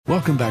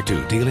Welcome back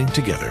to Dealing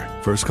Together.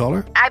 First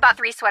caller? I bought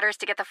 3 sweaters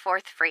to get the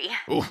 4th free.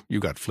 Oh, you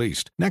got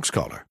fleeced. Next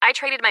caller? I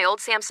traded my old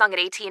Samsung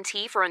at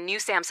AT&T for a new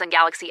Samsung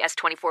Galaxy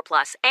S24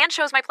 Plus and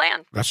shows my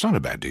plan. That's not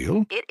a bad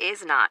deal. It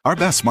is not. Our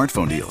best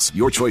smartphone deals,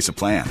 your choice of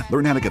plan.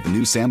 Learn how to get the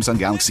new Samsung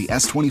Galaxy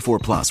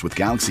S24 Plus with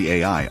Galaxy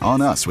AI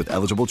on us with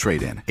eligible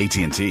trade-in.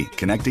 AT&T.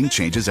 Connecting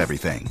changes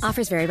everything.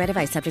 Offers vary by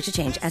device. Subject to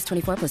change.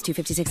 S24 plus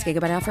 256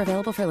 gigabyte offer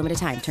available for a limited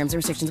time. Terms and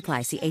restrictions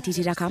apply. See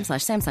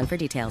att.com/Samsung for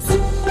details.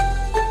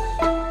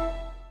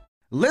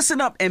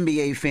 Listen up,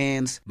 NBA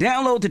fans.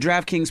 Download the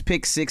DraftKings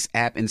Pick 6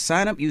 app and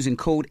sign up using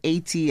code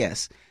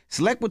ATS.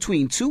 Select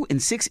between 2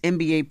 and 6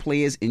 NBA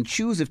players and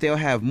choose if they'll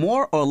have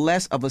more or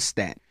less of a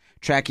stat.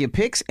 Track your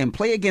picks and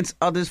play against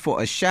others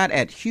for a shot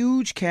at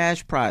huge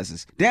cash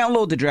prizes.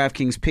 Download the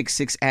DraftKings Pick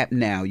 6 app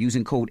now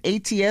using code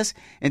ATS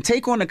and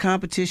take on the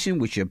competition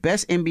with your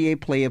best NBA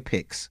player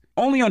picks.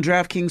 Only on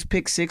DraftKings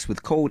Pick 6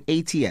 with code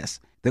ATS.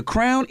 The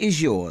crown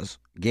is yours.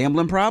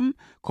 Gambling problem?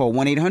 Call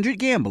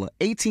 1-800-GAMBLER.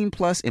 18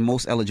 plus in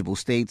most eligible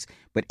states,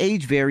 but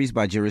age varies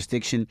by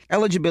jurisdiction.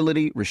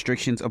 Eligibility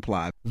restrictions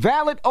apply.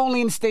 Valid only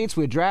in states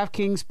where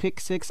DraftKings Pick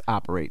 6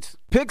 operates.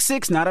 Pick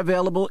 6 not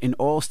available in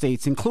all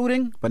states,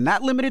 including, but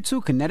not limited to,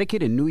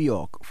 Connecticut and New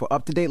York. For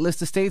up-to-date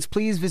list of states,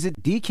 please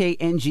visit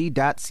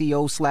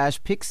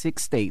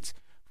dkng.co/pick6states.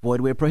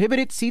 Void where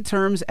prohibited. See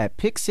terms at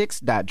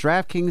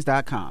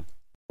pick6.draftkings.com.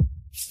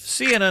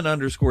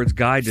 CNN_'s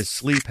Guide to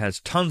Sleep has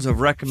tons of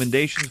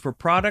recommendations for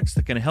products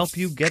that can help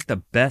you get the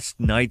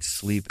best night's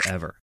sleep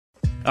ever.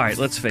 All right,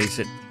 let's face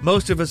it,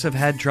 most of us have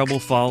had trouble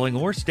falling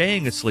or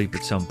staying asleep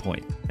at some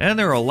point, and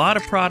there are a lot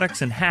of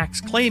products and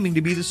hacks claiming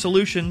to be the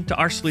solution to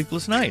our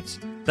sleepless nights.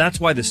 That's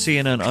why the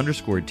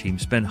CNN_ team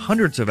spend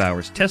hundreds of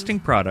hours testing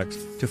products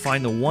to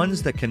find the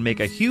ones that can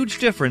make a huge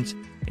difference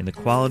in the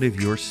quality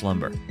of your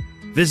slumber.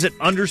 Visit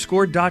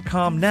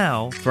underscore.com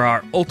now for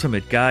our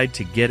ultimate guide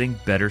to getting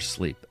better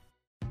sleep.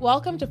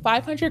 Welcome to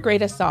 500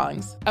 Greatest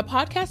Songs, a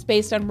podcast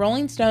based on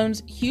Rolling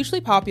Stone's hugely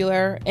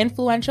popular,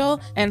 influential,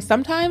 and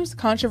sometimes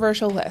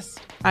controversial list.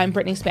 I'm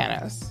Brittany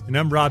Spanos. And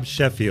I'm Rob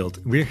Sheffield.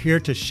 We're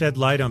here to shed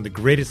light on the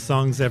greatest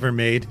songs ever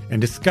made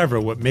and discover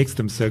what makes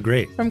them so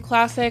great. From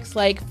classics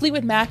like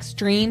Fleetwood Mac's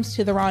Dreams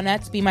to the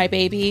Ronettes' Be My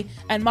Baby,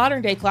 and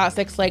modern-day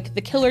classics like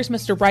The Killer's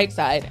Mr.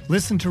 Brightside.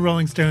 Listen to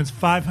Rolling Stone's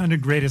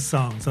 500 Greatest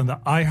Songs on the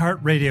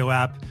iHeartRadio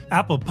app,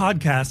 Apple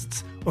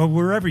Podcasts, or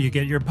wherever you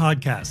get your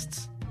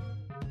podcasts.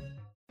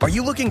 Are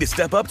you looking to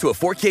step up to a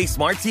 4K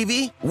smart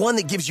TV? One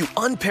that gives you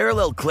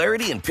unparalleled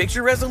clarity and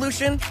picture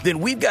resolution? Then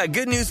we've got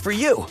good news for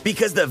you,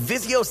 because the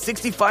Vizio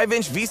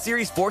 65-inch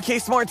V-Series 4K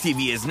smart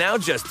TV is now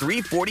just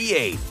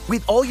 $348.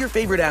 With all your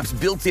favorite apps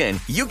built in,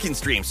 you can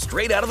stream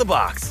straight out of the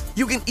box.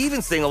 You can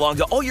even sing along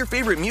to all your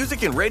favorite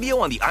music and radio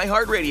on the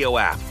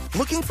iHeartRadio app.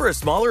 Looking for a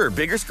smaller or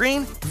bigger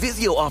screen?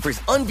 Vizio offers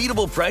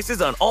unbeatable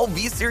prices on all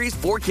V-Series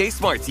 4K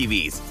smart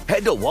TVs.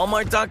 Head to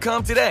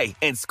Walmart.com today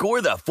and score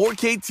the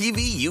 4K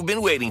TV you've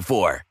been waiting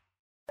for.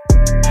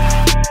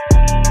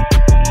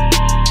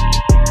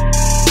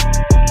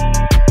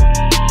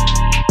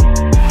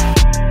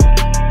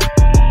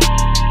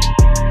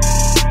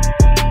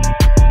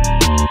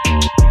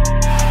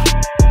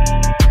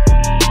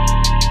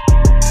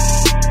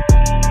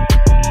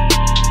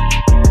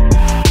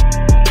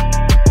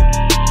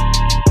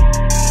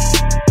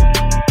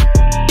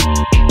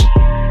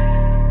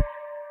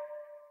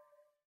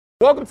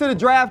 Welcome to the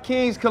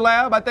DraftKings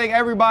collab. I think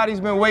everybody's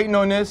been waiting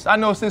on this. I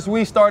know since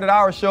we started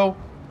our show,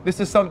 this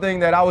is something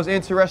that I was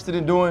interested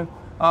in doing.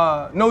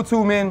 No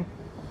two men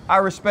I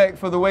respect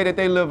for the way that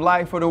they live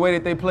life, for the way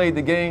that they played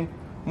the game,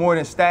 more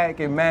than Stack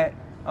and Matt,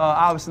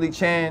 obviously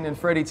Chan and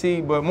Freddie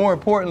T, but more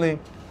importantly,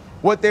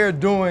 what they're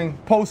doing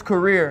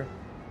post-career,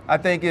 I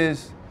think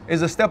is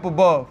a step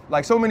above.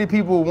 Like, so many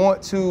people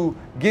want to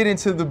get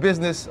into the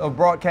business of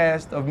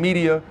broadcast, of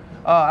media.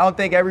 I don't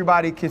think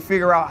everybody can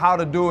figure out how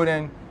to do it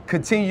and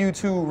continue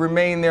to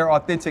remain their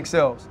authentic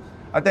selves.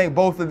 I think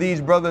both of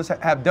these brothers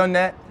have done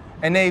that,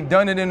 and they've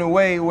done it in a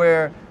way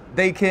where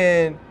they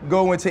can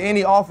go into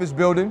any office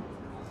building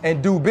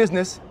and do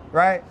business,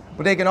 right?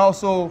 But they can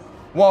also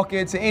walk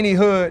into any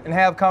hood and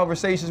have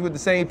conversations with the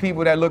same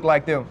people that look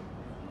like them.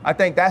 I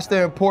think that's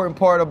the important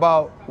part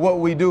about what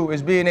we do,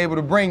 is being able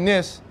to bring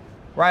this,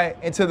 right,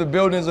 into the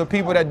buildings of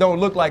people that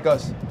don't look like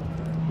us.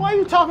 Why are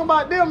you talking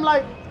about them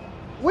like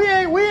we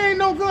ain't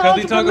no good entrepreneurs? Because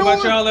we talk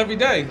about y'all every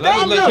day. We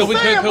ain't just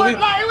get our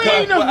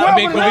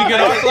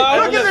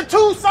flowers? Look at the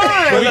two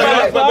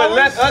signs. But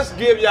let us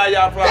give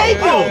y'all flowers. Thank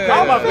you.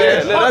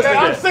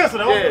 I'm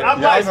sensitive.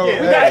 I'm light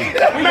skinned.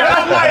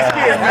 I'm light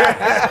skinned, man.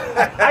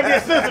 I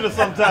get sensitive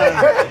sometimes.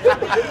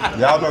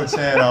 Y'all know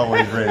Chan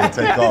always ready to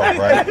take off,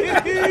 right?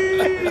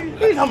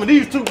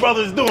 These two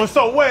brothers doing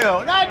so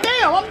well. God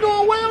damn, I'm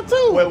doing well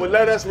too. Well,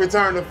 let us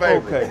return the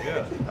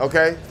favor.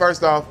 Okay.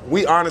 First off,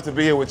 we honored to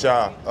be here with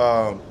y'all.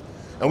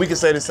 And we can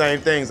say the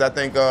same things. I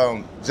think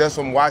just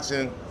from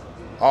watching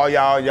all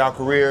y'all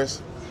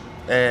careers,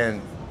 and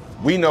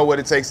we know what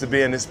it takes to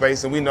be in this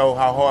space, and we know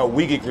how hard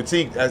we get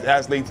critiqued as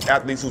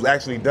athletes who's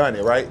actually done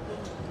it, right?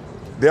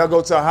 They'll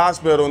go to a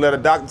hospital and let a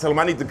doctor tell them,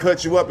 I need to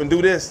cut you up and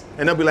do this.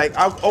 And they'll be like,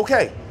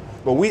 okay.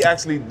 but we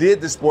actually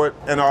did the sport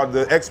and are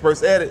the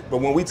experts at it.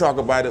 But when we talk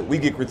about it, we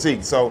get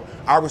critiqued. So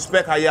I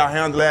respect how y'all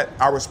handle that.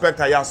 I respect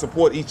how y'all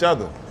support each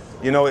other.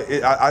 You know,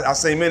 I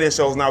say many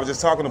shows, and I was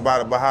just talking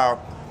about how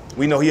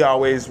we know he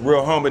always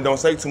real humble, don't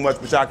say too much,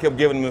 but y'all kept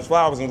giving him his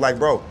flowers and was like,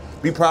 bro,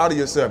 be proud of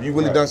yourself. You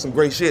really done some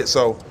great shit.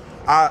 So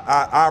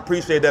I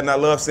appreciate that, and I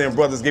love seeing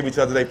brothers give each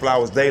other their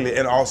flowers daily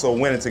and also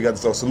winning together.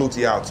 So salute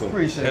to y'all too.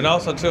 Appreciate it. And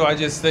also too, I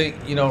just think,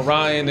 you know,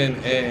 Ryan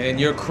and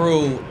your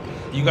crew,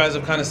 you guys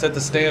have kind of set the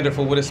standard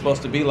for what it's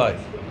supposed to be like.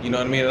 You know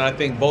what I mean? And I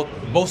think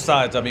both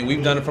sides, I mean,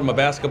 we've done it from a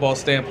basketball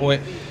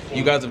standpoint,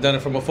 you guys have done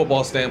it from a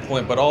football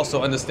standpoint, but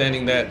also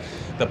understanding that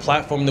the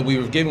platform that we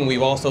were given,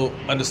 we've also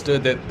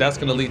understood that that's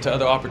going to lead to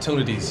other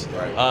opportunities,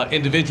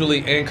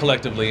 individually and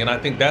collectively. And I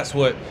think that's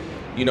what,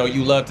 you know,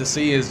 you love to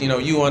see is, you know,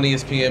 you on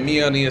ESPN,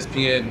 me on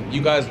ESPN,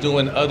 you guys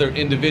doing other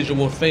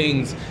individual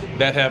things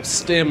that have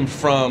stemmed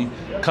from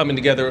coming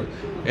together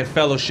and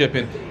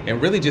fellowshipping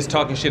and really just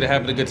talking shit and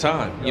having a good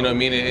time. You know what I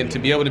mean? And to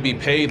be able to be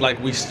paid like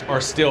we are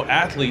still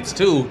athletes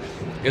too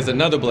is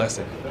another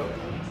blessing.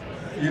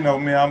 You know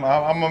me, I'm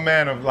a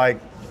man of like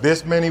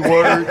this many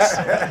words,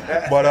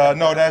 but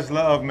no, that's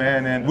love,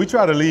 man. And we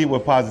try to lead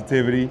with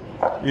positivity.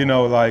 You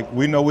know, like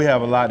we know we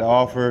have a lot to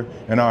offer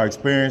in our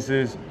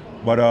experiences,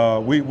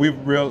 but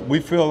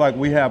we feel like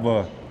we have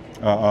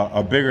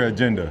a bigger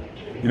agenda.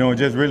 You know,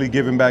 just really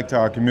giving back to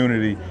our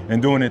community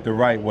and doing it the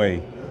right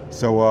way.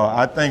 So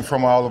I think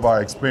from all of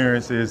our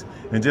experiences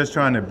and just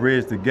trying to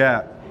bridge the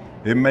gap,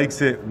 it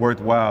makes it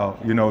worthwhile,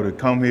 you know, to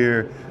come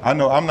here. I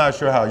know I'm not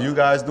sure how you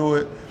guys do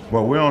it,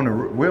 but we're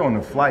on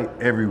the flight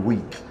every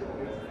week.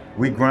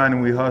 We grind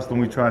and we hustle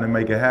and we try to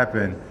make it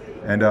happen.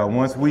 And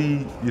once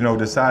we, you know,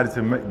 decided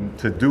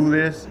to do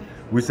this,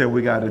 we said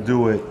we got to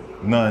do it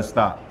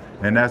nonstop,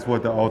 and that's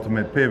what the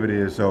ultimate pivot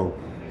is. So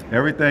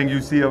everything you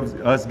see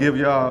us give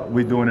y'all,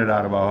 we're doing it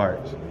out of our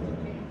hearts.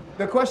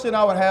 The question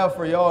I would have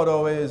for y'all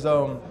though is,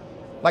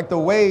 like the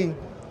way,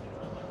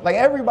 like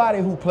everybody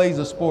who plays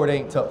a sport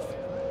ain't tough,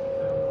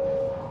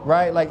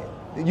 right? Like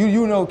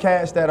you know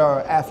cats that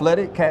are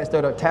athletic, cats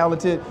that are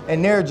talented,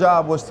 and their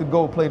job was to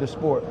go play the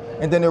sport.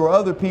 And then there were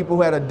other people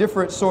who had a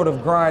different sort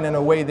of grind in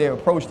the way they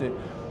approached it.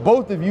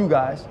 Both of you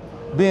guys,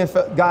 being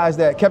guys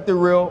that kept it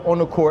real on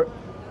the court,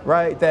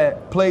 right?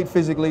 That played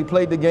physically,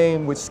 played the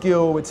game with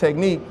skill, with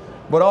technique,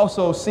 but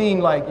also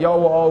seemed like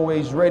y'all were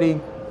always ready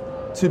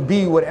to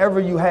be whatever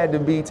you had to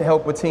be to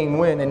help a team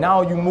win. And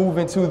now you move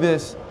into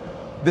this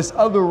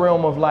other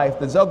realm of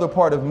life, this other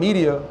part of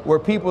media where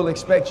people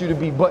expect you to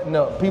be buttoned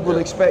up. People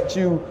expect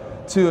you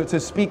to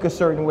speak a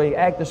certain way,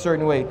 act a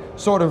certain way,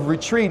 sort of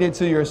retreat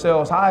into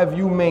yourselves. How have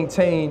you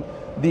maintained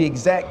the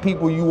exact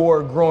people you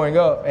were growing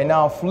up and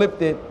now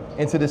flipped it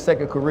into the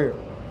second career?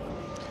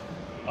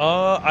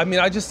 I mean,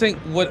 I just think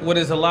what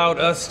has allowed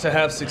us to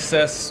have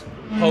success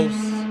post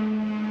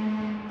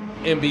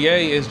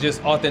NBA is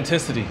just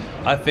authenticity.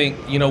 I think,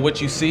 you know,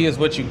 what you see is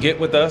what you get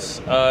with us.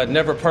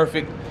 Never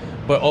perfect,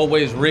 but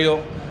always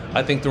real.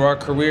 I think through our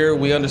career,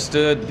 we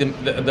understood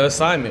the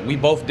assignment. We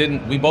both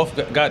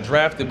got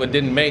drafted, but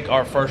didn't make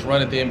our first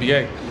run at the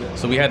NBA.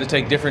 So we had to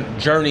take different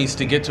journeys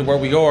to get to where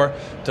we are,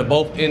 to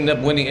both end up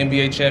winning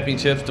NBA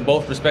championships, to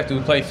both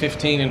respectively play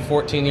 15 and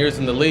 14 years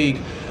in the league,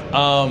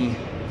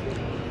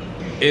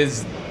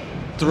 is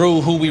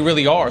through who we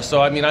really are.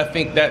 So, I mean, I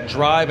think that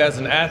drive as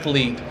an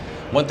athlete,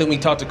 one thing we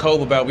talked to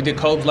Kobe about, we did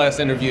Kobe's last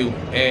interview,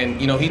 and,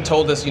 you know, he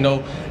told us, you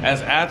know,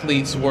 as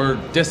athletes, we're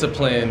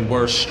disciplined,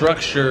 we're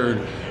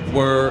structured,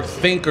 we're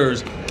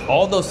thinkers.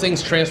 All those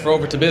things transfer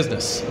over to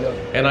business.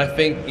 Yep. And I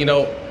think, you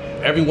know,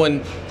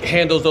 everyone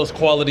handles those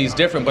qualities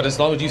different, but as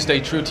long as you stay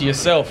true to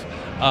yourself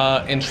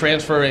and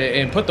transfer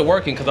and put the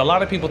work in, because a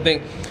lot of people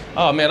think,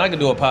 oh man, I can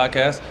do a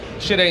podcast.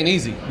 Shit ain't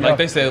easy. Yep. Like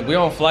they said, we're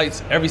on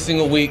flights every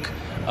single week,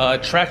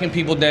 tracking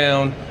people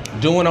down,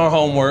 doing our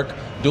homework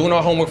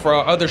for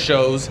our other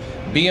shows,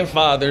 being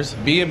fathers,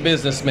 being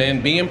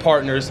businessmen, being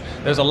partners.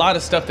 There's a lot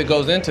of stuff that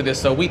goes into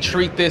this. So we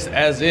treat this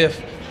as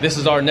if this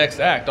is our next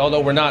act.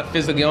 Although we're not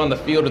physically on the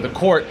field or the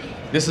court,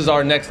 this is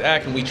our next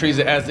act, and we treat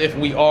it as if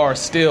we are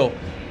still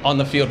on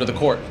the field or the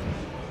court.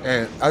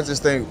 And I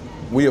just think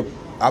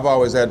I've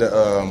always had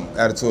the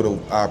attitude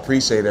of I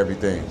appreciate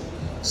everything.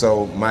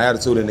 So my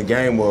attitude in the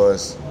game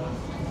was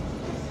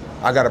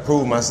I got to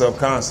prove myself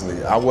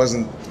constantly. I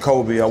wasn't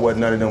Kobe, I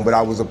wasn't none of them, but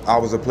I was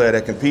a player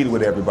that competed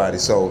with everybody.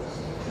 So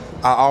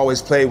I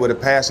always played with a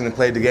passion and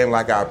played the game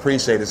like I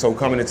appreciate it. So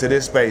coming into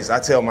this space, I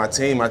tell my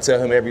team, I tell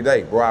him every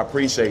day, bro, I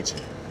appreciate you.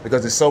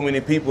 Because there's so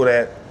many people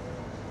that,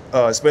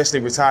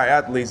 especially retired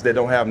athletes that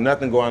don't have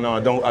nothing going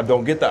on,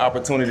 don't get the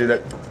opportunities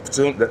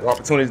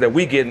that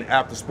we get in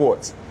after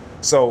sports.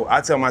 So I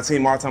tell my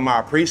team all the time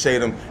I appreciate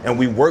them, and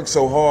we work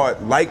so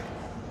hard. Like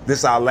this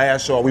is our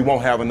last show, we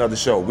won't have another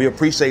show. We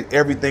appreciate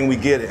everything we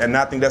get, and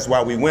I think that's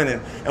why we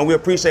winning. And we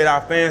appreciate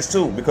our fans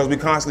too, because we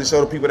constantly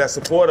show the people that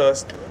support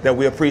us that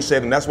we appreciate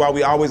them. That's why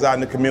we always out in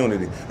the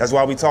community. That's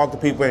why we talk to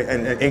people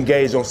and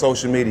engage on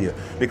social media,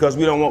 because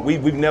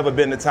we've never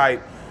been the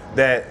type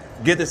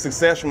that get the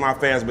success from our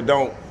fans but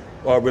don't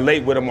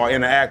relate with them or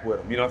interact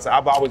with them. You know what I'm saying?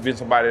 I've always been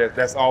somebody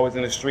that's always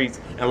in the streets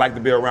and like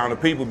to be around the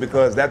people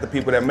because that's the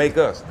people that make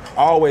us,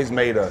 always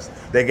made us.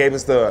 They gave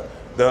us the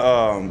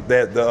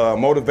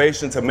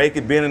motivation to make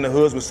it, being in the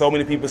hoods with so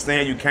many people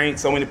saying you can't,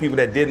 so many people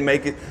that didn't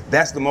make it.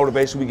 That's the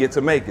motivation we get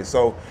to make it.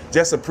 So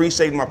just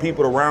appreciating my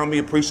people around me,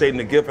 appreciating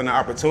the gift and the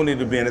opportunity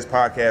to be in this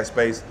podcast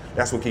space,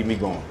 that's what keep me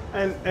going.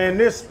 And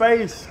this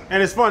space,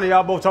 and it's funny,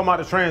 y'all both talking about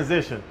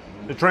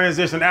the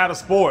transition out of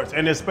sports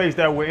and this space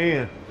that we're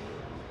in.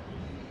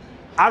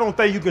 I don't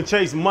think you can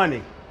chase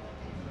money.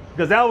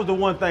 Because that was the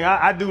one thing.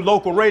 I do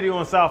local radio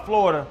in South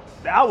Florida.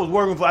 I was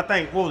working for, I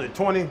think, what was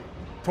it,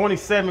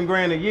 27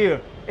 grand a year.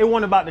 It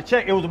wasn't about the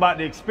check, it was about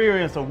the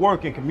experience of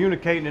working,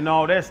 communicating and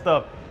all that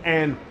stuff.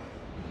 And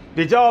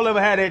did y'all ever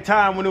have that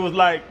time when it was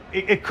like,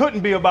 it couldn't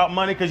be about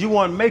money because you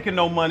weren't making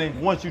no money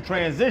once you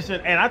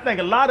transition? And I think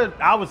a lot of,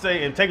 I would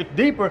say, and take it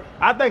deeper,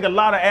 I think a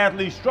lot of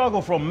athletes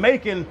struggle from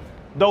making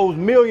those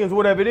millions,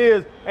 whatever it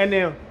is, and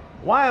then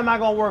why am I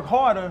gonna work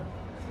harder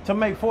to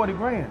make 40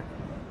 grand?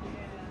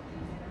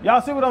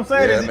 Y'all see what I'm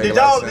saying? Yeah, Did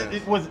y'all,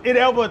 was it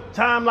ever a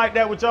time like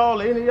that with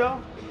y'all, any of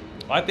y'all?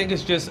 I think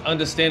it's just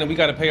understanding we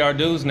got to pay our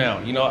dues now.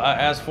 You know,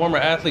 as former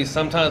athletes,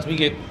 sometimes we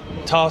get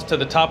tossed to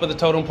the top of the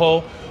totem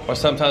pole or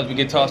sometimes we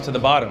get tossed to the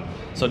bottom.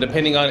 So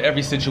depending on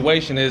every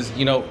situation is,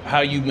 you know, how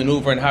you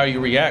maneuver and how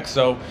you react.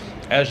 So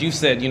as you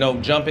said, you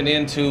know, jumping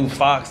into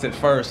Fox at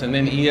first and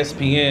then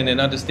ESPN and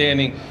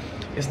understanding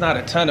it's not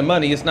a ton of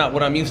money. It's not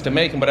what I'm used to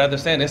making, but I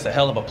understand it's a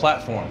hell of a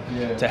platform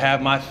to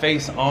have my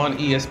face on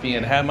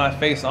ESPN, have my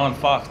face on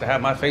Fox, to have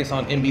my face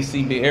on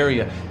NBC Bay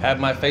Area, have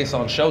my face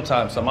on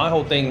Showtime. So my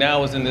whole thing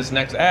now is in this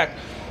next act.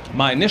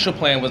 My initial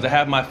plan was to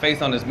have my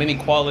face on as many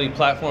quality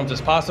platforms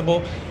as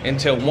possible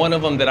until one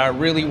of them that I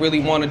really, really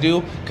want to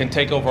do can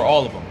take over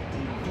all of them.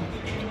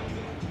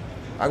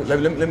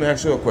 Let me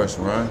ask you a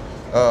question, Ryan.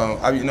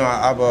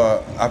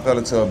 I fell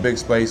into a big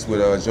space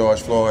with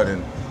George Floyd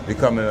and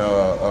becoming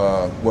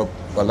what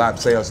a lot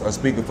say a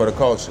speaker for the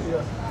culture.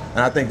 Yeah. And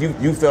I think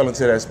you fell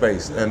into that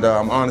space, and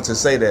I'm honored to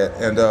say that.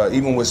 And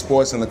even with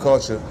sports and the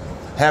culture,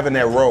 having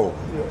that role,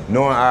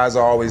 knowing eyes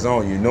are always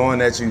on you, knowing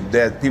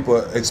that people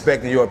are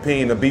expecting your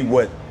opinion to be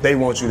what they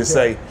want you to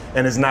say,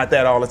 and it's not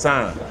that all the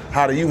time.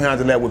 How do you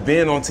handle that with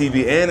being on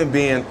TV and in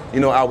being,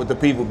 out with the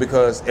people,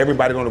 because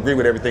everybody don't agree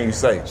with everything you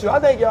say? Sure, I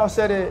think y'all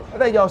said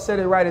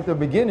it right at the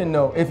beginning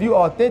though. If you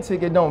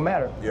authentic, it don't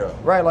matter. Yeah.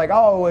 Right? Like I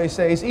always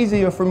say, it's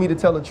easier for me to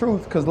tell the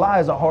truth because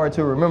lies are hard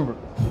to remember.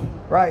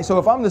 Right? So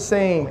if I'm the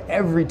same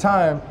every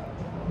time,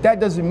 that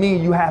doesn't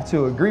mean you have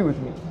to agree with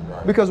me.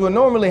 Right. Because what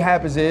normally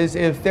happens is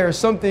if there's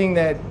something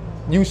that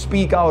you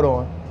speak out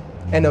on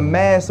and the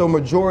mass or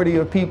majority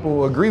of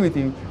people agree with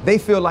you, they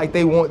feel like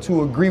they want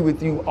to agree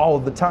with you all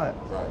the time.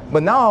 Right.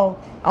 But now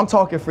I'm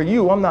talking for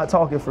you, I'm not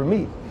talking for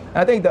me. And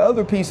I think the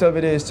other piece of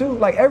it is too,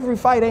 like every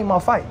fight ain't my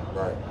fight.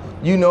 Right.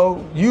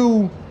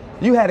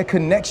 You had a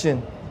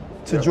connection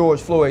to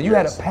George Floyd. You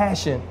had a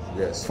passion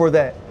for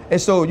that.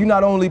 And so you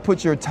not only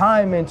put your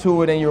time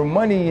into it and your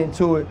money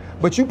into it,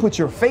 but you put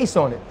your face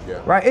on it,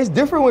 right? It's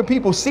different when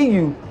people see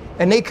you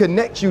and they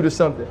connect you to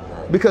something.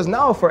 Right. Because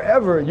now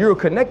forever you're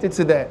connected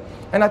to that.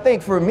 And I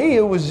think for me,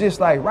 it was just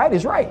like, right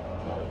is right.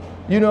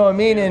 You know what I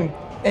mean?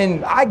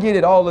 And I get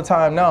it all the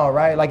time now,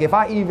 right? Like if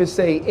I even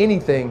say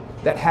anything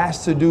that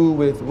has to do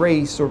with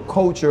race or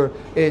culture,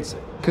 it's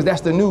because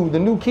that's the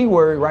new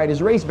keyword, right, is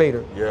race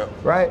baiter. Yeah.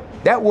 Right?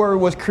 That word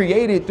was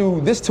created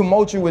through this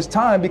tumultuous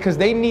time because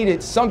they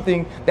needed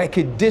something that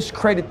could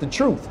discredit the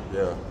truth.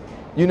 Yeah.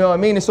 You know what I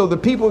mean? And so the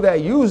people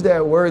that use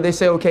that word, they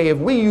say, okay, if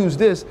we use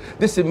this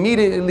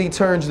immediately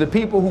turns the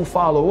people who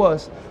follow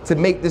us to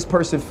make this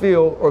person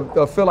feel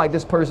or feel like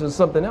this person is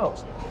something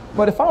else.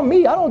 But if I'm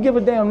me, I don't give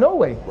a damn no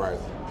way. Right.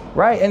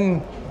 Right?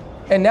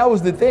 And that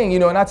was the thing,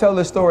 and I tell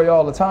this story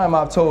all the time.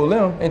 I've told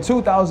them in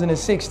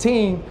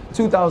 2016,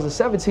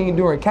 2017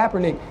 during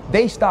Kaepernick,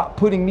 they stopped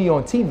putting me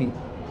on TV.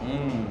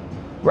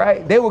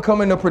 Right? They would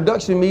come in a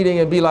production meeting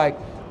and be like,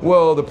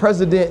 well, the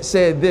president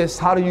said this,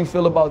 how do you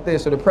feel about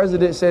this? Or the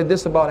president said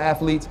this about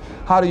athletes,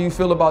 how do you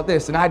feel about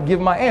this? And I'd give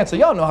my answer.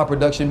 Y'all know how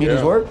production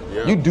meetings work.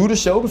 Yeah. You do the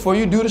show before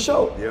you do the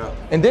show. Yeah.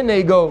 And then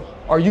they go,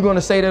 are you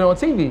gonna say that on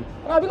TV?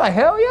 And I'd be like,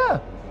 hell yeah.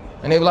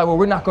 And they'd be like, well,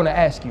 we're not gonna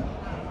ask you.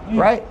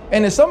 Right?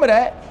 And in some of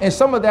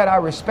that I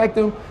respect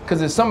them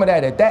because in some of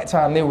that at that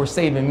time they were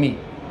saving me.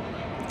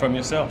 From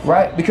yourself.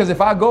 Right? Because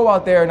if I go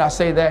out there and I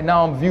say that,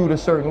 now I'm viewed a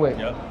certain way.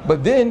 Yep.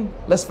 But then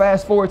let's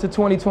fast forward to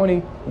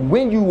 2020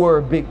 when you were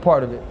a big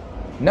part of it.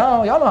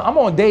 Now, y'all know I'm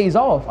on days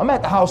off. I'm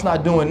at the house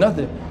not doing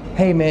nothing.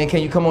 Hey man,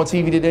 can you come on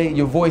TV today?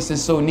 Your voice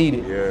is so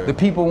needed. Yeah. The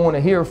people want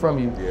to hear from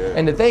you. Yeah.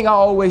 And the thing I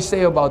always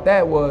say about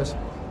that was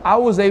I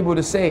was able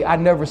to say I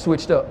never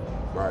switched up.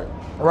 Right.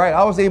 Right,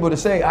 I was able to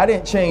say I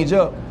didn't change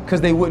up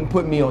because they wouldn't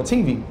put me on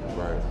TV.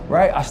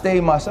 Right, I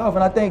stayed myself,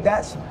 and I think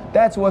that's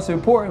what's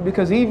important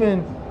because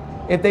even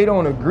if they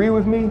don't agree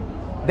with me,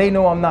 they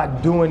know I'm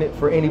not doing it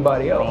for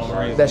anybody else.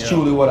 That's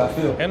truly what I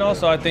feel. And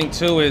also, I think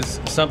too is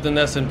something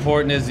that's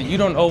important is that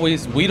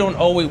we're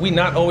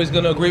not always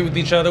going to agree with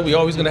each other. We're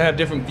always going to have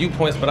different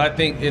viewpoints. But I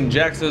think, and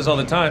Jack says all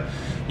the time,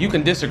 you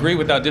can disagree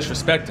without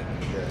disrespecting.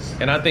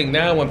 And I think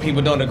now when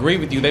people don't agree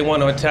with you, they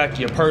want to attack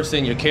your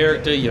person, your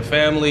character, your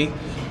family.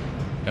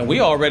 And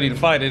we all ready to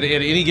fight at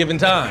any given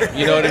time.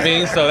 You know what I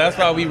mean? So that's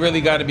why we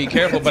really got to be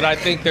careful. But I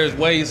think there's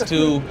ways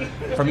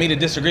for me to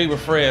disagree with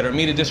Fred or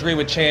me to disagree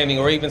with Channing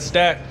or even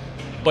Stack,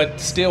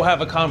 but still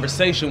have a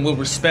conversation with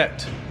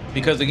respect.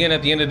 Because again,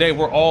 at the end of the day,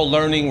 we're all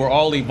learning, we're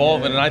all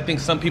evolving. And I think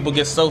some people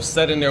get so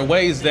set in their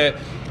ways that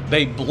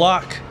they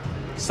block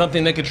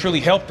something that could truly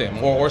help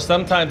them, or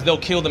sometimes they'll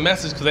kill the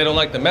message because they don't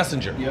like the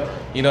messenger. Yep.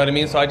 You know what I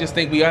mean? So I just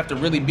think we have to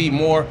really be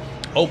more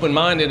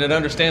open-minded and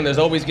understand there's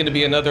always going to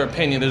be another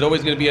opinion, there's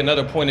always going to be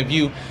another point of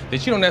view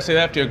that you don't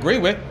necessarily have to agree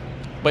with,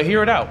 but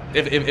hear it out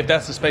if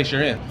that's the space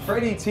you're in.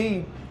 Freddie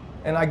T,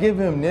 and I give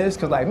him this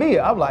because like me,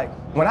 I'm like,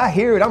 when I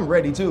hear it, I'm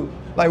ready too.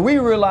 Like we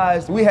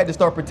realized we had to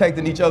start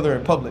protecting each other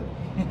in public.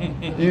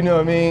 You know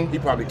what I mean? He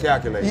probably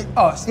calculated.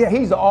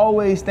 He's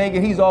always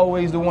thinking, he's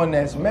always the one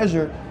that's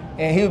measured.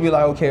 And he'll be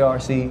like, okay,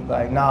 RC,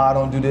 like, nah, I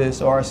don't do this.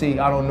 Or RC,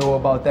 I don't know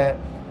about that.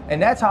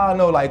 And that's how I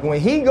know, like,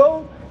 when he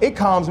go, it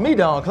calms me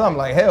down. Because I'm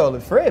like, hell,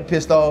 if Fred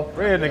pissed off,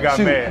 Fred got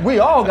mad. We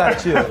all got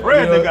to chill.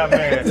 Fred got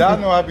mad. Y'all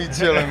know I be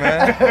chilling,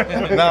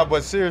 man. Nah,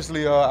 but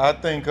seriously, I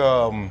think,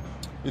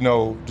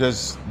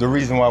 just the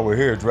reason why we're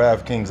here,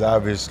 DraftKings,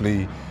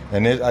 obviously,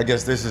 and I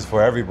guess this is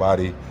for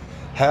everybody,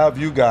 have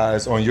you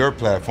guys on your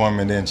platform,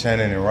 and then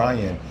Shannon and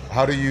Ryan,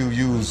 how do you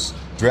use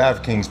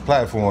DraftKings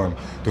platform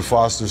to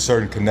foster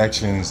certain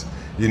connections,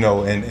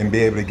 and be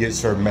able to get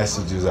certain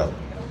messages out?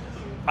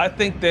 I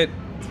think that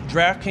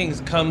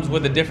DraftKings comes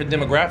with a different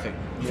demographic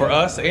for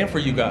us and for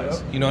you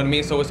guys. You know what I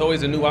mean? So it's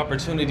always a new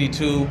opportunity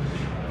to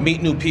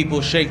meet new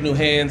people, shake new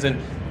hands,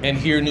 and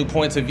hear new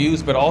points of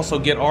views, but also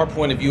get our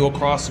point of view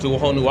across to a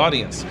whole new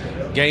audience.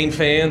 Gain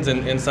fans,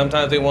 and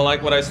sometimes they won't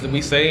like what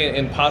we say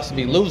and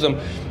possibly lose them.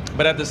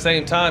 But at the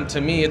same time,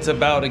 to me, it's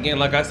about, again,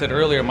 like I said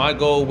earlier, my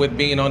goal with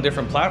being on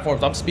different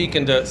platforms, I'm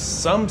speaking to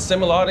some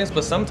similar audience,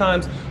 but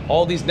sometimes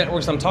all these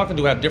networks I'm talking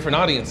to have different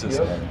audiences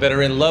that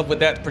are in love with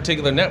that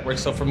particular network.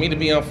 So for me to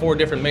be on 4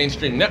 different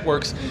mainstream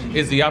networks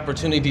is the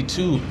opportunity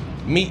to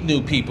meet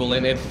new people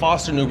and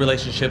foster new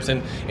relationships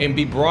and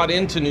be brought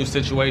into new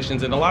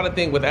situations. And a lot of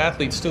things with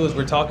athletes too, as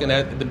we're talking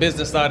at the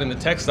business side and the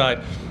tech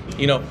side,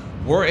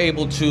 we're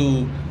able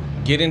to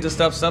get into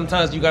stuff.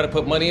 Sometimes you got to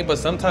put money in, but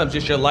sometimes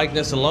just your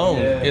likeness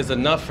alone is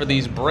enough for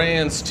these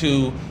brands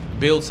to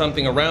build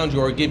something around you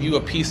or give you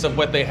a piece of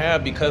what they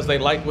have because they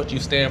like what you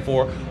stand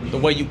for, the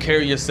way you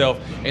carry yourself,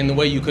 and the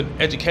way you could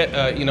educate,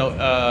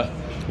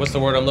 what's the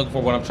word I'm looking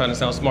for when I'm trying to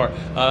sound smart?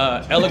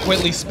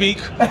 Eloquently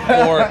speak,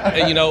 or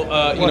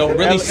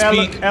really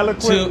speak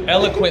to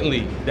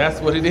eloquently.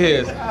 That's what it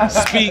is.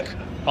 Speak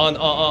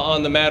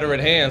on the matter at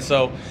hand.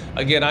 So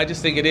again, I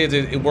just think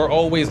we're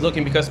always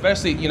looking, because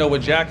especially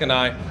with Jack and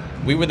I,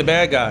 we were the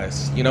bad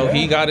guys.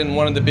 He got in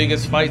one of the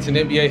biggest fights in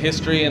NBA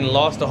history and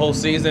lost the whole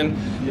season.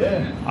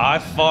 Yeah. I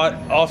fought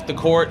off the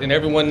court, and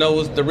everyone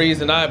knows the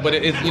reason but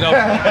it's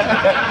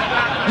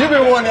You've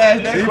been wanting to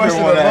ask that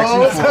question a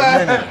long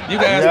time. You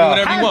can ask me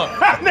whatever you want.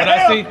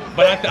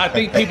 But I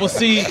think people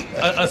see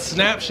a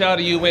snapshot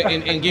of you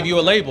and give you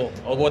a label.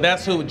 Oh, well,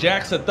 that's who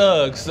Jack's a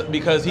thug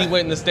because he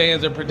went in the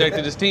stands and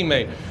protected his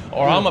teammate.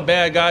 Or I'm a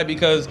bad guy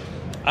because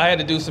I had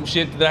to do some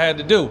shit that I had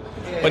to do.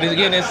 But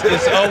again,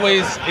 it's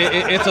always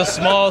a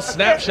small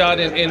snapshot,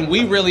 and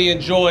we really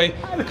enjoy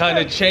kind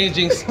of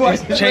changing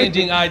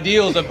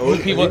ideals of who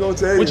people.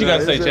 What you got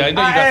to say, Jay? I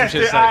know you got some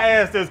shit to say. I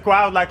asked this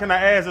question. I was like, can I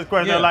ask this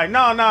question? They're like,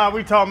 no,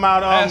 we talking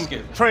about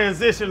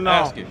transition.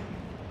 Ask it.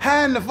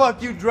 How in the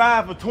fuck you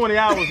drive for 20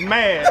 hours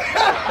mad?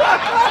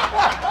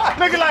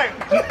 Nigga, like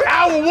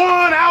hour 1,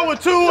 hour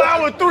 2,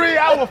 hour 3,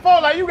 hour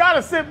 4. Like you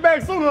gotta sit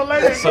back sooner or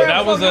later. So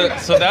that was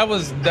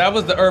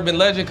the urban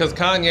legend, because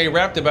Kanye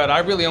rapped about it. I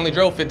really only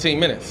drove 15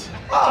 minutes.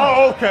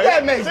 Oh, okay.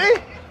 That makes See?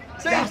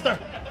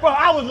 Bro,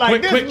 I was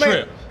like, quick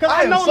trip. Cause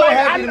I know,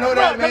 happy to know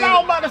that, man. Cause I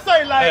was about to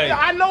say,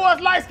 I know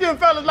us light-skinned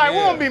fellas, we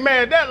won't be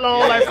mad that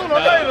long. Like sooner or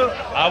later.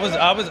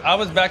 I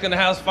was back in the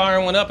house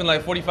firing one up in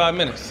like 45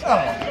 minutes.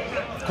 Oh.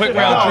 Quick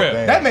round trip.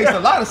 That makes a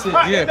lot of sense.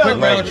 Yeah, quick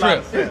round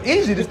trip. It's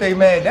easy to stay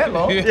mad that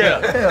long. Yeah.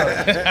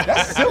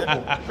 That's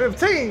simple.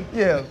 15.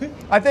 Yeah.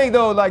 I think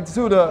though, like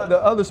to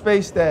the other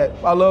space that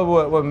I love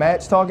what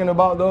Matt's talking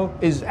about though,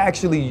 is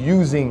actually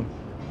using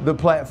the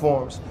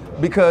platforms,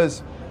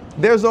 because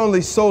there's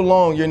only so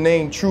long your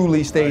name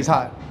truly stays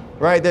hot.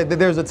 Right?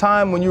 There's a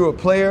time when you're a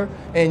player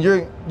and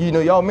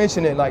y'all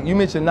mentioned it, like you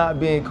mentioned not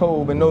being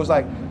Kobe, and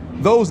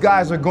those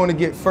guys are going to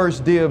get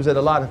first dibs at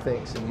a lot of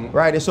things,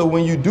 right? And so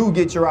when you do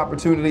get your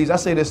opportunities, I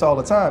say this all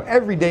the time,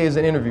 every day is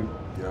an interview.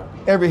 Yeah.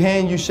 Every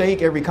hand you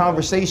shake, every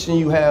conversation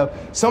you have,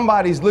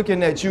 somebody's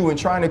looking at you and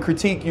trying to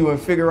critique you and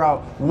figure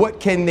out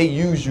what can they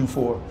use you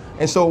for.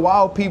 And so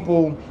while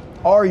people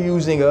are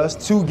using us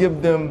to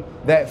give them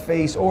that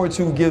face or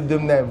to give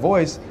them that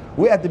voice,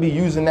 we have to be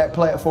using that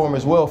platform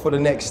as well for the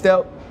next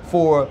step,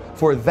 for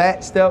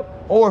that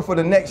step, or for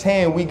the next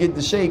hand we get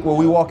to shake where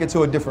we walk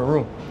into a different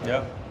room.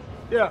 Yeah.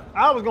 Yeah,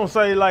 I was gonna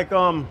say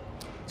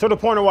to the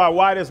point of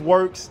why this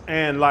works,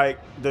 and like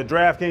the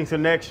DraftKings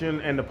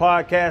connection and the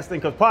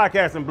podcasting, because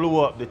podcasting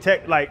blew up. The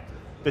tech,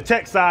 the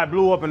tech side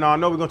blew up, and I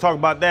know we're gonna talk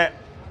about that,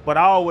 but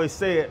I always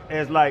say it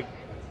as like,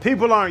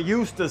 people aren't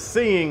used to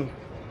seeing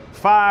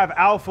 5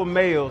 alpha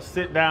males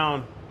sit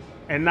down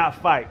and not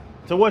fight.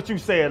 So what you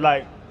said,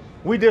 like,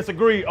 we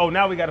disagree, oh,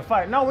 now we gotta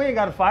fight. No, we ain't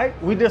gotta fight.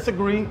 We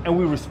disagree and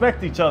we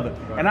respect each other.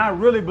 Right. And I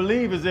really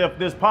believe as if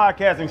this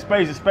podcasting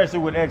space, especially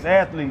with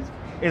ex-athletes,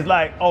 is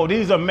like, oh,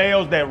 these are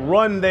males that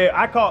run their,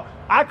 I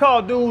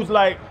call dudes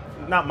like,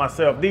 not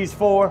myself, these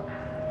 4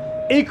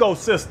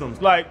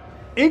 ecosystems. Like,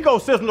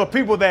 ecosystems are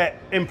people that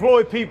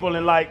employ people,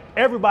 and like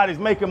everybody's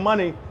making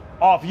money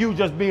off you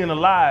just being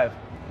alive.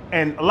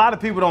 And a lot of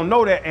people don't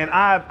know that. And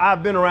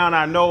I've been around,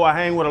 I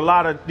hang with a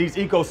lot of these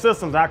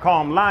ecosystems, I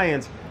call them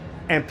lions,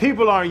 and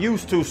people aren't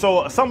used to.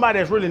 So somebody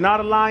that's really not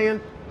a lion,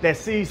 that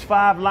sees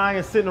 5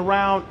 lions sitting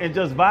around and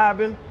just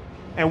vibing,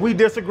 and we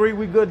disagree,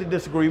 we good to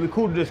disagree, we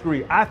cool to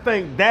disagree. I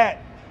think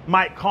that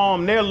might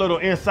calm their little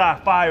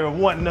inside fire of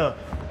wanting to,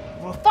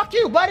 well, fuck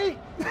you, buddy.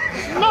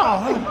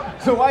 No.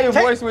 So why your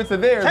voice went to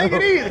there? Take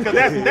it easy, because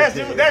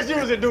that's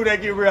usually a dude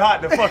that get real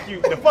hot. The fuck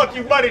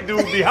you, buddy,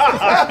 dude be hot.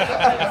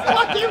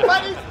 Fuck you,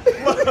 buddy.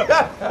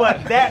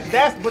 But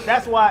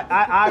that's why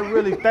I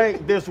really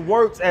think this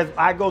works as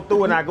I go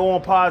through and I go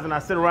on pause and I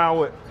sit around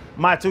with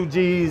my 2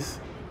 Gs,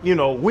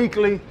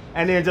 weekly,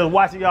 and then just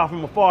watching y'all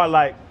from afar,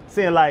 like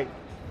saying like,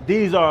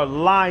 these are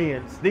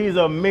lions. These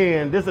are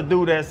men. This a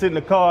dude that sit in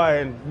the car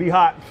and be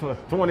hot for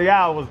 20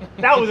 hours.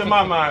 That was in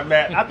my mind,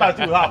 Matt. I thought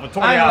you was hot for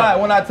 20 hours.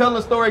 When I tell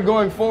the story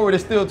going forward,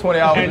 it's still 20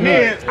 hours. And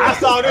then I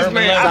saw this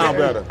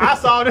man. I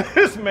saw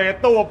this man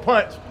throw a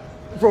punch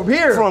from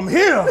here.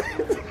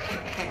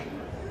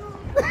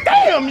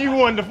 Damn, you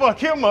wanted to fuck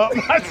him up.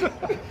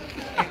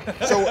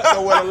 So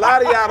what a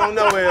lot of y'all don't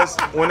know is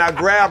when I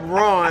grabbed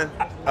Ron,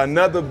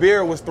 another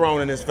beer was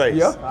thrown in his face.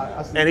 Yep.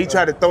 And he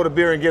tried to throw the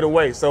beer and get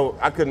away, so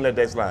I couldn't let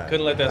that slide.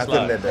 Couldn't let that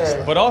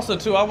slide. But also,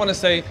 too, I want to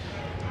say,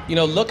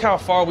 look how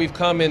far we've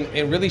come,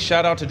 and really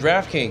shout out to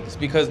DraftKings,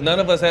 because none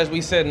of us, as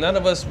we said,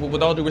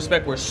 with all due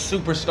respect, were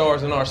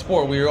superstars in our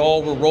sport. We were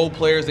role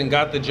players and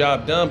got the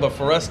job done, but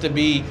for us to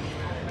be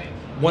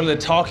one of the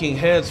talking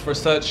heads for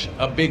such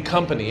a big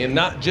company, and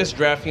not just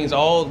DraftKings,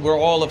 we're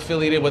all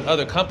affiliated with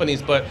other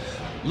companies, but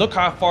look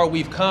how far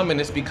we've come, and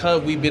it's because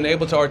we've been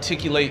able to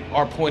articulate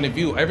our point of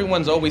view.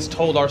 Everyone's always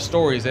told our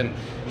stories, and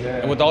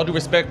with all due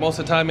respect, most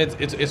of the time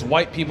it's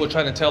white people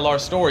trying to tell our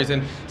stories,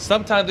 and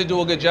sometimes they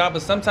do a good job,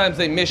 but sometimes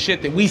they miss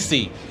shit that we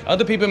see.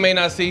 Other people may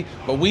not see,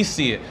 but we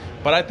see it.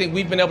 But I think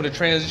we've been able to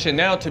transition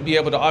now to be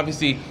able to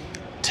obviously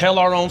tell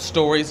our own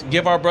stories,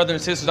 give our brothers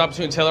and sisters the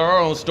opportunity to tell our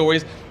own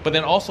stories, but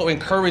then also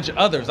encourage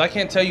others. I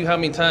can't tell you how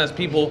many times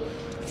people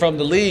from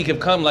the league have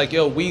come like,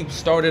 yo, we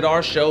started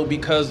our show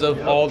because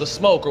of All the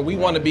Smoke, or we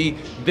want to be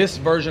this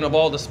version of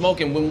All the Smoke.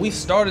 And when we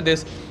started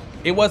this,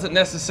 it wasn't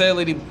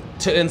necessarily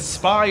to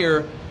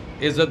inspire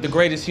is the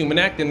greatest human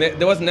act, and that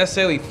wasn't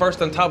necessarily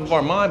first on top of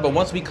our mind, but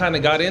once we kind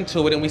of got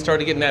into it and we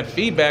started getting that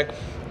feedback,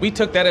 we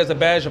took that as a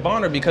badge of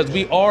honor, because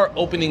we are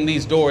opening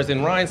these doors.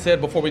 And Ryan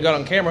said before we got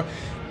on camera,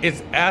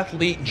 it's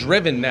athlete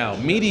driven now.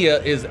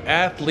 Media is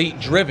athlete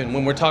driven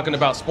when we're talking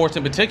about sports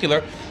in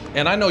particular.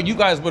 And I know you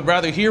guys would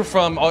rather hear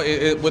from,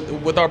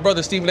 with our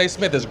brother Stephen A.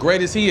 Smith, as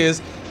great as he is,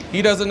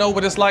 he doesn't know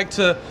what it's like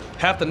to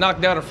have to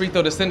knock down a free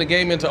throw to send a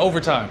game into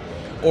overtime,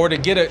 or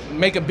to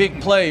make a big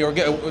play, or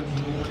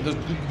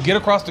get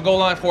across the goal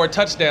line for a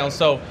touchdown.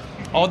 So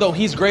although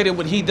he's great at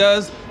what he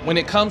does, when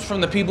it comes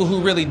from the people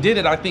who really did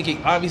it, I think it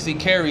obviously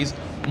carries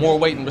more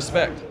weight and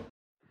respect.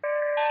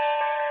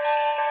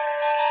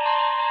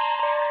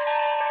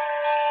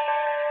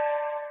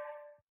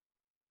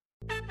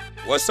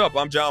 What's up?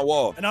 I'm John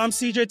Wall. And I'm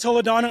CJ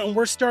Toledano, and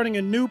we're starting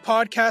a new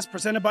podcast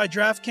presented by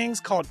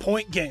DraftKings called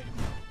Point Game.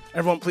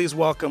 Everyone, please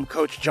welcome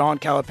Coach John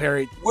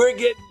Calipari. We're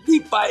getting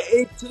beat by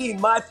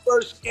 18. My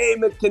first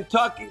game in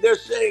Kentucky, they're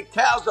saying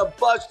Cal's a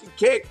bust. He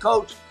can't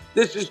coach.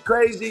 This is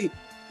crazy.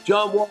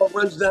 John Wall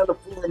runs down the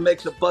floor and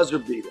makes a buzzer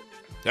beater.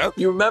 Yep.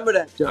 You remember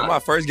that, John? That's my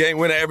first game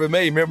winner I ever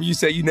made. Remember you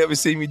said you never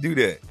see me do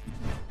that.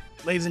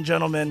 Ladies and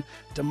gentlemen,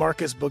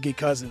 DeMarcus Boogie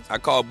Cousins. I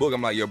called Boog.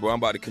 I'm like, yo, bro, I'm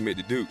about to commit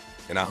to Duke.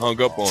 And I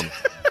hung up on him.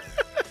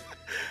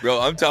 Bro,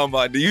 I'm talking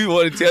about, do you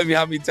want to tell me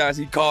how many times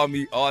he called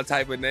me all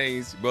type of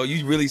names? Bro,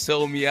 you really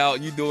sold me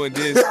out. You doing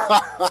this.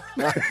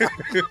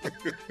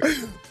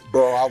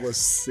 Bro, I was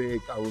sick.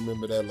 I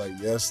remember that like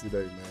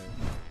yesterday, man.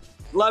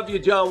 Love you,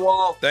 John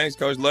Wall. Thanks,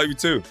 Coach. Love you,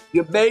 too.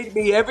 You made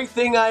me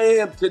everything I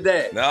am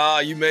today. Nah,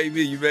 you made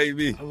me. You made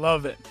me. I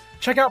love it.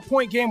 Check out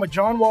Point Game with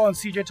John Wall and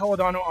CJ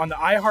Toledano on the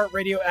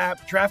iHeartRadio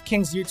app,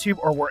 DraftKings YouTube,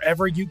 or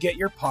wherever you get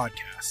your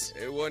podcasts.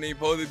 It wasn't even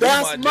supposed to be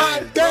That's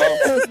my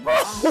dance,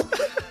 bro.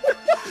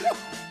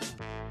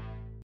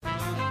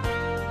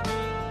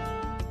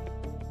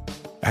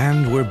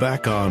 And we're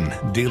back on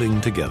Dealing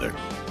Together,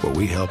 where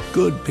we help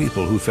good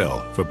people who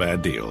fell for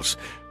bad deals.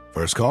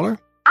 First caller?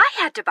 I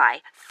had to buy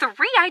 3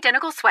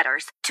 identical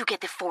sweaters to get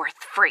the 4th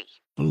free.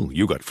 Ooh,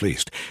 you got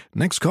fleeced.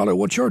 Next caller,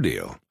 what's your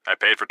deal? I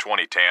paid for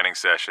 20 tanning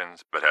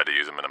sessions, but had to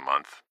use them in a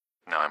month.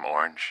 Now I'm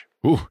orange.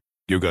 Ooh,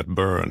 you got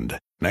burned.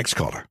 Next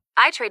caller.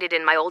 I traded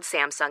in my old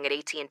Samsung at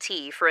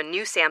AT&T for a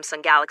new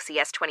Samsung Galaxy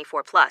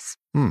S24 Plus.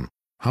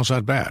 How's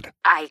that bad?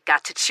 I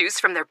got to choose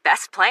from their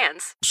best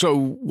plans. So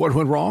what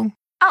went wrong?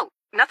 Oh,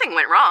 nothing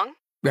went wrong.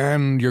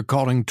 And you're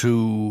calling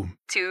to...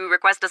 To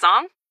request a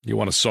song? You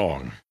want a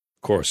song.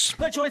 Of course.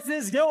 The choice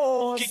is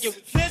yours.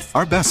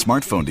 Our best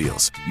smartphone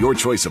deals. Your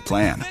choice of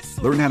plan.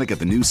 Learn how to get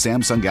the new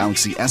Samsung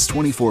Galaxy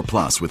S24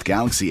 Plus with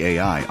Galaxy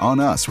AI on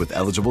us with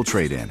eligible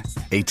trade-in.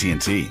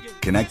 AT&T.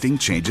 Connecting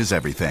changes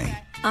everything.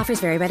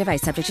 Offers vary by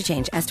device, subject to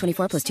change.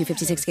 S24 plus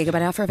 256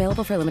 gigabyte offer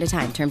available for a limited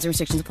time. Terms and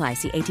restrictions apply.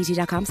 See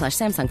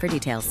att.com/Samsung for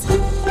details.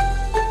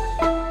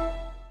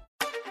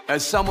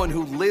 As someone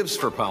who lives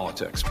for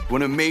politics,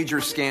 when a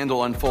major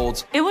scandal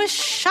unfolds, it was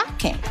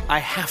shocking. I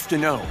have to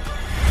know,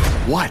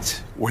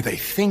 what were they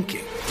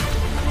thinking?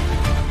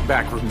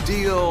 Backroom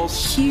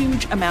deals,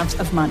 huge amounts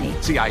of money,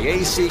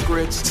 CIA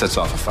secrets, sets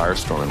off a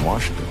firestorm in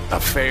Washington,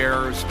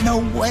 affairs. No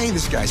way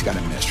this guy's got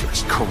a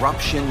mistress.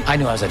 Corruption. I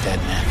knew I was a dead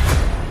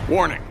man.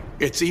 Warning,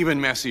 it's even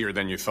messier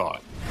than you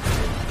thought.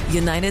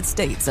 United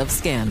States of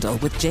Scandal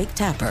with Jake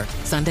Tapper,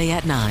 Sunday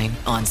at 9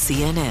 on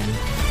CNN.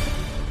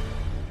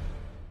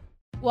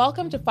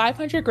 Welcome to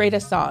 500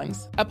 Greatest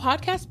Songs, a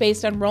podcast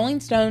based on Rolling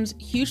Stone's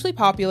hugely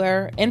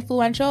popular,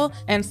 influential,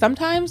 and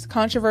sometimes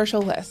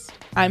controversial list.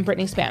 I'm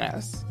Brittany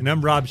Spanos. And I'm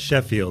Rob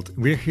Sheffield.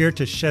 We're here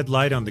to shed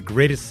light on the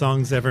greatest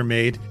songs ever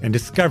made and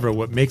discover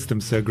what makes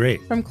them so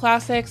great. From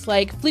classics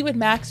like Fleetwood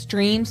Mac's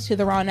Dreams to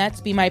the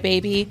Ronettes' Be My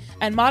Baby,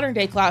 and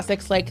modern-day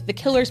classics like The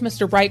Killer's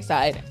Mr.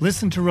 Brightside.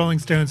 Listen to Rolling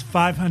Stone's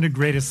 500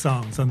 Greatest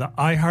Songs on the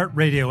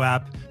iHeartRadio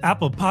app,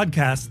 Apple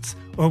Podcasts,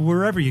 or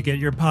wherever you get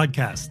your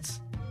podcasts.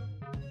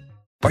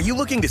 Are you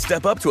looking to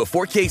step up to a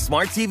 4K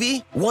smart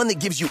TV? One that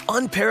gives you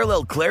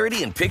unparalleled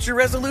clarity and picture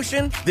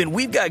resolution? Then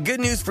we've got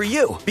good news for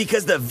you,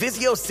 because the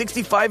Vizio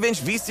 65-inch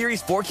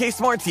V-Series 4K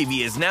smart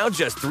TV is now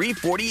just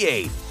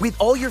 $348. With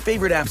all your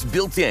favorite apps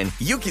built in,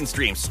 you can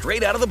stream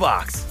straight out of the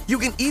box. You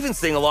can even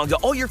sing along to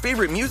all your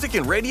favorite music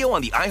and radio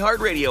on the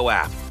iHeartRadio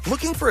app.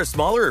 Looking for a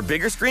smaller or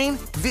bigger screen?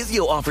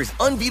 Vizio offers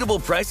unbeatable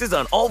prices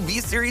on all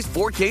V-Series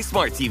 4K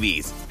smart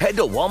TVs. Head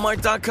to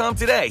Walmart.com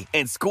today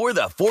and score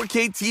the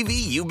 4K TV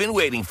you've been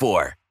waiting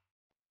for.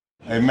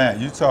 Hey, Matt,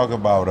 you talk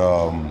about,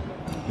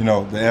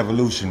 the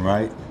evolution,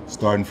 right?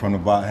 Starting from the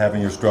bottom, having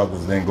your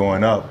struggles, then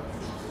going up.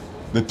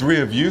 The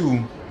three of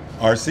you,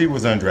 RC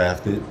was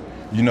undrafted.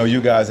 You know, you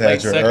guys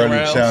had your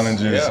early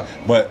challenges,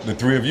 but the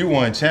three of you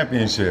won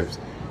championships.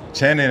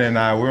 Channing and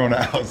I, we're on the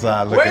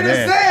outside looking in. Way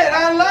to say it!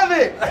 I love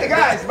it! Hey,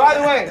 guys, by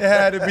the way. It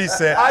had to be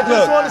said. I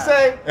just want to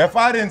say. If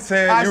I didn't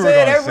say it, I you were say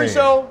going it to every say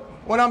show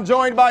when I'm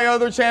joined by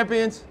other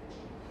champions.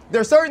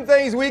 There's certain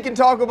things we can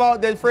talk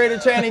about that Fred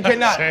and Channing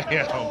cannot.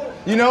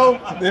 You know?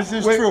 This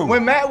is true.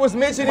 When Matt was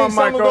mentioning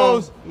some of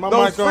those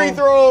free on.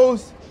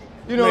 throws,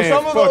 Man,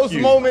 some of those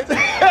moments.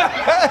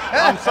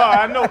 I'm sorry,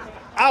 I know.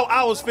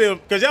 I was feeling,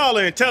 because y'all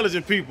are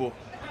intelligent people.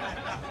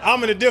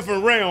 I'm in a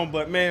different realm,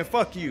 but man,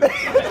 fuck you. But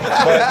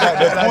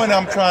the point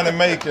I'm trying to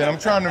make, and I'm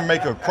trying to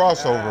make a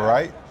crossover,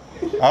 right?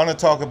 I want to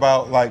talk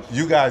about, like,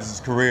 you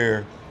guys'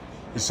 career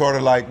is sort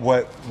of like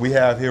what we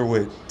have here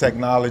with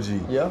technology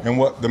and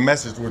what the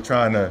message we're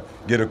trying to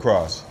get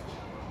across.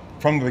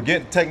 From the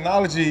beginning,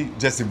 technology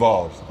just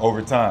evolves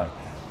over time,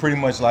 pretty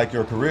much like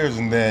your careers,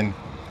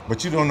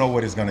 but you don't know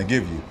what it's going to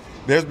give you.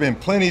 There's been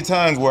plenty of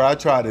times where I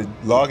try to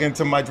log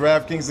into my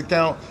DraftKings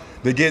account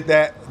to get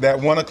that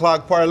 1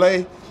 o'clock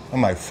parlay.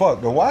 I'm like, fuck,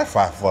 the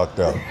Wi-Fi fucked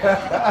up.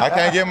 I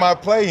can't get my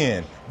play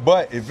in.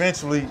 But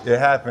eventually it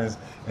happens,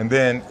 and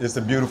then it's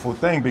a beautiful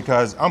thing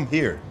because I'm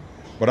here.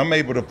 But I'm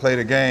able to play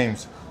the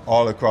games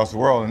all across the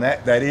world, and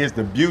that is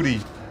the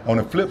beauty on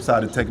the flip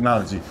side of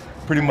technology.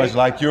 Pretty much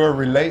like your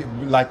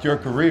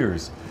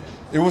careers.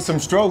 It was some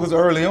struggles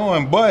early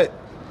on, but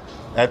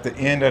at the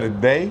end of the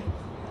day,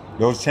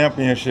 those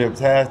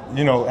championships had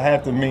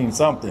to mean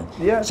something.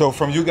 Yeah. So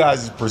from you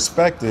guys'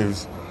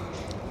 perspectives,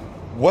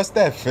 what's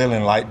that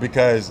feeling like?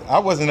 Because I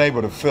wasn't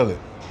able to feel it.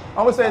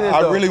 I'm gonna say this.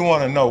 I really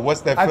want to know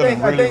what's that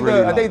feeling really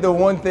like. I think the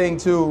one thing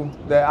too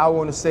that I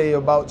want to say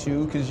about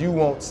you, because you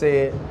won't say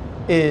it,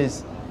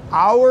 is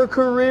our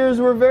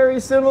careers were very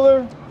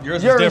similar.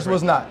 Yours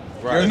was not.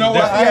 Right. You know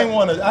what? I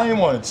ain't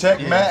want to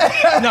check Matt.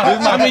 No, this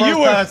is my you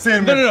were first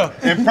time seeing him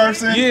in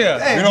person. Yeah,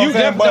 hey, you know what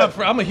I'm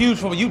saying? I'm a huge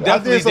fan. You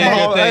definitely did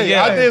your thing. Hey,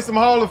 I did some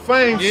Hall of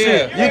Fame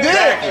shit. You did.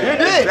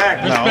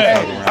 Exactly. No,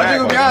 I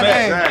think beyond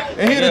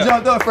and he'd have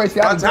jumped up first.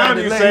 By the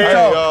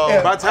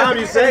time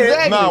you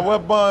say it, nah, where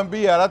Bun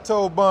B at? I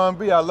told Bun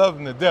B I love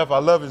him to death. I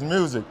love his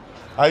music.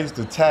 I used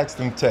to text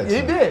him.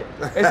 He did.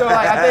 And so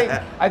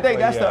I think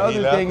that's the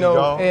other thing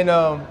though.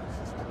 And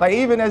like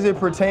even as it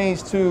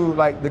pertains to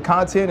like the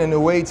content and the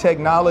way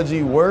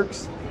technology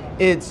works,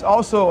 it's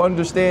also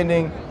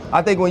understanding,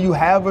 I think when you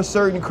have a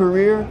certain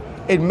career,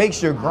 it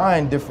makes your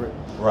grind different.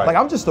 Right. Like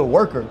I'm just a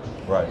worker.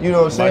 Right. You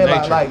know what I'm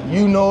saying? Like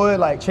you know it,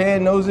 like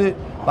Chan knows it.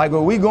 Like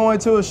when we go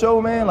into a show,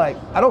 man, like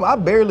I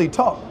barely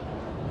talk.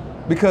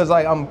 Because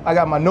like I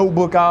got my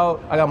notebook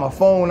out, I got my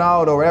phone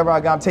out or whatever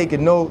I'm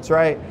taking notes,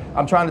 right?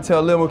 I'm trying to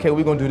tell them, okay,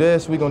 we're gonna do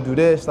this,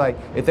 like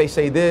if they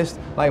say this,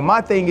 like my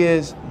thing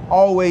is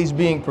always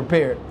being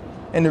prepared.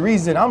 And the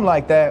reason I'm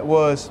like that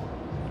was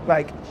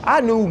like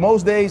I knew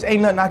most days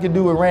ain't nothing I could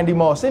do with Randy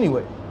Moss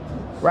anyway,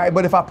 right?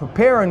 But if I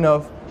prepare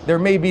enough, there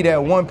may be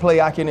that one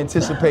play I can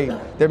anticipate.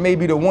 There may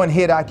be the one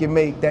hit I can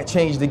make that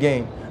changed the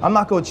game. I'm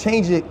not gonna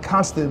change it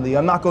constantly.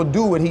 I'm not gonna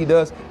do what he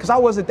does because I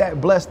wasn't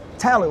that blessed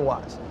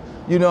talent-wise.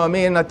 You know what I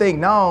mean? And I think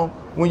now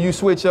when you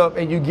switch up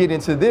and you get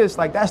into this,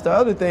 like that's the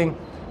other thing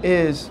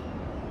is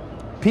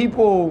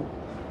people,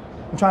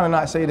 I'm trying to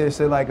not say this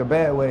in like a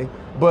bad way,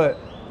 but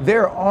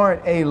there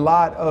aren't a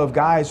lot of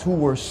guys who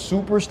were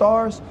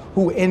superstars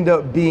who end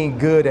up being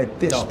good at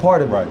this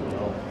part of it.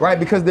 Right?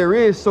 Because there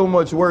is so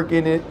much work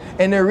in it,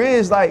 and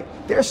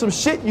there's some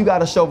shit you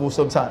gotta shovel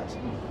sometimes.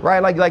 Right?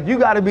 Like you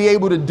gotta be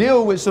able to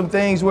deal with some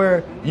things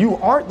where you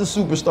aren't the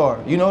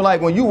superstar. You know,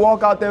 like when you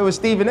walk out there with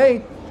Stephen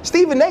A,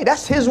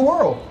 that's his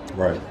world.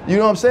 Right. You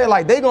know what I'm saying?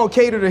 Like they gonna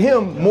cater to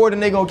him more than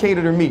they gonna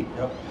cater to me.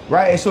 Yep.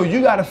 Right? And so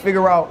you gotta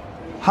figure out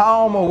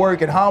how I'm gonna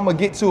work and how I'm gonna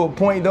get to a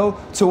point though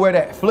to where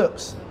that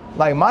flips.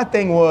 Like my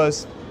thing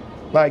was,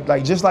 like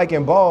just like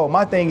in ball,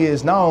 my thing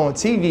is now on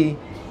TV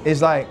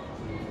is like,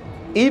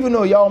 even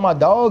though y'all my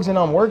dogs and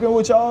I'm working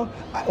with y'all,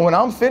 when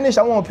I'm finished,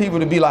 I want people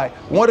to be like,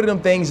 one of them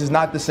things is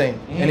not the same,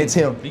 and it's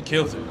him. He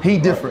kills it. He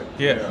different.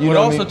 Yeah. You but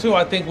know also what I mean? too,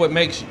 I think what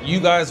makes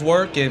you guys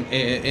work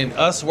and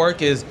us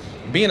work is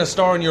being a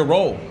star in your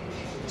role.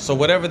 So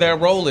whatever that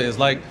role is,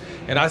 like,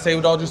 and I say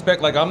with all due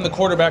respect, like I'm the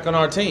quarterback on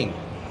our team.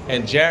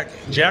 And Jack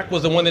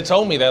was the one that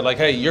told me that, like,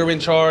 hey, you're in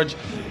charge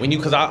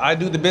because I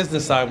do the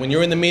business side. When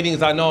you're in the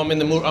meetings, I know I'm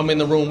in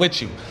the room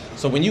with you.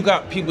 So when you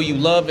got people you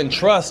love and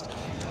trust,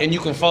 and you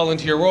can fall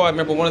into your role. I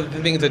remember one of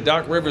the things that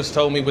Doc Rivers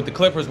told me with the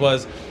Clippers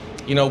was,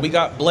 you know, we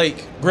got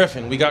Blake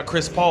Griffin, we got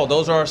Chris Paul.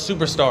 Those are our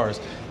superstars.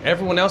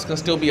 Everyone else can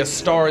still be a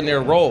star in their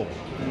role.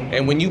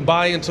 And when you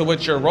buy into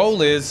what your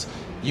role is,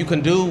 you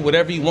can do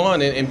whatever you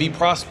want and be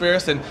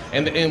prosperous.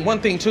 And one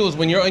thing too is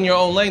when you're in your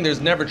own lane, there's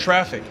never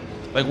traffic.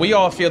 Like we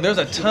all feel there's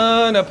a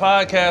ton of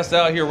podcasts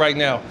out here right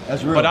now.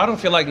 That's real. But I don't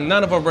feel like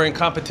none of them are in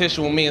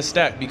competition with me and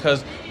Stack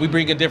because we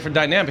bring a different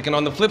dynamic. And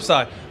on the flip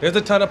side, there's a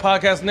ton of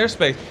podcasts in their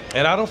space.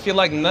 And I don't feel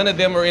like none of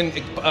them are in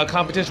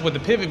competition with the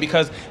Pivot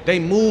because they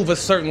move a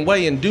certain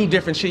way and do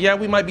different shit. Yeah,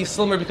 we might be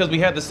similar because we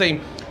have the same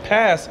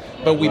past,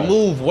 but we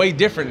move way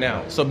different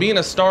now. So being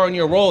a star in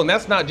your role, and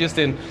that's not just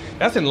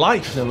that's in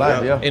life.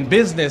 In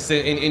business,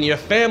 in your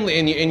family,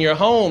 in your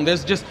home.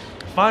 There's just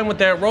find what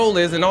that role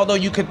is, and although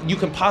you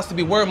can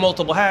possibly wear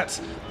multiple hats,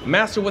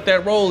 master what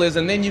that role is,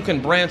 and then you can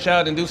branch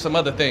out and do some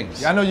other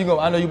things. Yeah, I know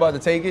you about to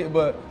take it,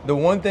 but the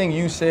one thing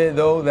you said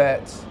though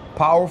that's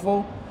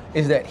powerful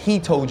is that he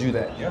told you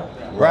that. Yeah.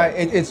 Right?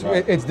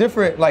 It's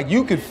different. Like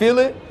you could feel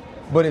it,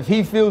 but if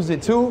he feels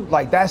it too,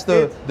 like that's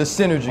the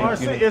synergy.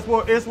 RC,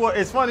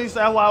 it's funny you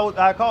say what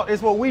I call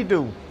it's what we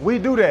do. We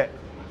do that.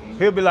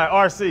 He'll be like,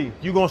 RC,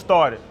 you gonna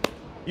start it.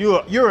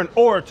 You're an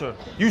orator.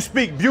 You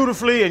speak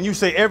beautifully and you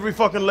say every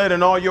fucking letter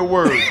in all your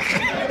words.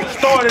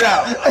 Start it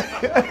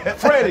out.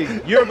 Freddie,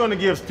 you're gonna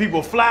give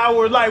people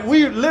flowers. Like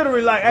we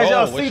literally like as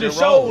y'all see the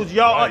shows,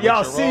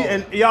 y'all see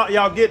and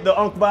y'all get the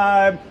unk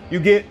vibe.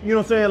 You get, you know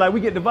what I'm saying? Like we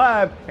get the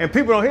vibe and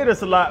people don't hear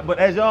this a lot, but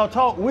as y'all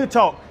talk, we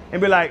talk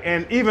and be like,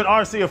 and even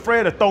RC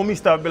afraid to throw me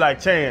stuff, be like,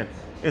 Chan,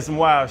 it's some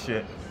wild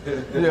shit.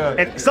 Yeah.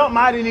 And something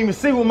I didn't even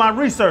see with my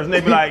research, and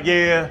they be like,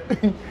 yeah.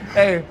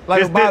 Hey,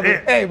 like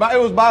it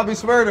was Bobby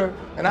Smurder,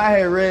 and I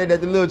had read that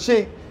the little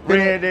chick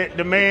read that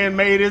the man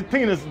made his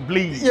penis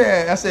bleed.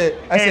 Yeah, I said,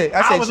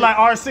 I was like,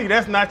 RC,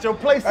 that's not your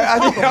place to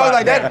talk about.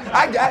 I was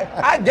like,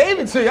 I gave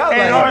it to you. I was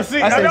and like,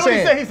 RC, I know what he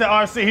said. He said,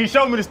 RC, he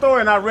showed me the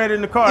story, and I read it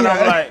in the car, and I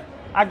was like,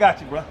 I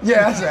got you, bro.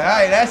 Yeah, I said, all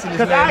right, that's it.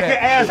 Because I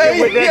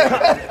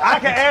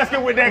can ask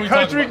it with that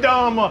country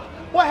dumb.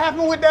 What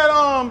happened with that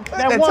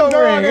one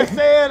girl that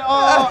said,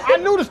 I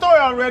knew the story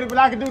already, but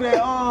I could do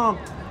that.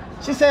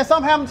 She said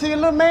something happened to your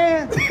little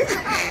man,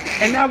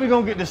 and now we're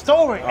gonna get the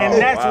story, and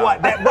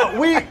but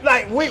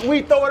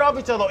we throw it off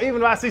each other. Even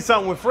if I see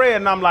something with Fred,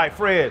 and I'm like,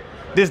 Fred,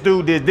 this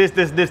dude did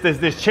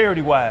this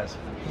charity wise.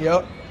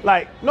 Yep.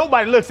 Like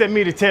nobody looks at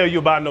me to tell you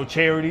about no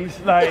charities.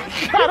 Like,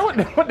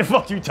 what the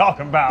fuck you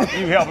talking about?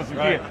 You help us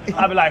again.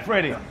 I be like,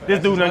 Freddie,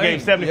 this dude done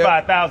gave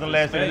 $75,000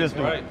 last year to this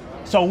dude. Right.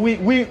 So we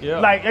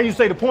like, as you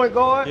say, the point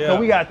guard, so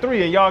we got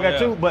 3 and y'all got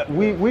 2, but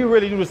we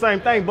really do the same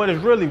thing, but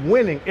it's really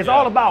winning. It's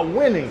all about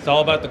winning. It's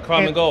all about the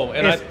common goal.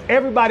 And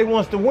everybody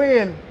wants to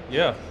win.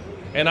 Yeah.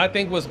 And I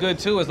think what's good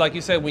too is, like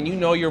you said, when you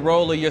know your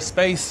role or your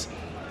space,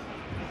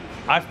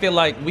 I feel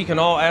like we can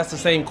all ask the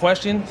same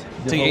question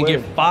and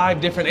get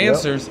 5 different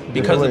answers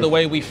because of the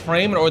way we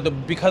frame it or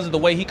because of the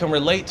way he can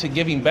relate to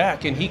giving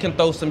back, and he can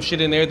throw some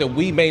shit in there that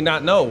we may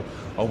not know.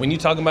 Or when you're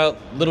talking about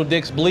little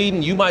dicks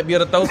bleeding, you might be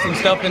able to throw some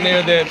stuff in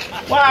there that...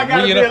 Why I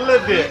gotta be a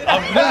little dick?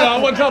 I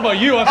wasn't talking about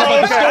you, I was talking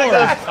about the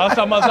story. I was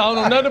talking about, I don't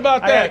know nothing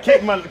about that. I gotta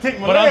kick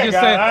my but I'm just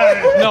saying,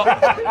 no,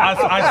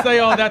 I say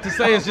all that to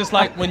say it's just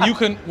like when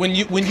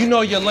you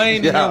know your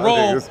lane and your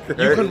role,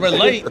 you can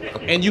relate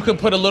and you can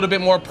put a little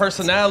bit more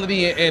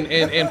personality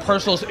and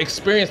personal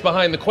experience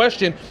behind the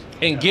question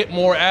and get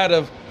more out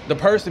of the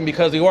person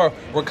because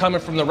we're coming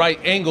from the right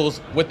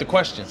angles with the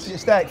questions.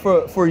 Stack,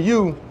 for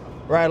you,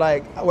 right?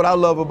 Like what I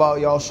love about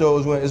y'all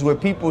shows is when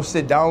people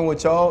sit down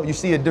with y'all, you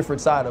see a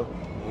different side of them.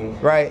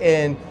 Right,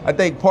 and I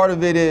think part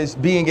of it is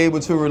being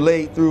able to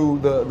relate through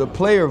the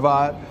player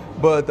vibe,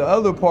 but the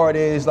other part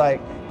is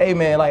like, hey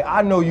man, like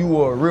I know you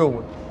are a real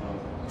one.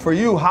 For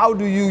you, how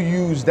do you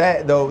use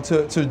that though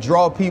to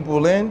draw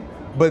people in,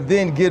 but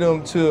then get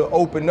them to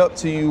open up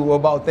to you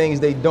about things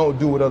they don't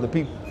do with other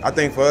people? I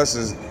think for us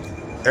is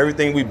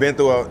everything we've been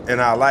through in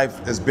our life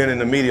has been in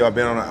the media or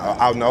been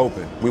out in the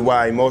open. We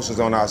wear emotions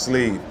on our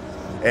sleeve,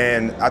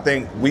 and I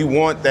think we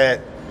want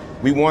that.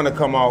 We want to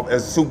come off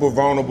as super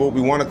vulnerable.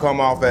 We want to come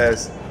off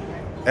as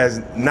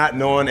not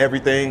knowing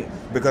everything,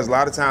 because a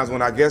lot of times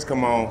when our guests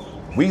come on,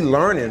 we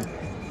learning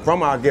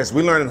from our guests.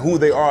 We learning who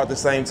they are at the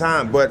same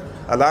time. But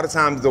a lot of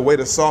times the way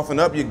to soften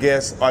up your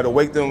guests or to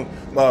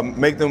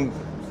make them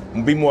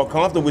be more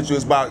comfortable with you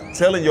is by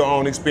telling your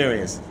own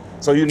experience,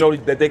 so you know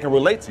that they can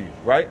relate to you,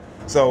 right?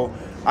 So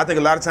I think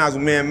a lot of times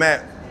with me and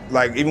Matt,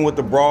 like even with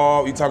the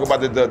brawl, you talk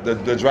about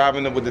the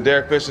driving with the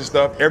Derek Fisher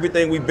stuff,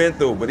 everything we've been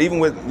through. But even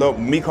with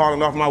me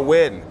calling off my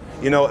wedding,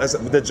 you know,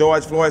 the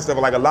George Floyd stuff,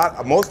 like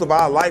most of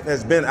our life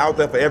has been out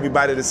there for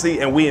everybody to see,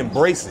 and we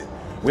embrace it.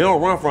 We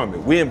don't run from it.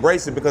 We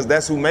embrace it because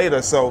that's who made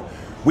us. So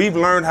we've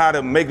learned how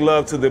to make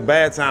love to the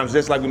bad times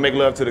just like we make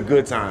love to the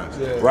good times,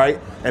 right?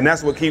 And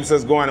that's what keeps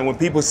us going. And when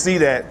people see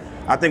that,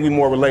 I think we're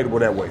more relatable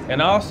that way.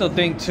 And I also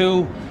think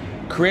too,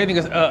 creating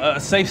a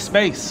safe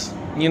space.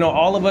 You know,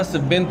 all of us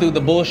have been through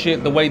the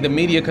bullshit, the way the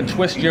media can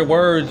twist your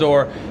words,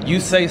 or you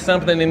say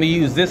something and they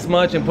use this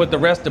much and put the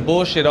rest of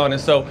bullshit on it.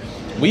 So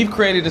we've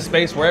created a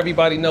space where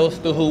everybody knows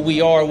who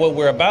we are, what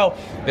we're about,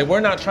 that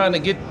we're not trying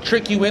to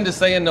trick you into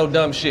saying no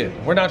dumb shit.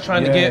 We're not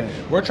trying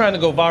we're trying to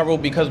go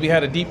viral because we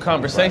had a deep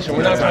conversation.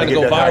 We're not trying to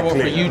go viral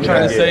for you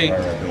trying to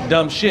say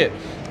dumb shit.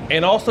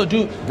 And also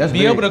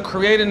be able to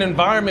create an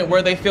environment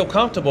where they feel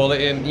comfortable.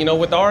 And you know,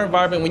 with our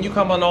environment, when you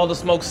come on All the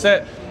Smoke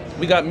set,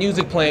 we got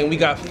music playing, we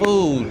got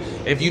food.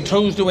 If you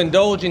choose to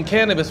indulge in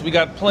cannabis, we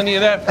got plenty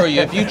of that for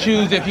you.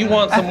 If you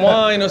want some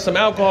wine or some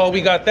alcohol,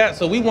 we got that.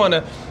 So we want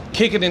to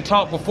kick it and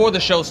talk before the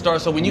show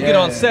starts. So when you get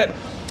on set,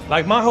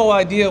 like my whole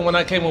idea when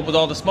I came up with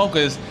All the Smoke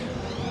is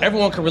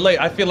everyone can relate.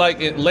 I feel like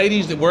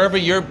ladies, wherever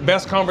your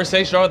best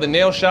conversation are, the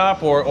nail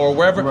shop or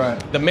wherever,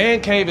 the man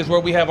cave is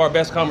where we have our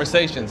best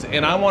conversations.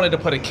 And I wanted to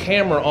put a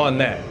camera on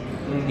that.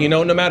 You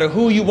know, no matter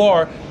who you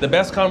are, the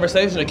best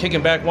conversation are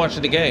kicking back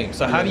watching the game.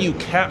 So how do you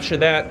capture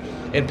that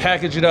and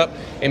package it up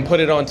and put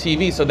it on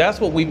TV? So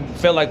that's what we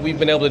feel like we've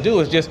been able to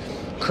do, is just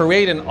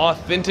create an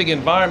authentic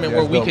environment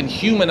where we can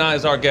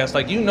humanize our guests.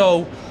 Like, you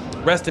know,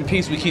 rest in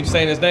peace, we keep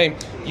saying his name.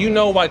 You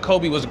know why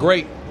Kobe was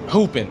great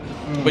hooping.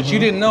 But you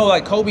didn't know,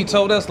 like Kobe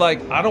told us,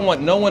 like, I don't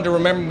want no one to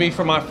remember me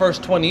for my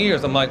first 20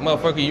 years. I'm like,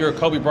 motherfucker, you're a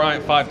Kobe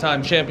Bryant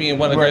 5-time champion,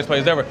 one of the greatest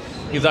players ever.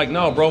 He's like,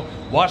 no, bro,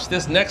 watch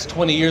this next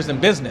 20 years in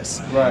business.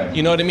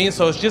 You know what I mean?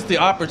 So it's just the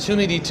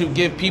opportunity to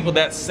give people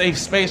that safe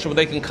space where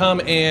they can come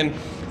and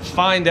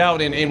find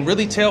out and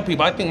really tell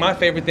people. I think my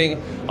favorite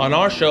thing on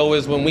our show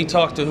is when we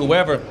talk to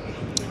whoever,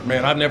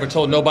 man, I've never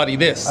told nobody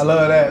this. I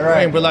love that,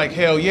 right? And we're like,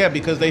 hell yeah,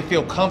 because they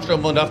feel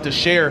comfortable enough to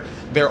share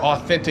their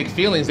authentic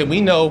feelings. And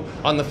we know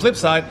on the flip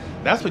side,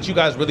 that's what you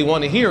guys really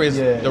want to hear is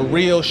the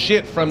real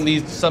shit from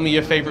some of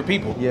your favorite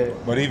people.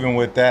 But even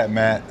with that,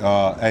 Matt,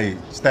 hey,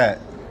 Stat,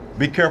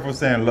 be careful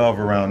saying love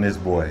around this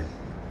boy.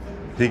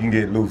 He can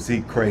get loose.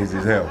 He crazy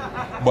as hell.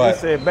 But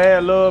you said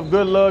bad love,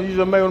 good love, you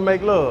just able to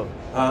make love.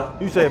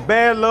 You said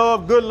bad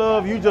love, good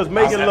love, you just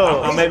making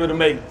love. I'm able to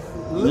make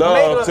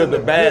love to the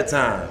bad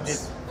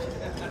times.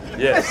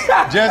 Yes.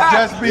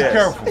 Just be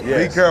careful.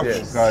 Be careful,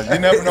 because you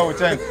never know what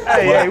changes.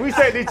 Hey, we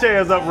set these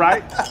chairs up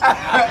right.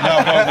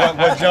 No, but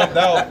what jumped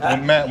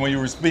out, Matt, when you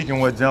were speaking,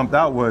 what jumped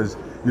out was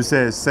you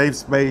said safe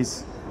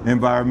space,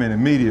 environment,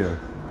 and media.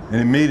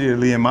 And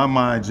immediately in my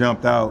mind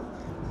jumped out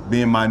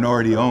being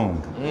minority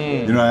owned.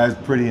 You know,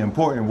 that's pretty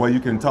important, where you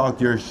can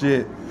talk your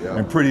shit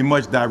and pretty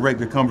much direct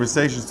the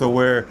conversation so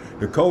where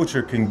the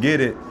culture can get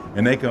it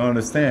and they can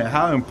understand.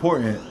 How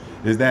important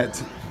is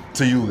that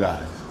to you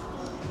guys?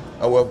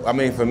 Well, I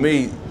mean, for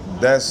me,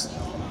 that's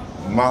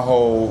my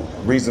whole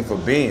reason for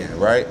being,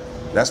 right?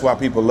 That's why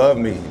people love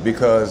me,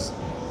 because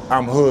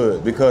I'm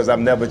hood, because I've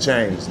never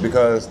changed,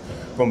 because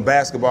from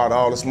basketball to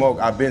All the Smoke,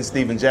 I've been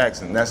Steven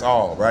Jackson, that's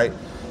all, right?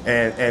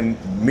 And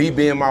me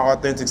being my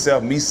authentic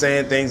self, me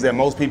saying things that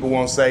most people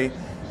won't say,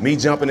 me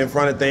jumping in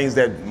front of things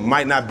that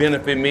might not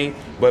benefit me,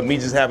 but me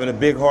just having a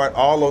big heart,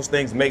 all those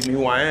things make me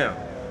who I am.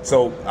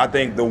 So I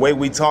think the way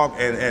we talk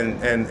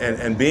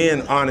and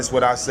being honest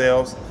with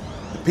ourselves,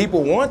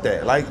 people want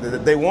that, like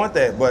they want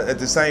that. But at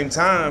the same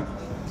time,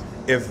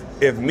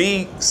 if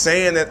me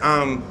saying that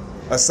I'm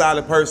a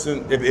solid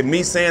person, if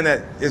me saying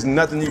that there's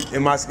nothing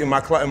in my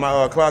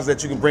closet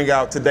that you can bring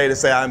out today to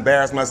say I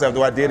embarrassed myself,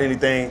 do I did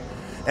anything,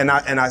 and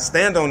I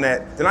stand on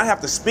that, then I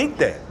have to speak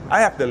that. I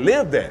have to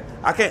live that.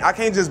 I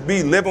can't just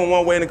be living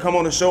one way and come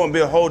on the show and be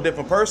a whole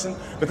different person,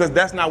 because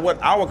that's not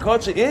what our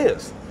culture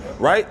is.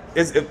 right?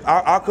 If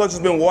our culture's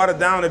been watered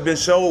down and been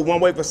showed one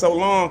way for so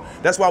long.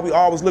 That's why we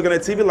always looking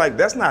at TV like,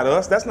 that's not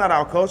us, that's not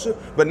our culture.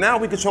 But now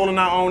we controlling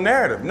our own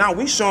narrative. Now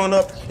we showing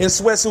up in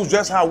sweatsuits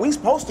just how we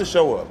supposed to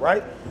show up,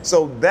 right?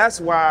 So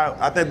that's why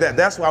I think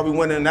that's why we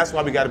went in, that's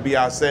why we got to be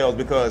ourselves,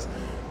 because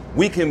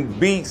we can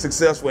be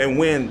successful and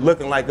win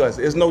looking like us.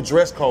 There's no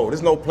dress code,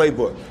 there's no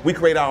playbook. We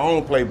create our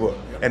own playbook,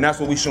 and that's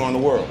what we show in the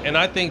world. And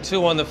I think,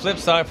 too, on the flip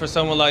side, for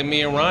someone like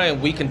me and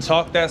Ryan, we can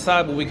talk that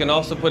side, but we can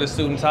also put a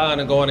suit and tie on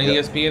and go on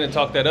ESPN and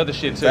talk that other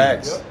shit, too.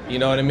 Facts. You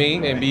know what I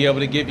mean? And be able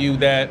to give you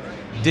that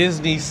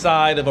Disney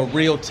side of a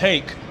real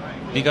take.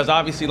 Because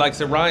obviously, like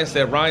Ryan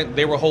said,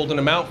 they were holding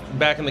him out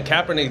back in the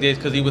Kaepernick days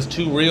because he was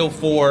too real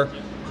for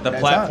the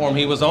platform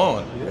he was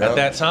on at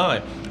that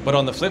time. But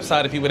on the flip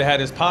side, if he would have had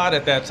his pod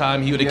at that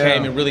time, he would have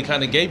came and really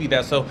kind of gave you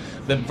that. So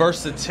the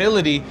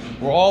versatility,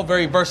 we're all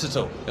very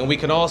versatile, and we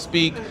can all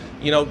speak,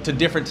 to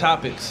different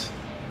topics.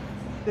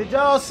 Did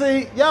y'all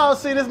see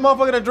this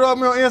motherfucker that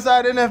drugged me on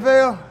Inside the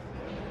NFL?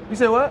 You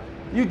said what?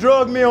 You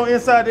drugged me on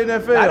Inside the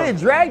NFL. I didn't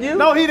drag you.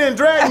 No, he didn't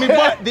drag me,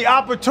 but the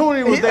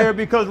opportunity was there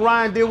because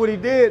Ryan did what he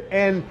did,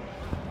 and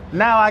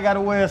now I got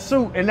to wear a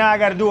suit, and now I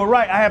got to do it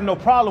right. I have no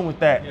problem with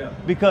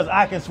that because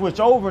I can switch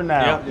over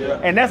now.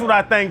 And that's what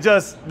I think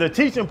just the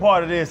teaching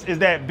part of this is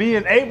that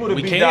being able to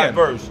be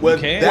diverse. Well,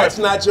 that's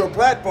not your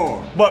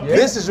platform. But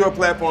this is your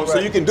platform, so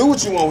you can do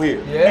what you want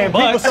here. And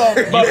people saw,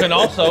 you can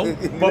also.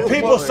 But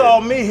people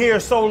saw me here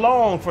so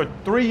long for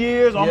 3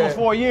 years, almost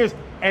 4 years,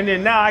 and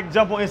then now I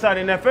jump on Inside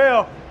the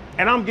NFL,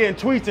 and I'm getting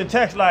tweets and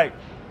texts like,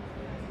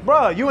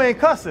 bro, you ain't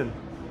cussing.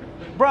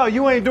 Bro,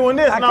 you ain't doing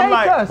this. And I'm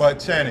like, cuss. But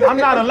Channing, I'm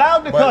not allowed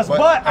to cuss,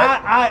 but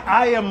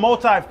I am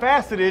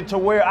multifaceted to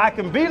where I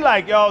can be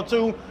like y'all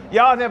too.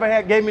 Y'all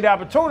never gave me the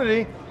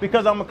opportunity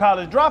because I'm a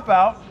college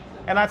dropout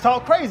and I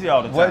talk crazy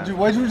all the time.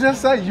 What'd you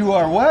just say? You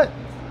are what?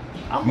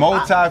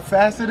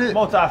 Multifaceted?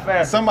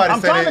 Multifaceted. Somebody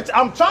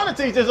I'm trying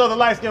to teach this other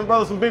light-skinned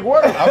brother some big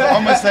words.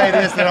 I'm going to say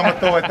this and I'm going to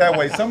throw it that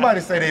way. Somebody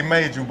say they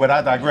made you, but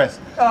I digress.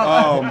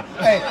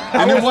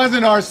 And it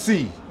wasn't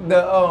RC.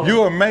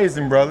 You're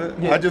amazing, brother.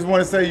 I just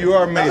want to say you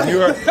are amazing.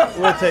 We'll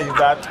tell you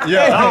about it.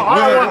 Yeah.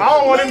 I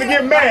don't want him to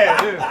get mad.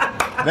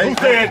 Who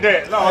said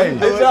that? No,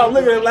 y'all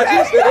look at him like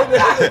you said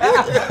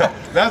that.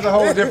 That's a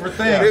whole different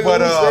thing. But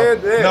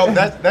no,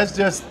 that's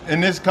just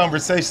in this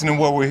conversation and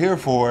what we're here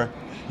for.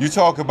 You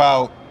talk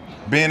about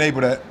being able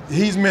to,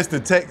 he's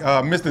Mr.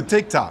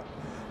 TikTok.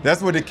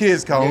 That's what the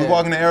kids call him. We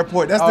walk in the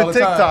airport, that's the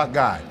TikTok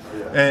guy.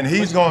 And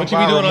he's going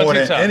viral more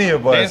than any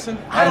of us.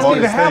 I don't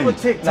even have a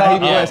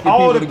TikTok.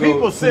 All the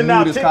people send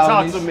out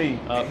TikToks to me.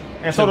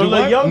 And so the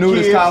little young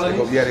kids, they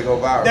go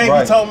viral. They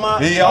be talking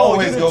about, he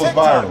always goes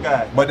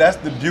viral. But that's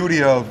the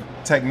beauty of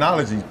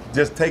technology,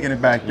 just taking it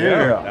back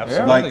there.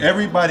 Like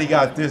everybody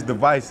got this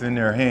device in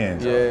their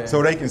hands.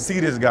 So they can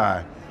see this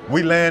guy.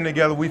 We land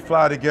together, we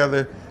fly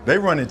together. They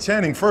running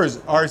Channing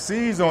first.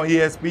 RC's on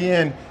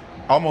ESPN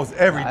almost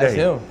every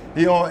day.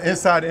 He on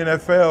Inside the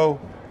NFL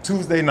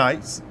Tuesday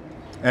nights,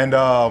 and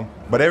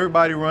but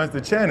everybody runs to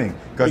Channing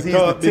because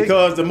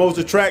the most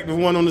attractive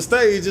one on the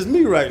stage is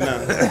me right now.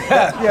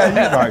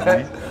 Yeah, you right,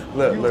 man.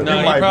 Look,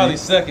 no, you're probably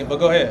second, but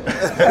go ahead.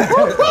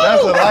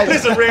 That's a light.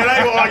 Listen, Red, I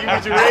ain't gonna argue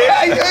with you, Red.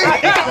 I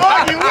ain't gonna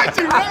argue with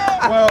you,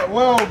 Red.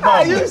 Well,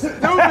 Bob. You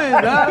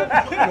stupid, dog.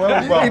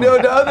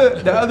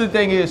 The other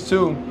thing is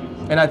too,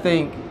 and I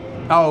think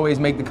I always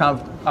take the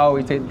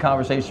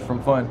conversation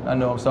from fun. I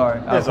know, I'm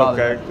sorry. That's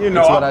okay.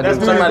 That's what I do.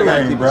 Somebody got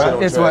to keep it shit on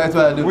track. That's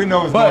what I do. We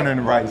know it's going in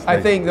the right state.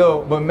 I think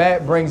though, but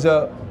Matt brings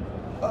up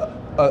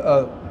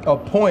a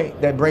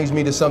point that brings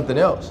me to something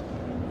else.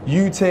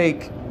 You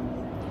take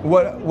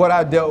what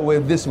I dealt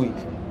with this week,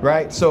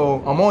 right?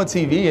 So I'm on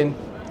TV and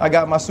I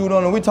got my suit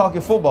on and we're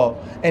talking football.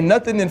 And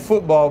nothing in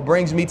football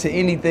brings me to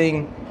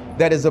anything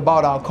that is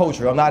about our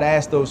culture. I'm not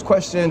asked those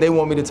questions. They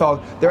want me to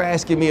talk. They're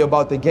asking me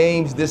about the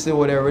games, this and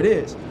whatever it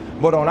is.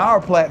 But on our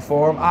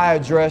platform, I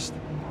addressed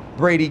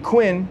Brady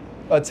Quinn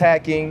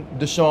attacking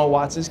Deshaun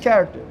Watson's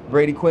character.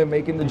 Brady Quinn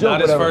making the joke.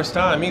 Not his first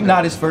time either.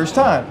 Not his first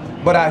time.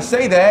 But I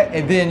say that,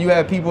 and then you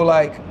have people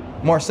like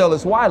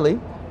Marcellus Wiley,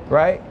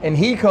 right? And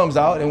he comes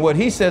out, and what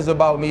he says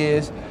about me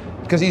is,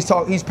 because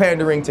he's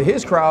pandering to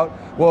his crowd,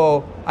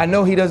 well, I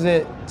know he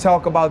doesn't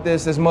talk about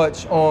this as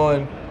much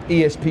on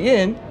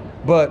ESPN,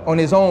 but on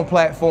his own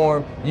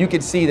platform, you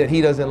could see that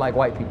he doesn't like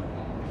white people,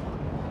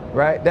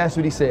 right? That's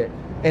what he said.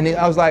 And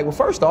I was like, well,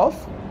 first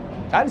off,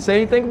 I didn't say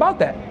anything about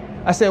that.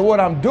 I said, what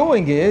I'm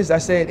doing is, I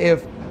said,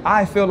 if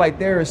I feel like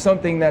there is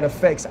something that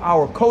affects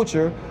our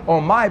culture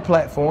on my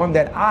platform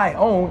that I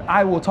own,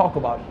 I will talk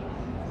about it.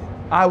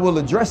 I will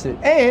address it.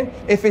 And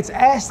if it's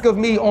asked of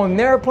me on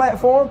their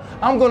platform,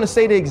 I'm gonna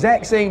say the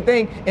exact same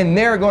thing, and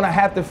they're gonna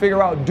have to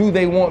figure out, do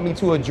they want me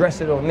to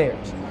address it on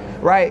theirs,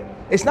 right?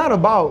 It's not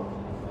about,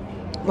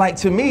 like,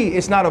 to me,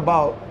 it's not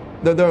about,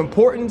 the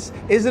importance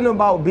isn't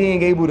about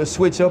being able to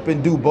switch up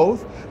and do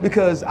both,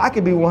 because I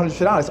could be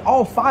 100% honest,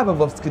 all five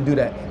of us could do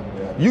that.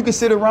 You could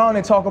sit around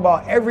and talk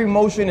about every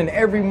motion and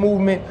every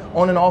movement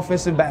on an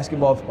offensive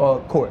basketball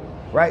court,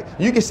 right?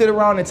 You can sit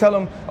around and tell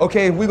them,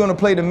 okay, if we're gonna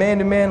play the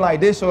man-to-man like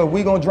this, or if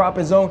we're gonna drop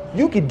his zone,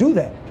 you could do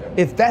that.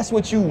 if that's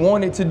what you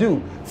wanted to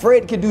do.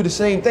 Fred could do the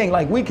same thing.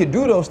 Like, we could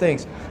do those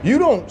things. You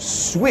don't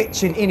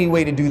switch in any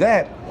way to do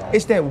that.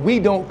 It's that we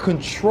don't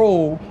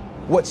control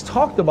what's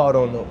talked about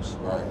on those.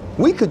 Right.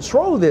 We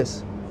control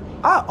this.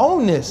 I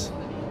own this.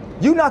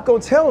 You're not gonna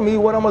tell me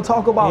what I'm gonna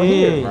talk about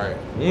here. Right.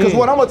 Because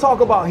what I'm gonna talk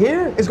about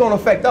here is gonna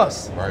affect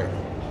us. Right.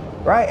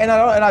 Right? And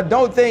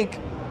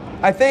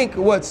I think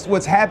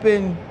what's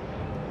happened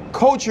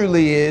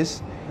culturally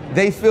is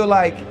they feel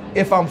like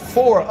if I'm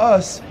for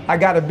us, I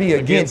gotta be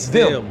against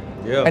them.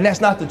 Yeah. And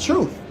that's not the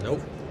truth.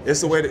 Nope.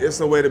 It's a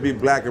way to be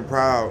black and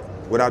proud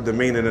without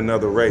demeaning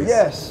another race.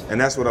 Yes.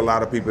 And that's what a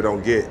lot of people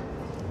don't get.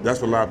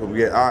 That's what a lot of people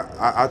get.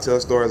 I tell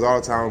stories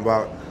all the time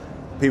about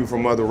people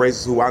from other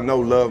races who I know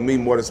love me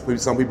more than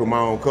some people my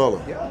own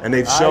color. Yeah. And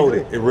they've showed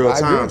it in real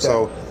time.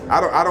 So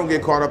I don't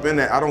get caught up in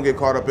that. I don't get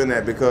caught up in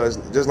that because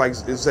just like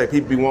you say,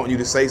 people be wanting you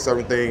to say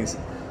certain things,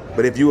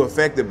 but if you're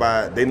affected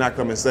by it, they not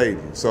come and save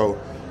you. So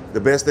the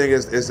best thing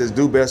is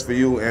do best for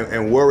you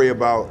and worry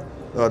about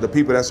the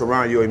people that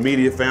surround you, your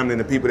immediate family,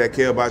 and the people that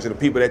care about you, the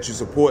people that you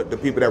support, the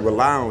people that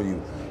rely on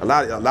you. A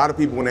lot of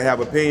people, when they have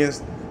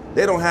opinions,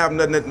 they don't have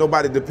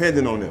nobody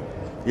depending on them.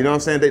 You know what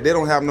I'm saying? They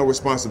don't have no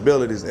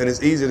responsibilities, and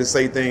it's easy to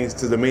say things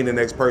to demean the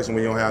next person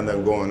when you don't have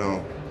nothing going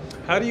on.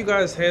 How do you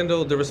guys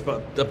handle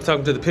I'm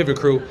talking to the Pivot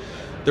crew,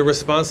 the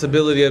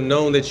responsibility of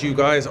knowing that you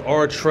guys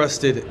are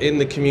trusted in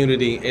the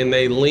community and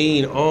they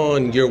lean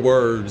on your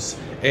words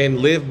and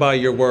live by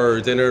your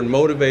words and are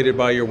motivated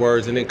by your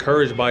words and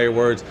encouraged by your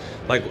words?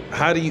 Like,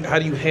 how do you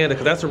handle?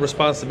 Because that's a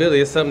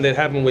responsibility. It's something that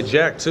happened with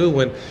Jack too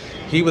when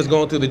he was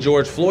going through the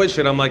George Floyd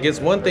shit. I'm like,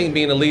 it's one thing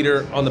being a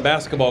leader on the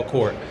basketball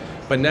court,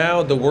 but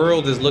now the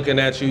world is looking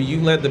at you. You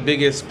led the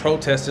biggest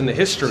protest in the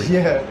history.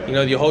 Yeah. You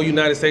know, the whole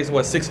United States,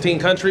 16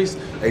 countries?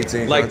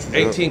 18 like countries.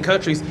 18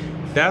 countries.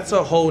 That's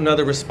a whole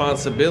nother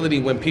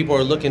responsibility when people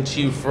are looking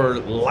to you for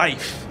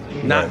life,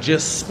 not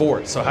just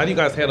sports. So how do you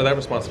guys handle that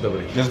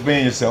responsibility? Just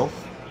being yourself.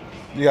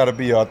 You got to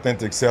be your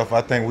authentic self.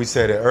 I think we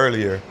said it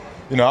earlier.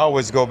 You know, I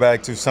always go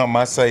back to something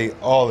I say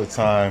all the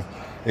time: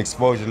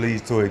 exposure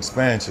leads to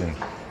expansion.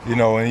 You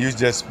know, and you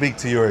just speak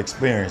to your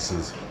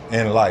experiences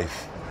in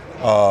life.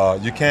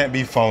 You can't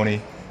be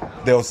phony.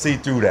 They'll see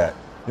through that.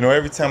 You know,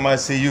 every time I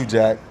see you,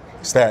 Jack,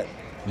 Stat,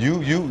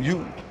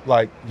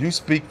 you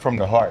speak from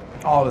the heart.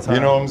 All the time.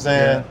 You know what I'm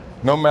saying?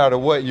 Yeah. No matter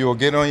what, you'll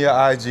get on your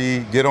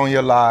IG, get on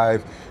your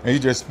live, and you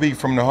just speak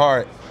from the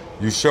heart.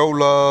 You show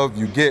love,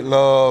 you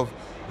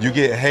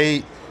get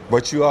hate,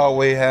 but you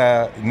always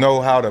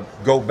know how to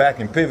go back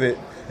and pivot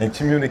and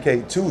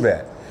communicate to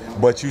that.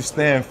 But you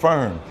stand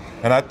firm.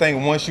 And I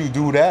think once you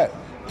do that,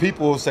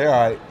 people will say,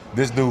 all right,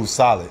 this dude's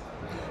solid.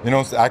 You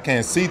know, I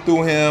can't see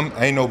through him,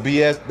 ain't no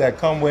BS that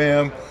come with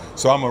him,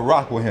 so I'm gonna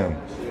rock with him.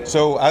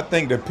 So I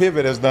think the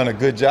Pivot has done a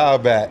good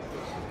job at,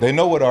 they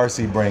know what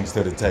RC brings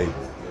to the table.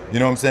 You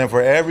know what I'm saying?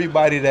 For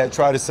everybody that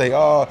try to say,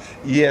 oh,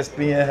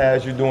 ESPN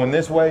has you doing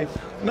this way,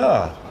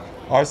 nah.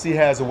 RC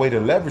has a way to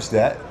leverage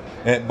that,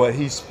 but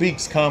he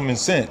speaks common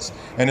sense.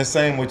 And the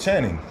same with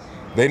Channing.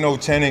 They know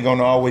Channing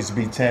gonna always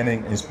be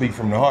Channing and speak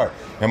from the heart.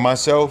 And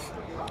myself,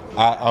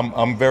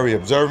 I'm very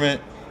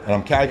observant and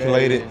I'm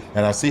calculated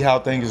and I see how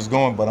things is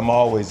going, but I'm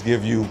always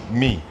give you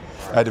me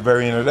at the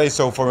very end of the day.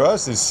 So for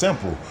us, it's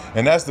simple.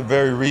 And that's the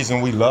very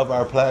reason we love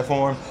our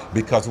platform,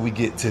 because we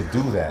get to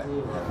do that.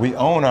 We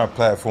own our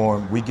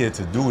platform, we get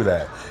to do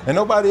that. And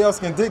nobody else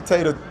can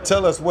dictate or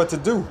tell us what to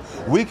do.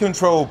 We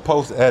control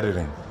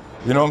post-editing.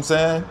 You know what I'm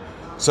saying?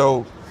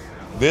 So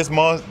this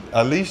month,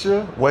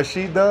 Alicia, what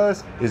she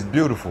does is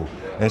beautiful.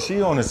 And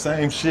she on the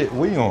same shit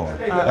we on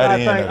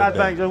I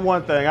think just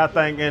one thing. I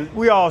think, and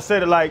we all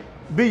said it, like,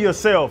 be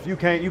yourself. You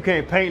can't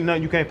paint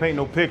nothing. You can't paint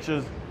no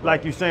pictures.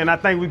 Like you're saying, I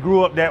think we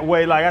grew up that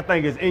way. Like, I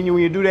think it's in you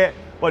when you do that.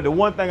 But the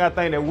one thing I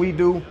think that we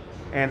do,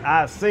 and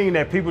I've seen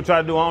that people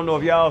try to do, I don't know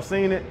if y'all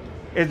seen it,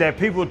 is that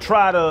people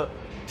try to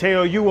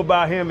tell you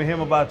about him and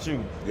him about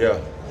you. Yeah,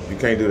 you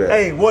can't do that.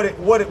 Hey, what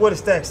did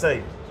Stack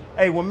say?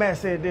 Hey, when Matt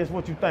said this,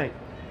 what you think?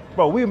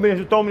 Bro, we've been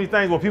through so many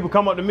things where people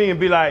come up to me and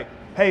be like,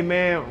 hey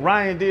man,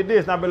 Ryan did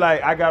this, and I'll be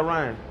like, I got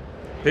Ryan.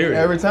 Period.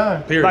 Every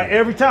time. Period. Like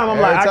every time I'm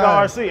Every like, time. I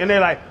got RC. And they're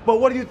like, but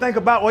what do you think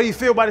about, what do you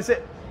feel about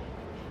it?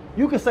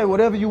 You can say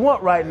whatever you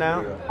want right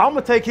now. Yeah. I'm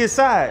gonna take his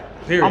side.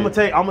 Period. I'm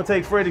gonna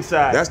take Freddie's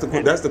side. That's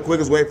the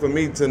quickest way for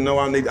me to know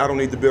I don't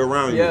need to be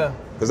around you. Yeah.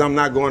 Because I'm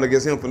not going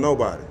against him for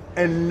nobody.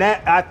 And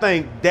that, I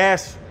think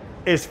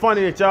it's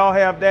funny that y'all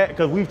have that,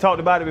 because we've talked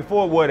about it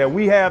before, where that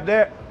we have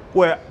that,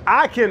 where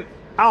I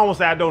don't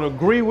say I don't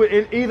agree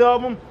with either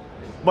of them,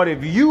 but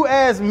if you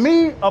ask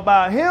me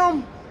about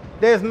him,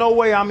 there's no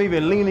way I'm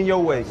even leaning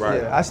your way.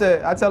 Right.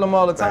 Yeah, I tell them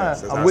all the time,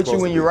 I'm with you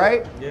when you're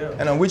right,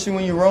 and I'm with you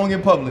when you're wrong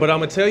in public. But I'm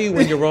gonna tell you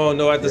when you're wrong,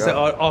 though, I have to say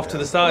off to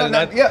the side.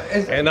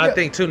 I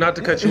think too, not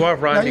to cut you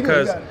off, Ryan,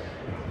 because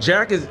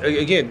Jack is,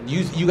 again,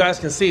 you guys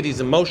can see it, he's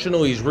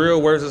emotional, he's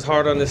real, wears his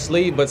heart on his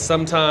sleeve, but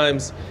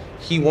sometimes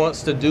he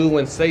wants to do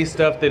and say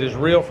stuff that is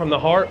real from the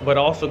heart, but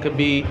also could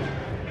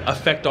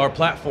affect our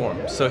platform.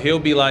 So he'll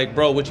be like,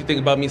 bro, what you think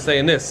about me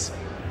saying this?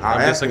 I'll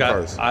ask him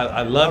first.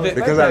 I love it.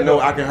 Because I know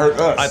I can hurt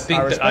us.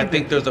 I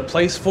think there's a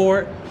place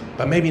for it,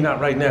 but maybe not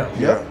right now.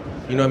 Yeah.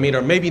 You know what I mean?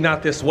 Or maybe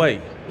not this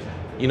way.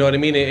 You know what I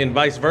mean? And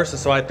vice versa.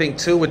 So I think,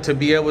 too, to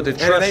be able to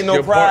trust your partner. And it ain't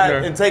no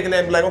pride in taking that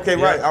and be like, okay,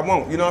 right, I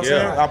won't. You know what I'm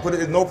saying? I put it,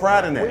 there's no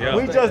pride in that.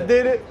 We just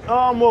did it.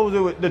 What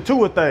was it? The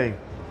Tua thing.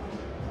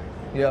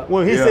 Yeah.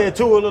 When he said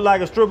Tua looked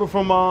like a stripper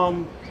from,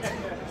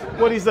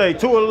 what did he say?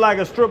 Tua looked like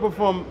a stripper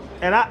from,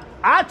 and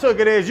I took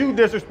it as you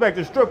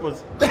disrespected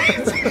strippers.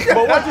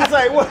 But what you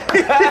say?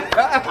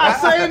 I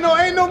say ain't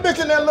no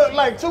bitch in that look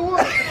like Tua.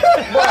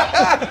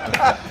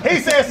 But he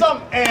said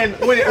something, and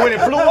when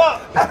it blew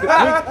up,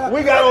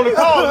 we got on the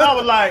call, and I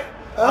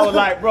was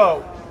like,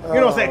 bro, you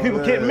know what I'm saying?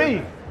 People kidding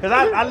me, cause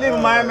I live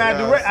in Miami.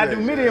 I do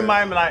media in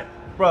Miami. Like,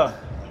 bro,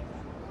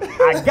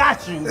 I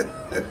got you,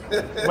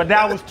 but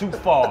that was too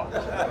far.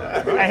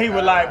 And he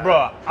was like,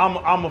 bro, I'm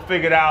gonna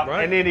figure it out.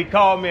 Right. And then he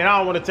called me, and I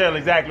don't want to tell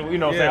exactly, you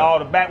know, say all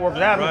the backwork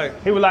that happened.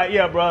 Right. He was like,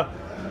 yeah, bro.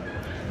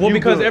 Well,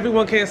 because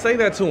everyone can't say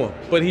that to him,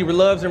 but he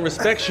loves and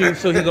respects you,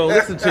 so he's gonna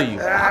listen to you.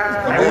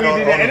 And we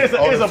did that. And it's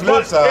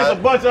a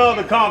bunch of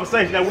other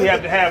conversations that we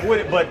have to have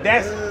with it, but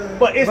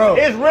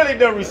it's really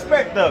the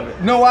respect of it.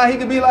 You know why he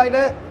could be like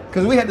that?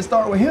 Because we had to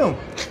start with him.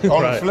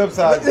 On the flip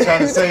side, trying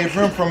to save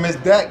him from his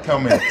Dak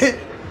comments.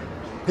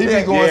 He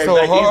be going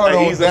so hard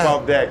on Dak.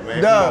 About Dak,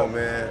 man. Come on,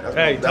 man.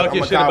 Hey, talk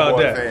your shit about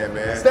Dak. Fan,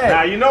 man.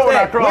 Now, you know when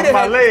I cross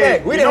my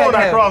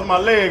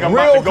leg, I'm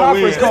about to go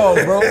in.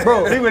 Calls,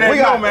 bro. He would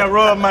have man,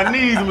 rub my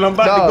knees when I'm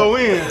about to go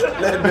in.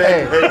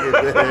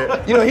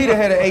 You know, he the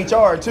head of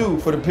HR, too,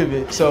 for the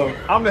pivot, so.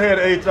 I'm the head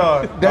of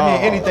HR.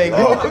 That mean anything.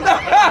 I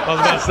was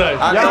about to say.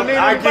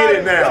 I get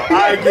it now.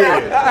 I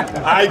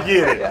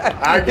get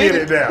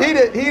it now.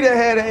 He the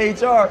head of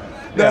HR.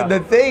 The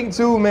thing,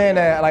 too, man,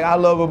 that like I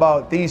love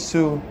about these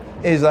two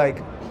is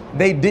like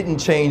they didn't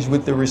change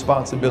with the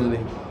responsibility.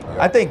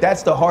 I think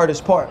that's the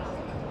hardest part,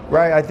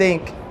 right? I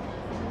think,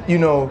 you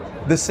know,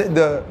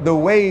 the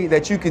way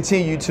that you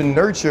continue to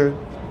nurture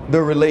the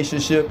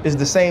relationship is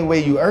the same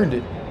way you earned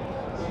it,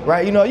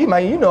 right? You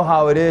know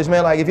how it is,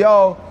 man. Like if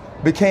y'all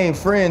became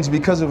friends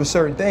because of a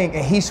certain thing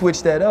and he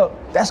switched that up,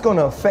 that's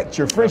gonna affect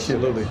your friendship.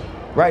 Absolutely.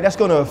 Right? That's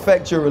gonna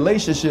affect your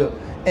relationship.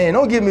 And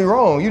don't get me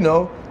wrong, you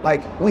know,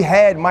 like we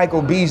had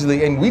Michael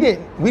Beasley and we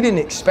didn't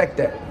expect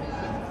that.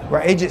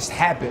 Right, it just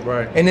happened.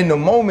 Right. And in the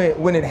moment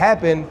when it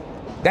happened,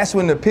 that's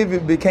when the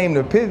pivot became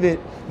the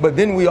pivot. But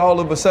then we all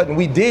of a sudden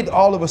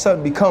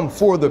become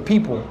for the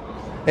people.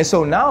 And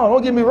so now,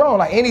 don't get me wrong,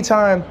 like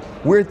anytime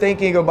we're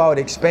thinking about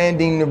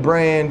expanding the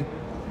brand,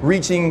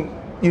 reaching,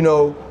 you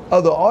know,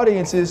 other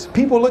audiences,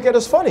 people look at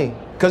us funny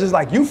because it's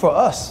like you for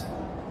us,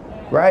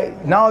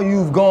 right? Now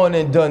you've gone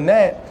and done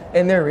that.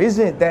 And there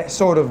isn't that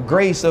sort of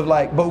grace of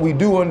like, but we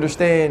do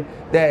understand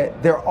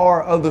that there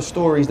are other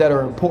stories that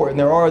are important.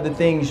 There are the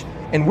things,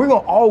 and we're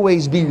gonna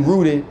always be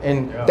rooted,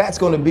 and that's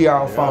gonna be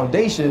our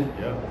foundation.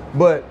 Yeah.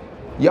 But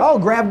y'all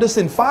grabbed us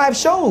in 5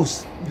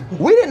 shows.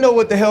 We didn't know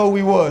what the hell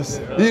we was.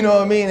 You know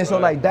what I mean? And so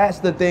like that's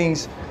the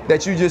things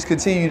that you just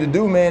continue to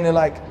do, man. And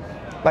like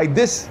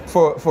this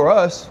for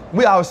us,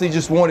 we obviously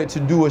just wanted to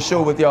do a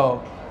show with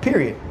y'all.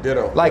 Period.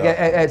 Ditto. Like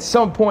at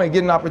some point,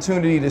 get an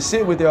opportunity to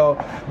sit with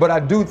y'all, but I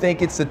do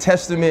think it's a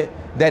testament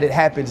that it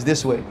happens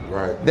this way.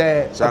 Right.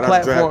 That shout a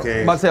platform, out to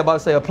DraftKings. about to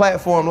say a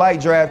platform like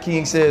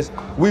DraftKings says,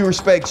 we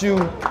respect you,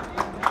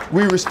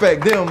 we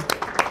respect them.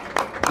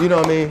 You know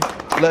what I mean?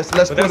 Let's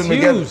put them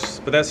together.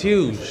 But that's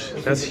huge.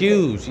 That's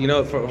huge. You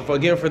know,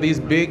 for these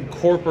big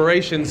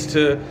corporations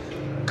to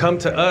come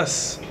to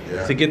us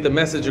to get the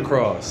message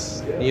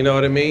across. You know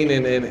what I mean?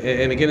 And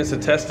again, it's a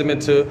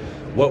testament to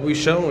what we've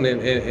shown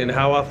and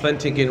how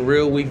authentic and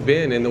real we've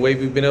been and the way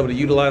we've been able to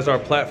utilize our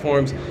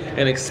platforms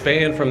and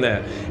expand from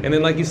that. And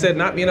then, like you said,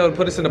 not being able to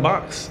put us in a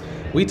box.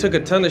 We took a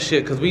ton of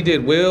shit because we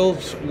did Will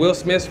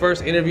Smith's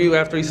first interview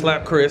after he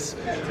slapped Chris.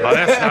 Oh,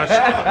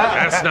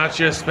 that's not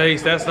your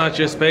space. That's not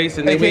your space.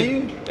 And then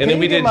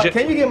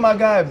can you get my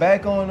guy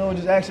back on though?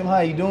 Just ask him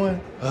how he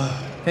doing.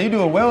 Can you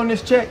do a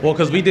wellness check? Well,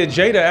 because we did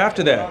Jada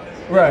after that.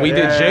 Right. We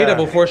did Jada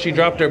before she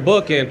dropped her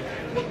book, and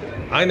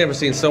I never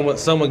seen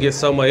someone get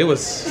someone. It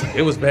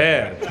was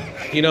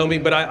bad. You know what I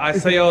mean? But I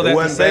say all that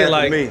to say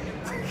like.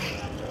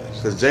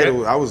 Because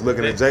Jada, I was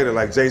looking at Jada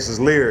like Jason's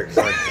lyrics.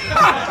 Like,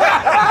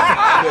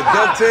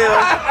 ducktail.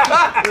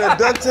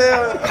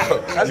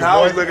 That's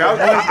how I was looking.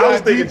 I was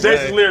thinking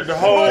Jason's lyrics the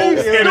whole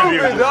interview.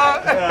 Stupid,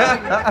 dog.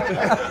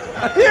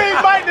 He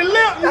ain't bite the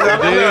lip.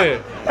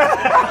 Yeah.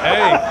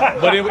 Hey,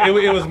 but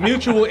it was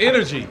mutual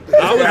energy.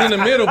 I was in the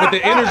middle, but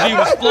the energy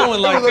was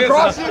flowing like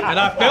this, and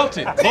I felt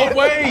it both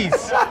ways.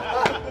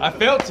 I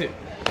felt it.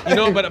 You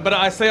know, but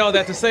I say all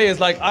that to say is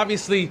like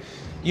obviously.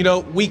 You know,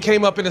 we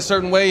came up in a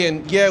certain way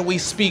and yeah, we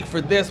speak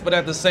for this, but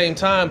at the same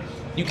time,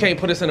 you can't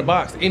put us in a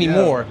box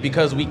anymore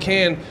because we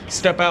can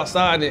step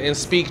outside and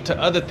speak to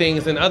other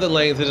things in other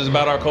lanes that is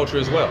about our culture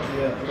as well.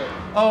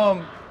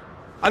 Yeah.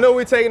 I know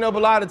we're taking up a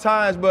lot of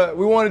times, but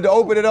we wanted to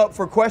open it up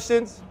for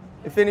questions.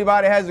 If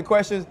anybody has the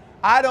questions,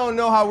 I don't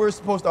know how we're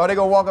supposed to. Are they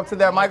gonna walk up to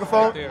that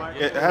microphone?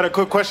 I had a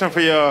quick question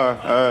for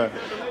y'all.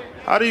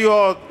 How do you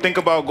all think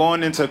about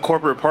going into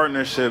corporate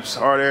partnerships?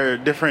 Are there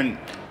different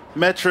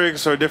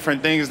metrics or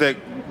different things that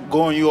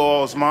go in you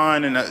all's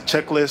mind and a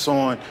checklist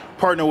on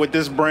partner with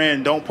this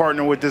brand, don't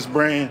partner with this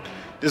brand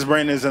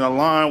isn't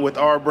aligned with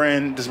our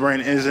brand, this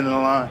brand isn't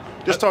aligned.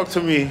 Just talk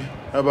to me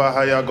about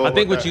how y'all go I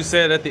think about what that. you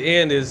said at the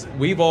end is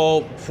we've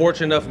all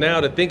fortunate enough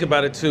now to think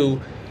about it to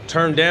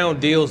turn down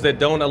deals that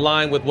don't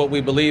align with what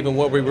we believe and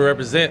what we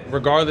represent,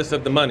 regardless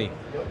of the money.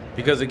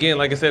 Because again,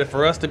 like I said,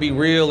 for us to be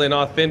real and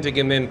authentic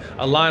and then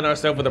align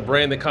ourselves with a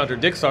brand that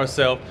contradicts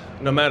ourselves,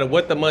 no matter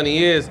what the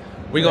money is,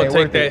 we're going to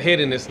take that hit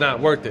and it's not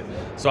worth it.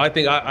 So I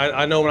think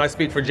I know when I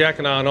speak for Jack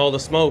and I on All the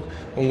Smoke,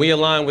 when we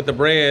align with the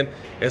brand,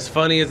 as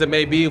funny as it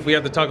may be, if we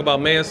have to talk about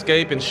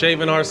Manscaped and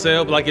shaving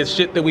ourselves, like it's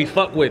shit that we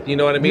fuck with, you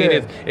know what I mean?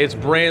 Yeah. It's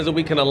brands that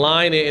we can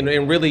align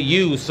and really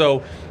use.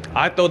 So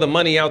I throw the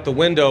money out the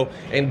window,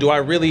 and do I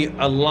really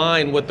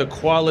align with the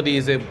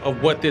qualities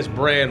of what this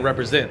brand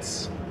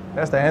represents?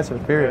 That's the answer,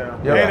 period.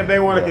 Yeah. And if they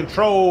want to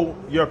control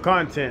your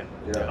content,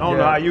 I don't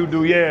know how you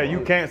do. Yeah, you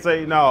can't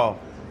say no.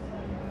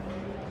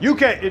 You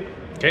can't.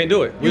 Can't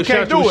do it. You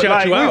can't do it.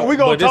 Like, we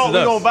gonna talk, we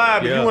gonna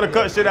vibe. If you want to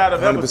cut shit out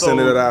of 100%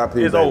 episodes, of that IP,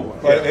 it's over.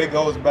 But it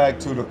goes back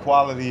to the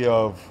quality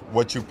of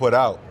what you put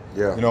out.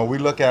 Yeah. You know, we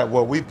look at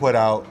what we put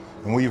out,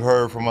 and we've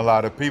heard from a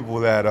lot of people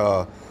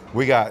that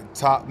we got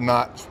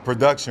top-notch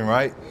production,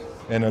 right?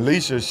 And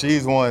Alicia,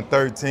 she's won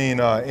 13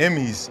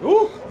 Emmys,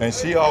 and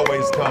she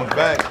always comes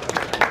back.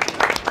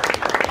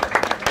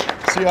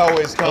 She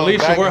always comes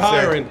Alicia, back we're and says,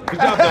 hiring. Good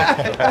job,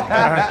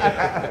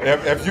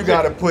 though. if you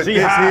got to put She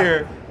this high.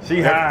 here,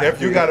 She high.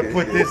 if you got to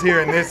put this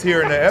here and this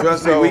here in the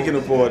Trust episode, me, we can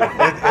afford it.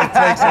 it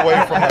takes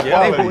away from the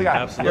quality,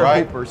 Absolutely.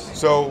 right?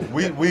 So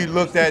we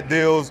looked at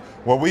deals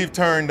where we've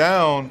turned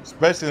down,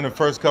 especially in the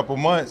first couple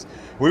months,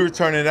 we were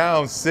turning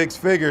down 6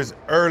 figures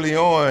early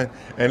on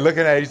and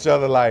looking at each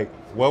other like,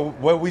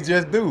 what we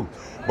just do?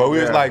 But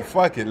we was like,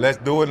 fuck it, let's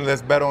do it and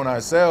let's bet on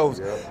ourselves.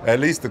 At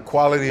least the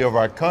quality of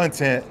our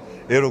content,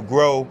 it'll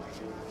grow,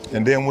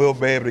 and then we'll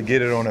be able to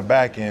get it on the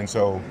back end.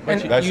 So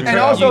that's You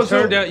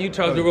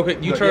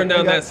turned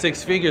down that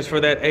 6 figures for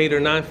that 8 or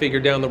 9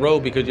 figure down the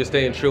road because you're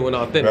staying true and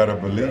authentic. Better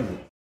believe it.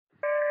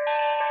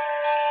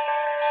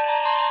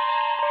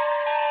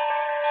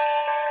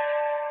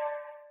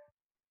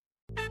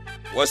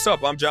 What's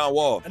up? I'm John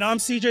Wall. And I'm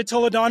CJ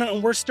Toledano,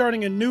 and we're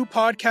starting a new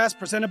podcast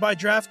presented by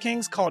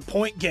DraftKings called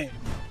Point Game.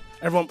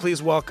 Everyone,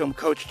 please welcome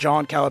Coach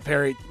John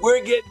Calipari.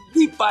 We're getting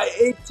beat by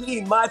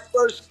 18. My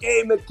first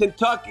game in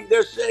Kentucky,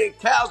 they're saying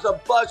Cal's a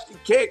bust. He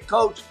can't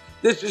coach.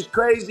 This is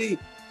crazy.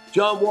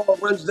 John Wall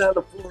runs down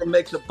the floor and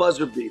makes a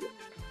buzzer beater.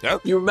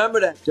 Yep. You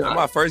remember that, John? That's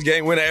my first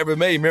game winner I ever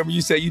made. Remember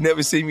you said you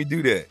never see me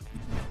do that.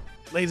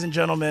 Ladies and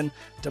gentlemen,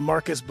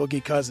 DeMarcus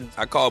Boogie Cousins.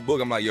 I called Book.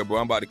 I'm like, yo, bro,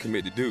 I'm about to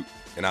commit to Duke.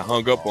 And I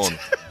hung up on him.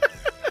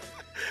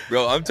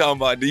 Bro, I'm talking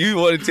about, do you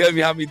want to tell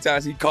me how many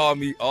times he called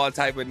me all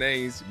type of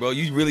names? Bro,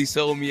 you really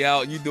sold me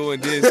out. You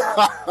doing this.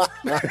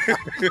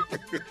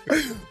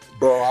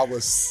 Bro, I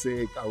was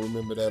sick. I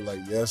remember that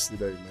like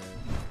yesterday,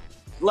 man.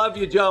 Love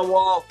you, John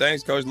Wall.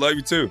 Thanks, Coach. Love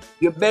you, too.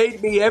 You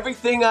made me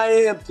everything I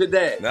am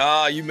today.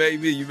 Nah, you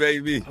made me. You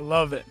made me. I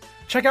love it.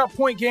 Check out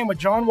Point Game with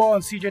John Wall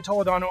and CJ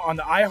Toledano on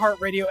the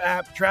iHeartRadio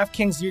app,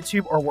 DraftKings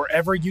YouTube, or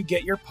wherever you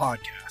get your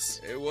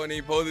podcasts. It wasn't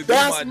even supposed to be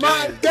That's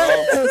my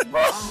dance,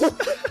 bro.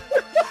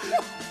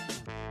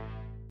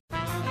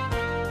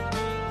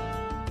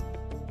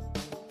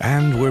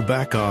 And we're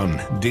back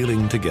on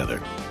Dealing Together,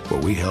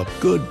 where we help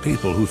good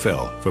people who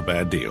fell for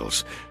bad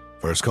deals.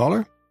 First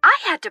caller? I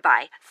had to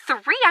buy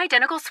 3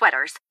 identical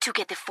sweaters to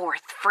get the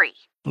 4th free.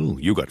 Ooh,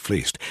 you got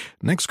fleeced.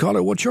 Next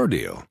caller, what's your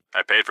deal?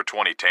 I paid for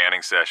 20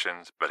 tanning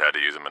sessions, but had to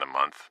use them in a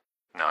month.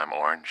 Now I'm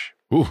orange.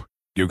 Ooh,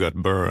 you got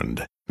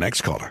burned.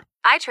 Next caller.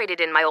 I traded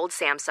in my old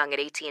Samsung at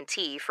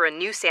AT&T for a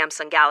new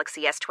Samsung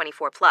Galaxy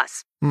S24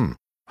 Plus.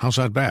 How's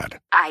that bad?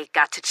 I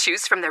got to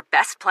choose from their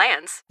best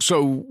plans.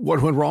 So,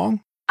 what went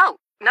wrong? Oh,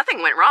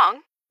 nothing went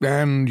wrong.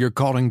 And you're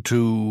calling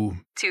to...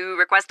 To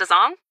request a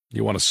song?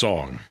 You want a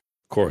song.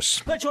 Of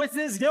course. The choice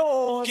is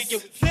yours.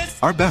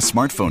 Our best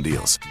smartphone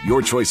deals.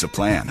 Your choice of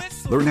plan.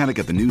 Learn how to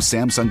get the new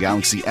Samsung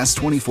Galaxy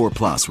S24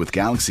 Plus with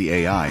Galaxy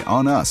AI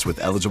on us with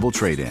eligible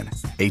trade-in.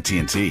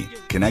 AT&T.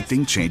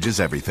 Connecting changes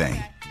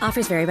everything.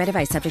 Offers vary by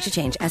device, subject to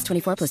change.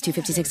 S24 plus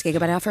 256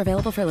 gigabyte offer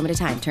available for a limited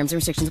time. Terms and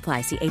restrictions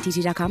apply. See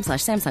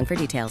att.com/Samsung for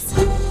details.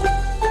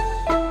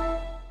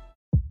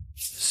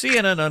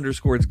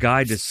 CNN_'s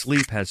Guide to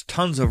Sleep has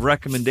tons of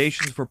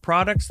recommendations for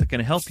products that can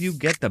help you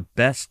get the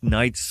best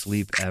night's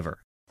sleep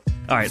ever.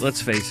 All right,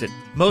 let's face it,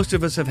 most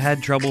of us have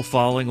had trouble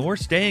falling or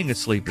staying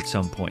asleep at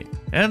some point.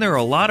 And there are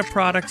a lot of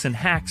products and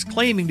hacks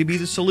claiming to be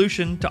the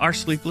solution to our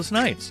sleepless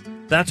nights.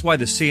 That's why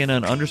the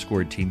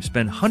CNN_ team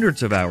spend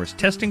hundreds of hours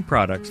testing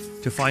products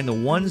to find the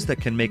ones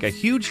that can make a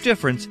huge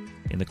difference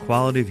in the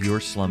quality of your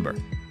slumber.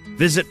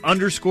 Visit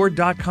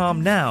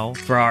underscore.com now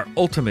for our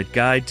ultimate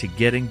guide to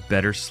getting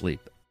better sleep.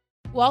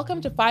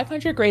 Welcome to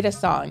 500 Greatest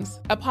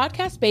Songs, a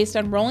podcast based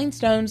on Rolling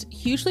Stone's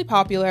hugely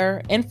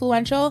popular,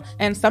 influential,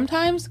 and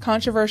sometimes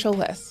controversial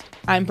list.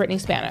 I'm Brittany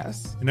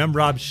Spanos. And I'm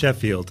Rob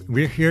Sheffield.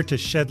 We're here to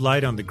shed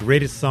light on the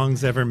greatest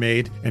songs ever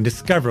made and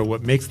discover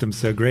what makes them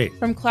so great.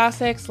 From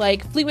classics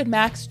like Fleetwood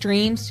Mac's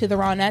Dreams to the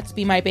Ronettes'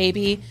 Be My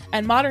Baby,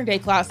 and modern-day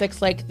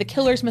classics like The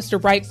Killer's Mr.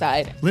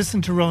 Brightside.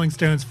 Listen to Rolling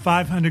Stone's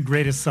 500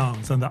 Greatest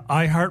Songs on the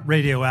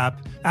iHeartRadio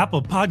app,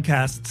 Apple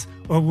Podcasts,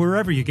 or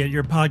wherever you get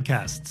your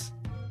podcasts.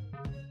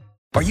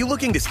 Are you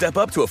looking to step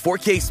up to a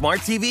 4K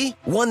smart TV?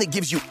 One that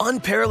gives you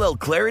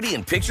unparalleled clarity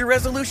and picture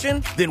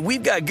resolution? Then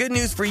we've got good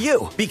news for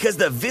you, because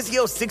the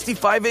Vizio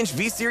 65-inch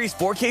V-Series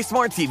 4K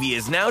smart TV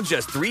is now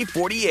just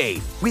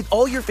 $348. With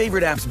all your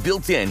favorite apps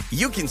built in,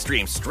 you can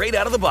stream straight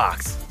out of the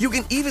box. You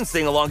can even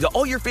sing along to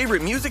all your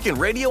favorite music and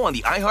radio on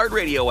the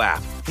iHeartRadio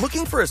app.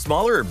 Looking for a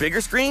smaller or bigger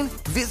screen?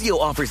 Vizio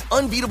offers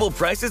unbeatable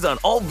prices on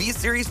all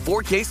V-Series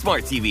 4K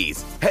smart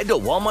TVs. Head to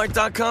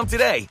Walmart.com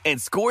today and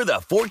score the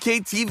 4K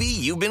TV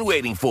you've been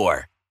waiting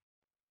for.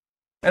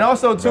 And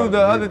also, too,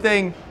 the other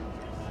thing,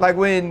 like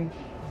when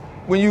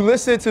you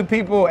listen to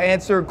people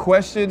answer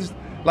questions,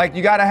 like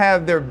you got to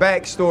have their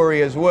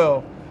backstory as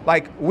well.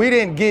 Like, we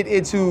didn't get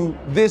into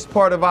this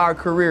part of our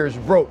careers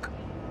broke,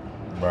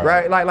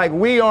 right? Like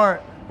we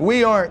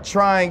aren't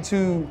trying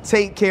to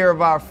take care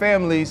of our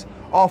families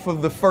off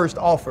of the first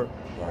offer,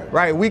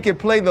 right? We could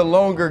play the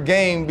longer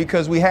game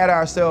because we had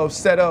ourselves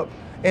set up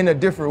in a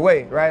different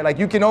way, right? Like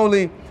you can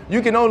only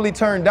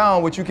turn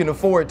down what you can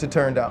afford to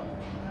turn down.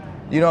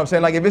 You know what I'm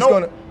saying? Like if it's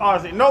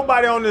honestly,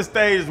 nobody on this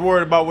stage is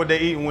worried about what they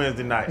eating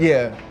Wednesday night.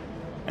 Yeah.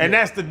 And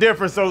that's the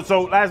difference.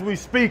 So as we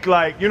speak,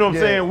 like, you know what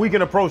I'm saying, we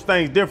can approach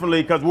things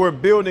differently because we're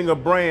building a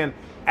brand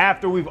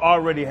after we've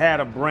already had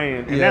a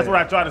brand. And that's what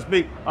I try to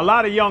speak. A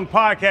lot of young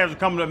podcasters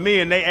come to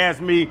me and they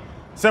ask me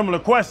similar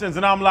questions,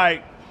 and I'm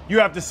like, you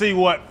have to see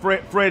what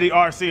Freddie,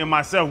 RC, and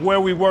myself, where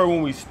we were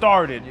when we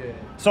started. Yeah.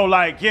 So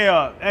like,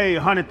 hey,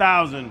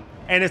 100,000,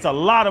 and it's a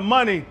lot of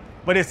money,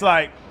 but it's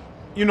like,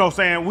 you know what I'm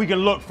saying, we can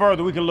look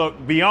further, we can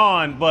look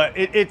beyond, but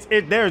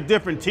there's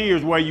different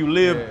tiers where you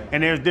live,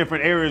 and there's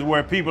different areas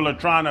where people are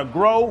trying to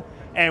grow,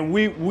 and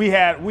we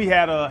had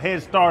a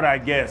head start, I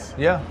guess,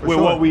 with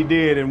what we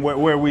did and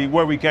where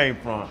we came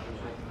from.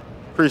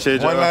 Appreciate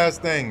you. One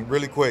last thing,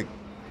 really quick.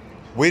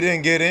 We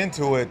didn't get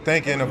into it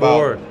thinking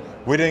about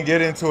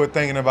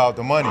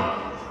the money.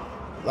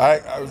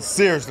 Like,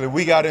 seriously,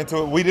 we got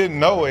into it. We didn't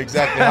know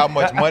exactly how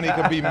much money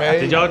could be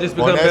made. Did y'all just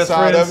become on that best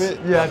side friends? of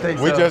it. Yeah, I think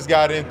so. We just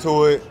got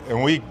into it,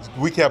 and we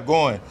kept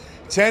going.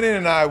 Channing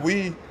and I,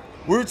 we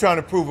were trying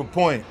to prove a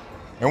point,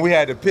 and we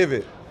had to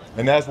pivot,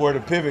 and that's where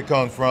the pivot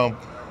comes from.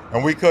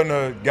 And we couldn't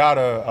have got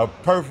a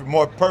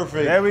more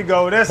perfect. There we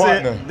go. That's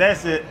partner. it.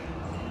 That's it.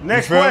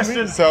 Next You feel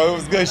question. me? So it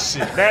was good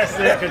shit. That's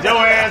it, because your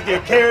ass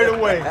get carried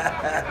away.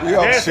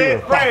 That's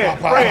it, Fred.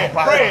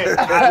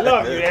 I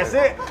love you. That's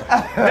it.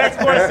 Next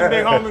question,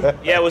 big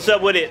homie. Yeah, what's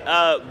up with it?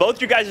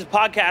 Both your guys'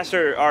 podcasts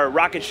are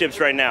rocket ships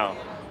right now.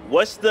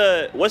 What's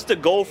the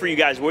goal for you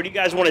guys? Where do you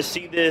guys want to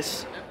see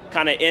this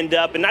kind of end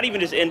up? And not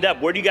even just end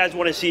up, where do you guys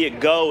want to see it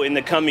go in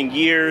the coming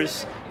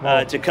years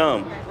to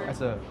come?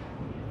 That's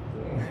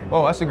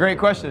a great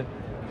question.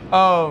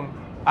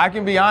 I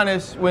can be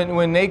honest,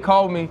 when they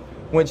called me,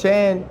 when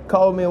Chan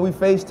called me and we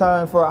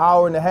FaceTimed for an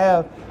hour and a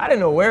half, I didn't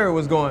know where it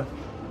was going,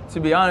 to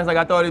be honest. Like,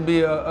 I thought it'd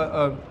be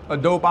a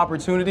dope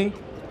opportunity.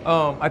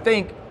 I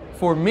think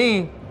for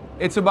me,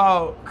 it's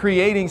about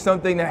creating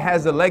something that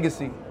has a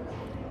legacy,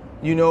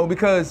 you know,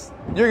 because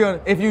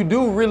if you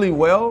do really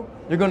well,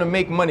 you're gonna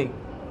make money,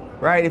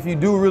 right? If you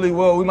do really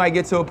well, we might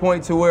get to a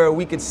point to where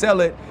we could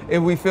sell it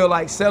if we feel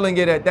like selling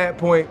it at that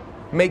point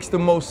makes the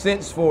most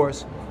sense for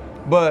us.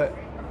 But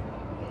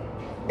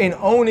in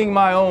owning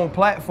my own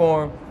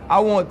platform, I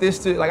want this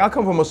to, like, I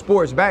come from a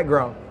sports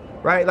background,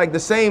 right? Like the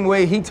same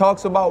way he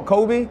talks about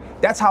Kobe,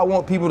 that's how I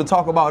want people to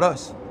talk about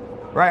us,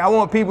 right? I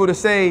want people to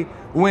say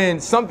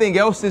when something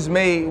else is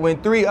made, when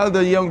three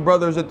other young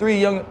brothers or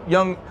three other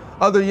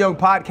young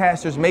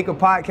podcasters make a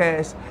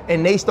podcast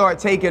and they start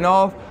taking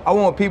off, I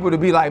want people to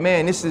be like,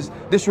 man,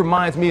 this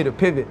reminds me of the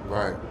Pivot.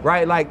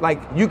 Right?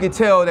 Like you could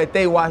tell that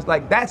they watch,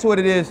 like that's what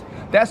it is.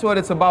 That's what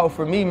it's about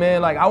for me,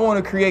 man. Like I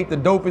want to create the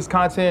dopest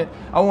content.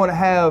 I want to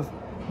have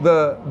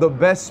the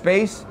best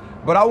space,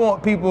 but I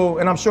want people,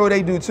 and I'm sure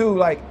they do too,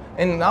 like,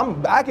 and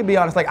I can be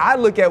honest, like I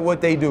look at what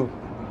they do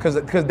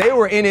because they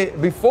were in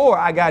it before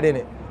I got in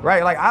it,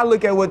 right? Like I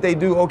look at what they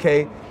do,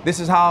 okay, this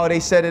is how they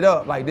set it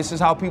up. Like this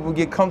is how people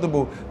get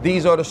comfortable.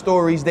 These are the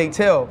stories they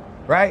tell,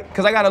 right?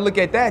 Because I got to look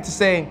at that to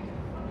say,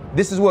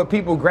 this is what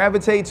people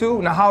gravitate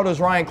to. Now, how does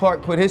Ryan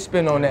Clark put his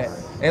spin on that?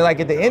 And like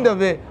at the end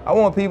of it, I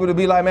want people to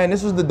be like, man,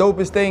 this was the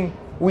dopest thing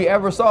we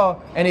ever saw,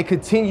 and it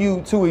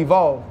continued to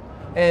evolve.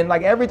 And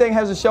like everything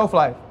has a shelf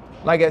life.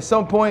 Like at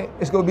some point,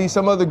 it's gonna be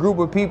some other group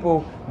of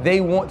people,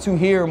 they want to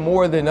hear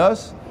more than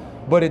us.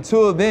 But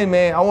until then,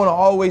 man, I wanna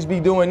always be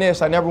doing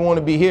this. I never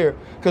wanna be here.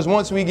 Because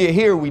once we get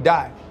here, we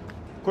die.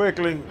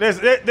 Quickly, this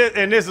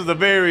is a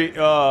very,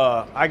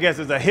 I guess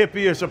it's a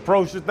hippie-ish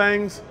approach to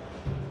things.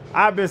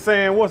 I've been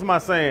saying, what's my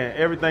saying?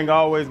 Everything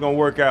always gonna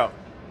work out.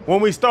 when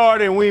we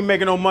started and we ain't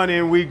making no money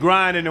and we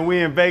grinding and we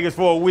in Vegas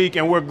for a week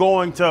and we're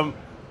going to,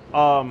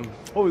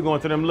 what we going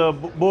to, them little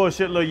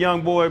bullshit little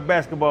young boy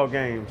basketball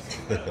games.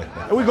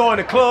 And we going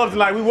to clubs and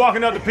like we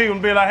walking up to people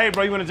and be like, hey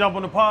bro, you want to jump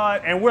on the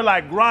pod? And we're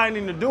like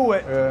grinding to do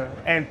it.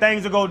 And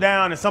things will go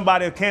down and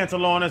somebody will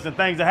cancel on us and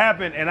things will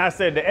happen. And I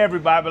said to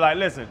everybody, like,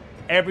 listen,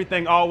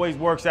 everything always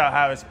works out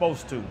how it's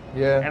supposed to.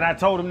 Yeah. And I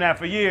told them that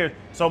for years.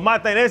 So my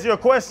thing, to answer your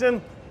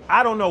question,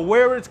 I don't know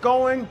where it's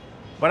going,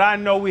 but I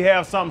know we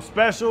have something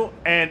special,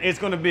 and it's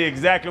going to be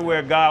exactly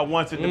where God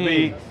wants it to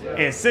be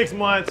in 6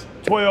 months,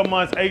 12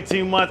 months,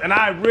 18 months. And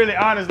I really,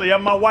 honestly,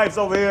 my wife's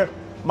over here,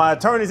 my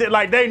attorneys,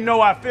 like, they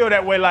know I feel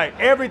that way. Like,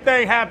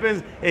 everything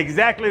happens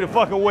exactly the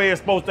fucking way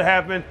it's supposed to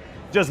happen.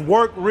 Just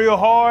work real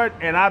hard,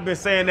 and I've been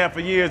saying that for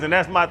years, and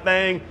that's my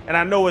thing. And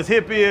I know it's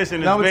hippie-ish,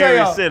 and it's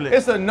very silly.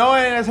 It's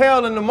annoying as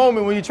hell in the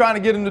moment when you're trying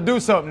to get them to do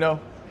something,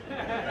 though.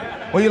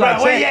 When you're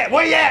like, where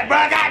you at,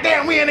 bro?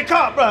 Goddamn, we in the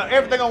car, bro.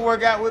 Everything gonna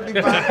work out with me,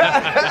 bro.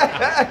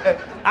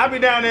 I'll be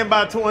down there in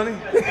about 20.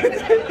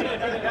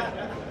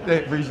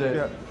 Appreciate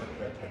it.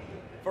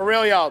 For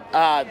real,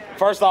 y'all.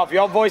 First off,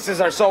 your voices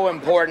are so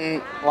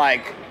important.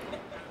 Like,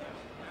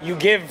 you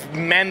give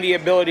men the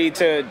ability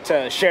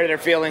to share their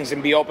feelings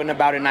and be open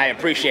about it, and I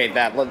appreciate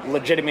that.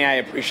 Legitimately, I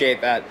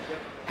appreciate that.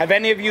 Have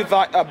any of you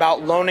thought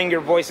about loaning your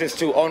voices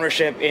to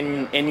ownership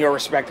in your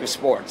respective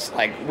sports?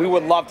 Like, we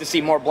would love to see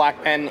more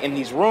black men in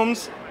these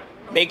rooms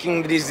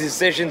making these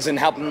decisions and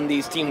helping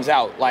these teams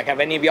out. Like,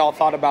 have any of y'all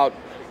thought about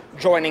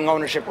joining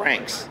ownership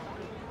ranks?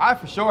 I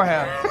for sure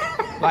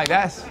have. Like,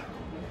 that's,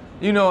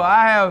 you know,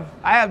 I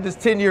have this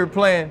 10-year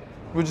plan,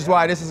 which is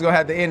why this is gonna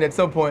have to end at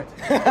some point.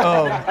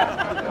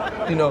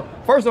 You know,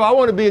 first of all, I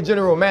want to be a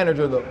general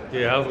manager, though.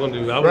 Yeah, I was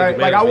gonna do. Right,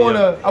 like I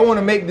want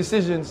to make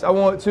decisions. I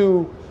want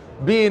to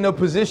be in a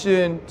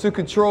position to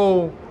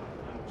control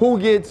who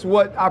gets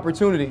what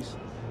opportunities.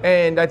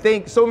 And I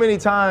think so many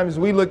times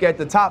we look at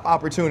the top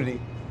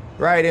opportunity,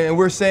 right? And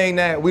we're saying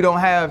that we don't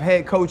have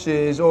head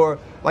coaches, or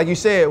like you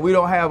said, we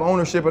don't have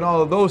ownership and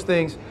all of those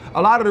things.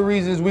 A lot of the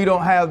reasons we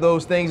don't have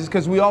those things is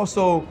because we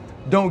also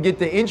don't get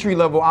the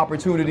entry-level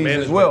opportunities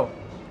as well,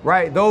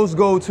 right? Those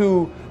go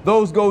to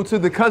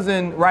the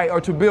cousin, right,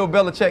 or to Bill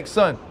Belichick's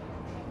son,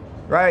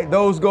 right?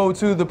 Those go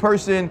to the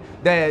person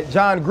that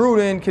John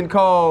Gruden can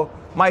call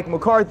Mike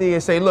McCarthy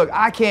and say, look,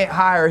 I can't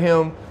hire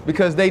him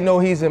because they know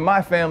he's in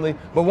my family,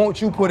 but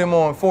won't you put him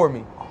on for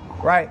me,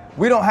 right?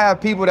 We don't have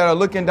people that are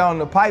looking down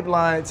the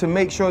pipeline to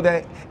make sure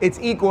that it's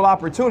equal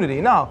opportunity.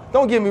 Now,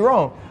 don't get me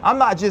wrong. I'm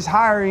not just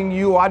hiring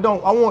you. I'm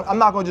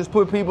not gonna just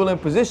put people in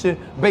position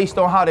based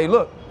on how they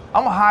look.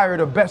 I'm gonna hire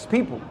the best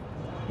people.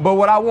 But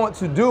what I want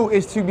to do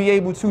is to be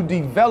able to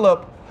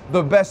develop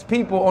the best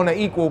people on an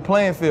equal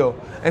playing field.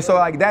 And so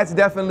like that's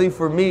definitely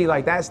for me,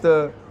 like that's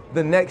the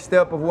next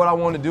step of what I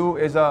want to do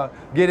is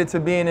get into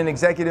being an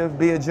executive,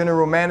 be a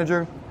general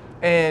manager.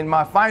 And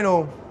the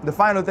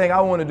final thing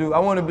I want to do, I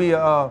want to be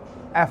a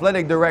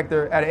athletic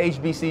director at a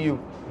HBCU.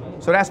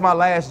 So that's my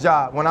last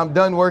job. When I'm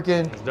done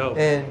working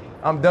and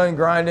I'm done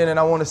grinding and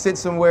I want to sit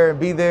somewhere and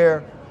be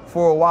there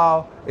for a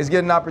while, is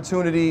get an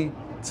opportunity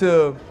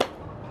to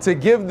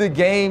give the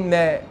game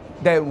that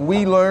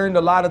we learned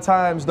a lot of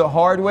times the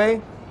hard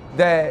way,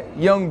 that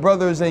young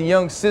brothers and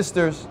young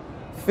sisters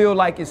feel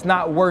like it's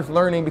not worth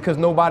learning because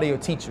nobody will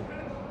teach you,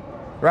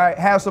 right?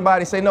 Have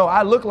somebody say, no,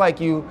 I look like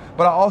you,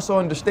 but I also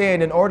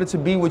understand in order to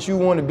be what you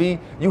want to be,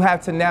 you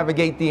have to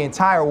navigate the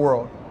entire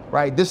world,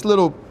 right? This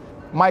little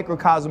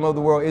microcosm of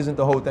the world isn't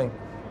the whole thing.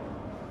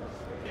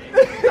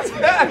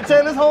 I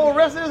tell this whole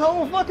rest of his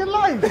whole fucking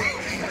life.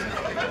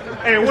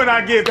 And when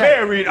I get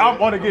buried, I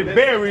want to get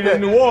buried in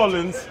New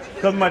Orleans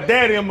because my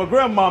daddy and my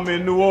grandmama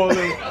in New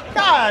Orleans.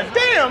 God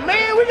damn,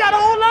 man, we got a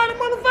whole lot of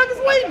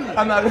motherfuckers waiting.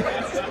 I'm not.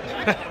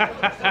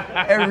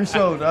 Every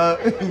show, dog.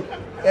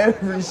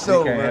 Every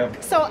show,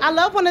 man. So I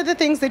love one of the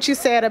things that you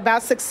said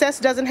about success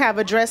doesn't have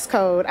a dress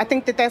code. I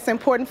think that that's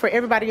important for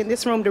everybody in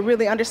this room to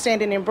really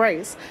understand and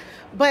embrace.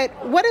 But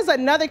what is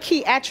another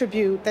key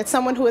attribute that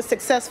someone who is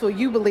successful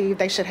you believe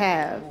they should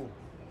have?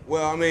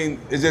 Well, I mean,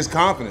 it's just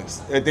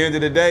confidence. At the end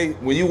of the day,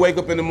 when you wake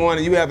up in the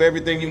morning, you have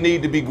everything you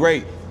need to be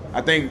great.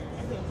 I think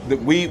that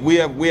we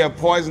have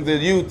poisoned the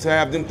youth to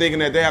have them thinking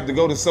that they have to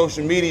go to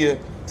social media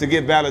to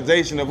get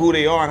validation of who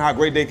they are and how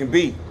great they can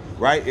be,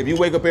 right? If you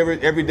wake up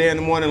every day in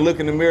the morning, look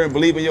in the mirror and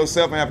believe in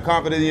yourself and have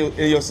confidence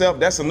in yourself,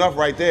 that's enough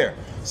right there.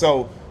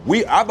 So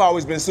I've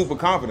always been super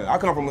confident. I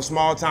come from a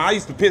small town. I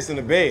used to piss in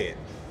the bed,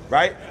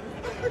 right?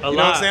 A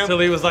lot, until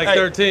he was like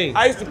 13.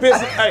 I used to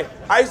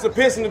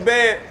piss in the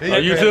bed.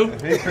 You too?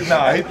 He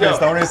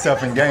pissed on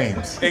himself in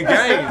games. In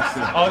games.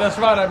 Oh, that's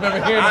right. I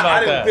remember hearing about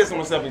that. I didn't piss on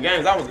myself in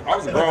games. I was a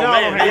grown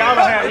man.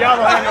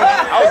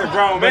 I was a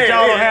grown man. But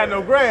y'all don't have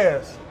no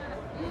grass.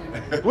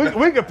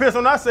 We could piss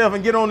on ourselves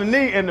and get on the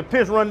knee and the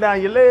piss run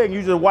down your leg and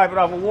you just wipe it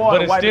off with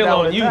water. But it's still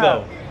on you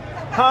though.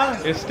 Huh?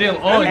 It's still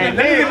on you. Let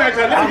me get back to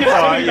that.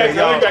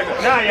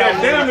 Now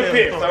y'all down the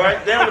piss, all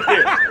right? Down the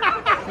piss.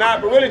 Nah,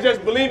 but really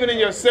just believing in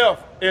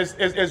yourself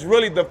is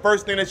really the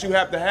first thing that you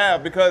have to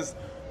have, because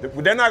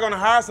They're not going to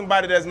hire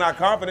somebody that's not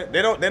confident.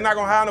 They're not going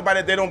to hire nobody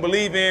that they don't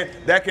believe in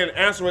that can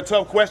answer a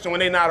tough question when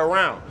they're not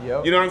around.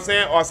 Yep. You know what I'm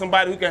saying? Or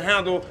somebody who can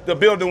handle the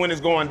building when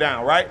it's going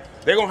down, right?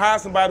 They're going to hire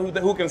somebody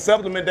who can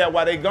supplement that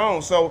while they're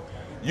gone. So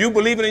you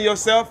believing in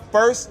yourself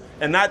first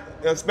and not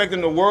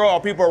expecting the world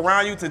or people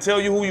around you to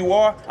tell you who you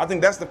are, I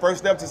think that's the first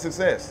step to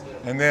success.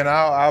 And then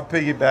I'll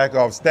piggyback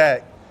off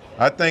Stack.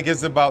 I think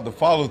it's about the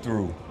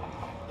follow-through.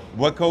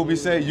 What Kobe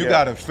said, you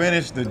got to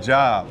finish the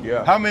job.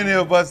 Yeah. How many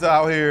of us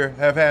out here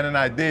have had an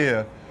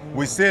idea,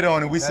 we sit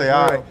on it, we say,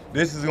 all right,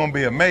 this is going to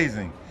be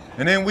amazing.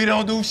 And then we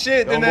don't do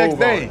shit the next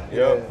day,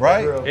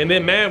 right? And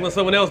then mad when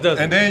someone else does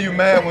it. And then you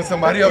mad when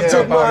somebody else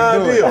jump out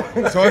and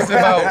do it. So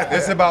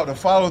it's about the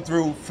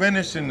follow-through,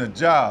 finishing the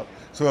job.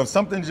 So if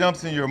something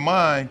jumps in your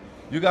mind,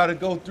 you got to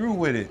go through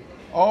with it.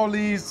 All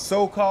these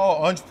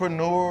so-called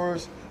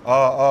entrepreneurs,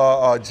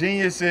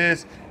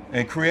 geniuses,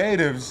 and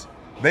creatives,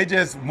 they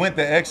just went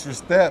the extra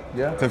step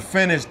to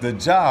finish the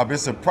job.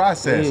 It's a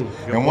process.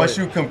 And once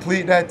you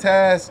complete that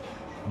task,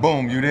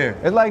 boom, you there.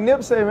 It's like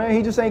Nip said, man,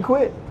 he just ain't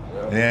quit.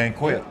 He ain't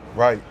quit,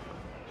 right.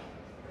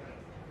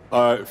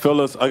 All right,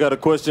 fellas, I got a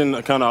question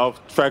kind of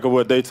off track of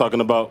what they talking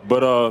about.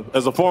 But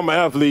as a former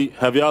athlete,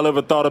 have y'all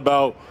ever thought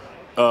about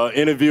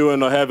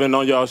interviewing or having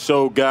on y'all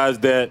show guys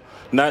that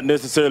not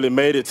necessarily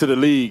made it to the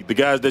league, the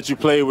guys that you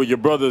played with, your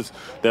brothers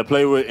that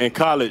played with in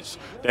college,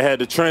 that had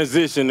to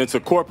transition into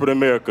corporate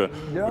America?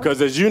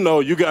 Because as you know,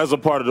 you guys are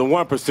part of the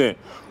 1%,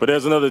 but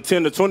there's another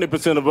 10 to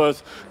 20% of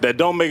us that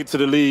don't make it to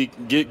the league,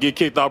 get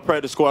kicked off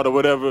practice squad or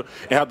whatever,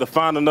 and have to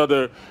find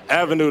another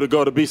avenue to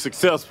go to be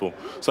successful.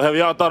 So have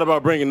y'all thought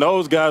about bringing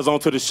those guys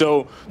onto the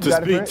show to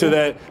speak to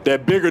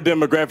that bigger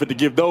demographic, to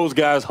give those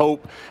guys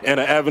hope and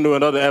an avenue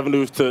and other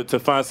avenues to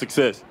find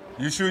success?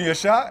 You shooting your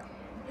shot?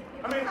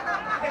 I mean,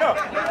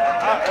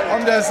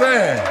 I'm just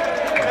saying.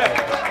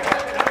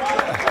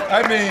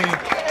 I mean,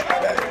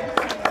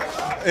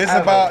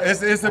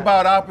 it's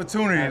about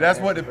opportunity.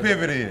 That's what the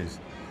pivot is.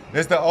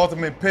 It's the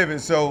ultimate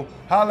pivot. So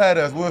holla at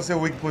us. We'll see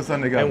if we can put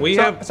something together. And we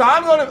have. So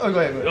I'm gonna. Oh,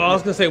 go ahead. I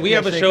was gonna say we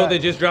have a Shea show Cotton.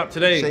 that just dropped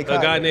today. A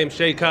guy named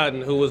Shea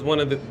Cotton, who was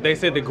one of the. They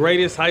said the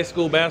greatest high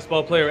school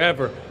basketball player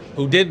ever,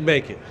 who didn't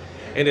make it.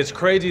 And it's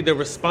crazy the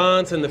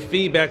response and the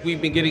feedback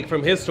we've been getting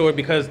from his story,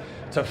 because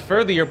to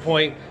further your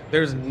point,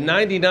 there's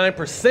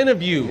 99%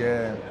 of you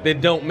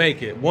that don't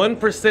make it.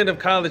 1% of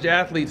college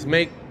athletes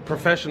make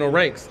professional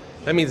ranks.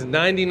 That means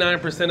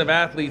 99% of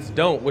athletes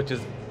don't, which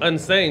is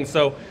insane.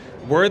 So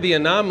we're the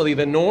anomaly.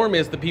 The norm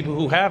is the people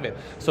who have it.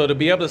 So to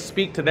be able to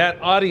speak to that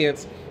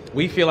audience,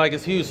 we feel like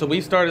it's huge. So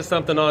we started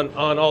something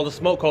on All the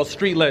Smoke called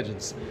Street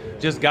Legends.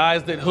 Just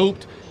guys that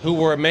hooped, who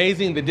were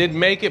amazing, that didn't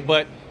make it,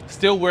 but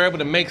still were able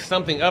to make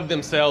something of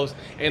themselves.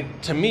 And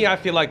to me, I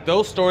feel like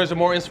those stories are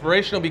more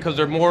inspirational because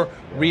they're more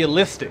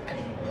realistic.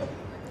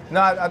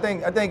 No, I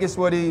think it's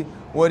what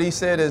he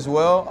said as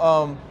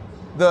well.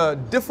 The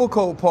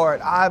difficult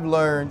part I've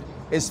learned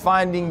is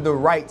finding the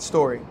right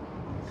story,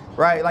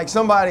 right? Like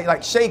somebody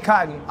like Shea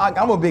Cotton.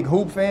 I'm a big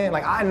hoop fan.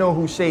 Like I know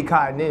who Shea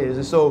Cotton is,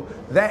 and so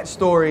that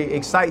story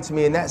excites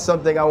me, and that's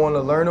something I want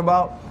to learn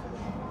about.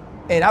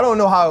 And I don't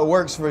know how it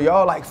works for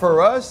y'all. Like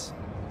for us,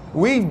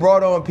 we've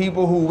brought on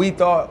people who we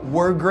thought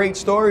were great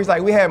stories.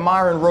 Like we had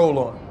Myron Rolle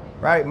on,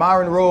 right?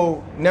 Myron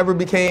Rolle never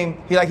became,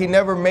 he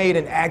never made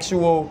an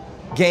actual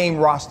game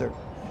roster,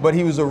 but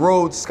he was a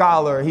Rhodes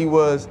Scholar. He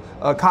was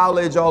a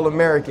college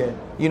All-American.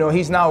 You know,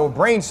 he's now a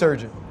brain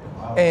surgeon.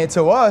 Wow. And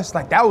to us,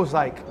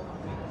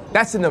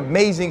 that's an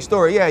amazing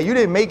story. Yeah, you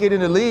didn't make it in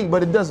the league,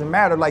 but it doesn't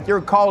matter. Like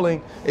your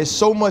calling is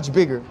so much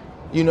bigger.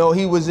 You know,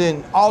 he was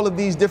in all of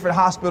these different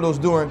hospitals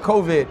during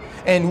COVID,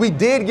 and we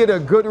did get a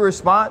good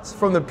response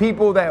from the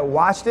people that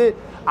watched it.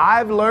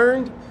 I've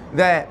learned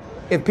that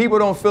if people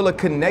don't feel a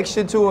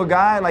connection to a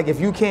guy, like if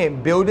you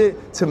can't build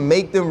it to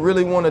make them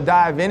really want to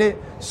dive in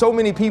it, so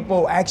many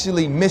people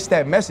actually miss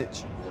that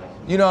message.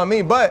 You know what I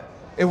mean? But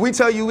if we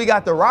tell you we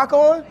got The Rock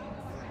on,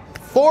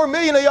 4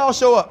 million of y'all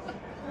show up.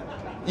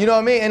 You know what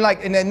I mean?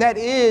 And then that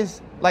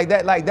is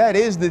that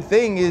is the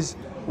thing is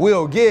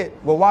we'll get,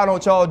 well, why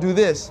don't y'all do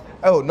this?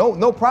 Oh,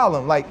 no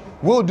problem. Like,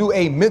 we'll do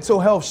a mental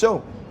health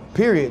show,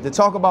 period. To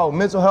talk about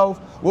mental health,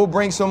 we'll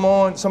bring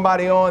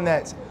somebody on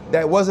that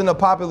wasn't a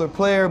popular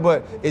player,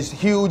 but is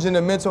huge in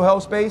the mental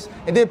health space,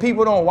 and then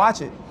people don't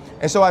watch it.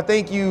 And so I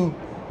think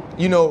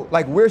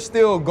we're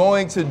still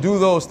going to do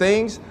those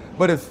things,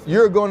 but if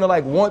you're going to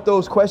want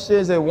those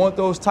questions and want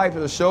those types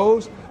of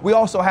shows, we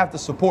also have to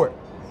support.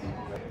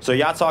 So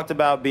y'all talked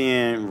about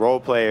being role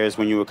players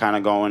when you were kind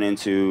of going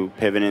into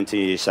pivoting into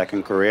your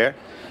second career.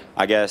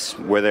 I guess,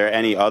 were there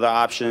any other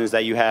options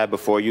that you had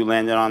before you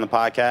landed on the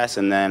podcast?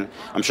 And then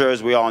I'm sure,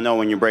 as we all know,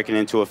 when you're breaking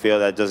into a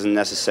field that doesn't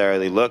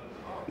necessarily look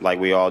like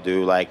we all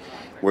do,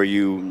 were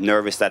you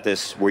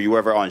nervous were you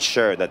ever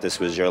unsure that this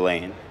was your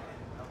lane?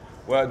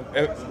 Well,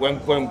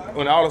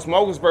 when All the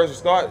Smoke was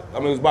first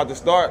it was about to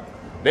start,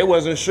 they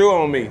wasn't sure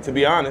on me, to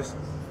be honest.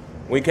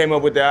 We came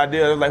up with the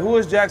idea, they was like, who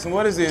is Jackson?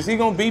 What is this? He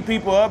gonna beat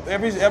people up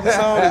every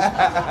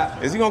episode?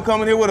 Is he gonna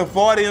come in here with a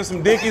 40 and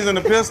some Dickies and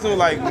a pistol?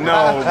 Like, no.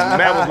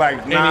 Matt was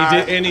like, nah.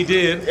 And he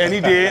did. And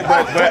he did,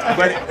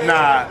 but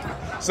nah.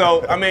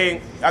 So I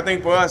mean, I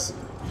think for us,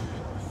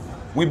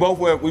 we both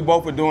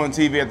were doing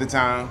TV at the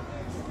time,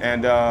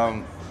 and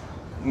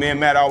me and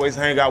Matt always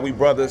hang out. We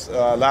brothers.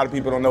 A lot of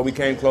people don't know we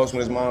came close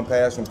when his mom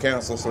passed from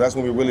cancer, so that's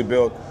when we really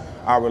built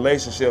our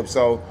relationship.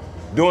 So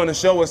doing the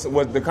show was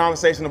the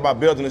conversation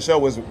about building the show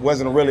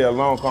wasn't really a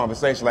long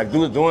conversation. Like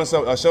doing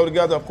a show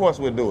together, of course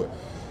we'll do it,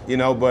 you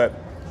know. But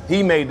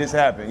he made this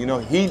happen. You know,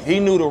 he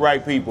knew the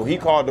right people. He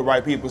called the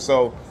right people.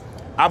 So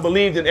I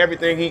believed in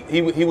everything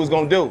he was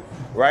gonna do.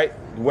 Right?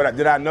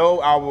 Did I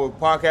know our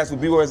podcast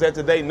would be where it's at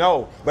today?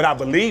 No, but I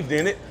believed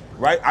in it.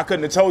 Right? I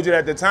couldn't have told you that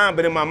at the time,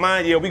 but in my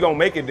mind, yeah, we gonna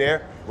make it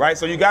there. Right?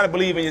 So you got to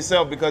believe in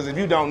yourself, because if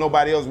you don't,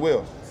 nobody else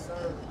will.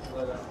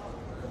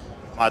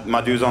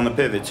 My dude's on the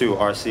pivot too,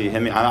 RC.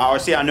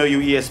 RC, I know you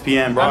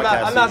ESPN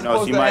broadcasting. I'm not supposed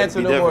so to you might answer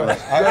be no more.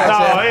 different.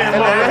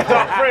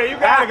 Fred, you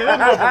gotta get this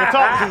motherfucker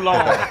talking too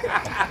long.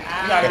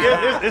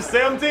 It's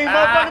 17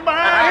 motherfuckers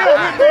behind him.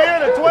 We be here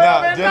at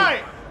 12 at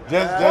night.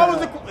 What was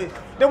the?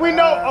 Did we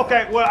know?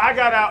 Okay, well, I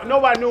got out.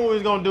 Nobody knew what we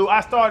was gonna do.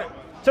 I started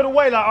to the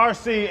way like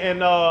RC,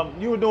 and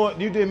you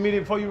did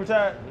media before you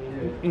retired.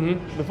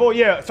 Mm-hmm. Before,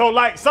 yeah. So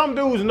like some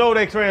dudes know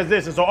they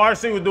transition. So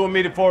RC was doing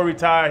media before he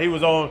retired. He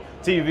was on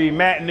TV.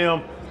 Matt and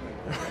them.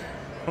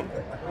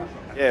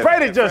 Yeah,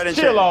 Freddie just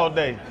chill all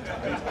day.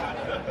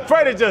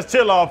 Freddie just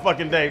chill all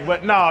fucking day.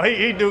 But no,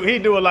 he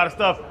do a lot of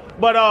stuff.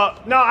 But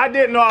no, I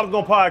didn't know I was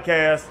gonna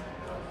podcast.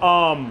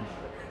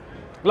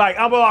 Like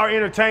I'm already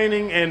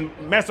entertaining and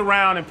mess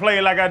around and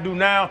play like I do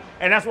now,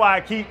 and that's why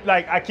I keep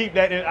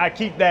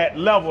that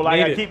level,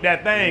 like I keep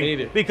that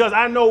thing, because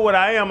I know what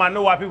I am. I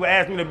know why people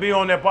ask me to be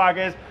on their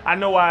podcast. I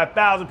know why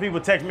 1,000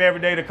 people text me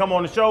every day to come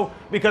on the show,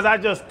 because I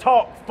just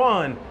talk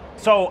fun.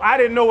 So I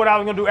didn't know what I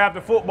was gonna do after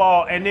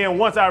football, and then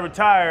once I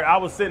retired, I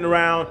was sitting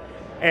around,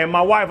 and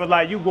my wife was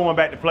like, "You going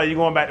back to play? You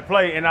going back to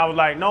play?" And I was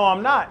like, "No,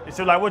 I'm not." And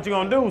she was like, "What you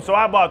gonna do?" So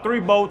I bought 3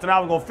 boats, and I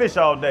was gonna fish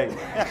all day.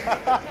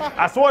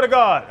 I swear to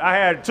God, I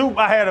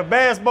had a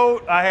bass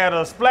boat, I had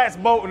a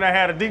splats boat, and I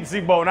had a deep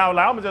sea boat. And I was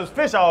like, I'm gonna just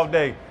fish all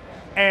day.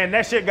 And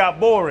that shit got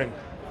boring.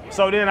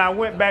 So then I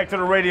went back to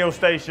the radio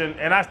station,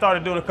 and I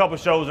started doing a couple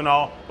shows and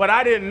all. But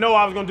I didn't know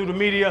I was gonna do the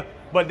media.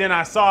 But then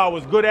I saw I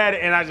was good at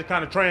it, and I just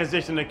kind of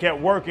transitioned and kept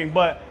working.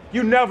 But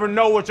you never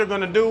know what you're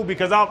gonna do,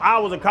 because I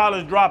was a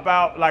college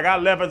dropout. Like I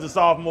left as a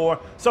sophomore.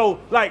 So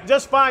like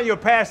just find your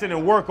passion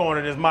and work on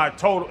it is my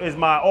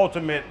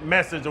ultimate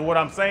message of what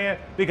I'm saying.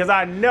 Because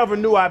I never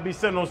knew I'd be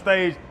sitting on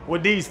stage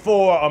with these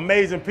 4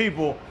 amazing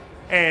people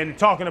and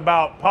talking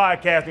about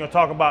podcasting or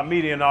talking about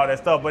media and all that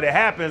stuff. But it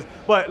happens.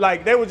 But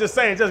like they were just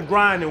saying, just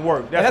grind and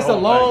work. That's a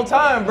long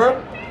time,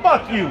 bro.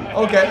 Fuck you.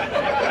 Okay.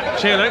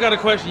 Shannon, I got a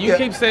question. You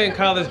keep saying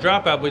college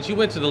dropout, but you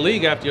went to the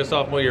league after your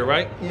sophomore year,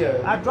 right? Yeah.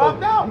 I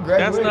dropped out.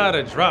 That's not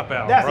a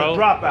dropout, That's bro. a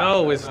dropout.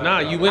 No, it's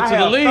not. You went to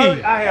the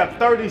league. I have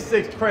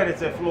 36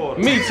 credits at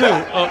Florida. Me too.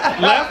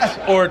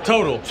 Left or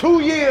total?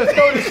 2 years,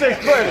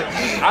 36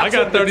 credits. I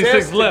got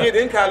 36 left. To get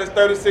in college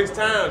 36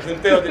 times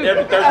and failed it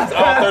every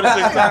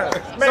 36 times.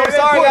 Man, so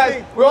sorry,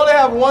 guys. We only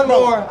have one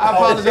more. I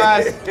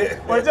apologize.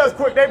 But just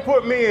quick, they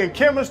put me in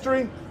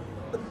chemistry.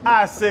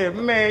 I said,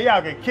 man,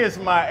 y'all can kiss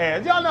my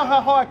ass. Y'all know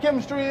how hard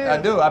chemistry is?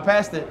 I do. I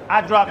passed it.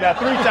 I dropped out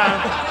 3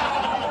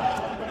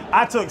 times.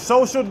 I took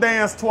social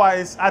dance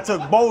twice, I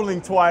took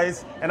bowling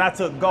twice, and I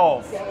took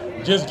golf.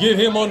 Just get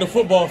him on the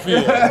football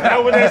field.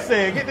 That's what they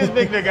said. Get this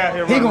big nigga out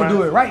here. He gonna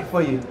do it right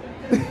for you.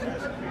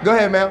 Go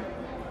ahead, ma'am.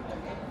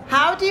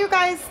 How do you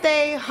guys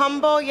stay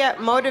humble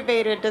yet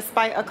motivated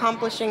despite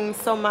accomplishing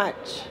so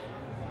much?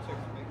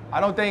 I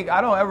don't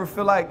ever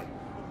feel like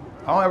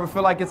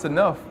it's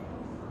enough.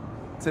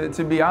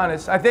 To be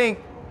honest, I think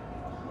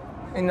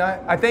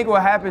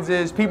what happens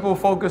is people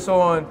focus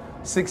on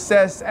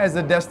success as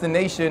a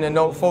destination and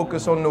don't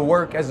focus on the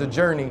work as a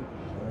journey,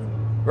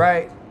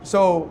 right?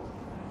 So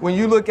when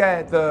you look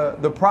at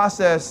the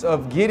process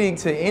of getting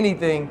to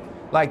anything,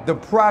 like the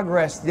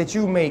progress that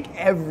you make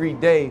every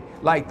day,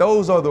 like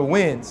those are the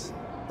wins,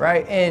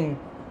 right? And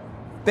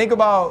think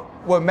about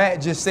what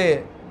Matt just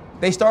said.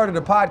 They started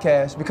a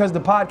podcast because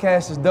the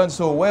podcast has done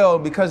so well,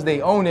 because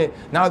they own it.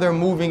 Now they're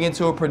moving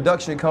into a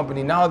production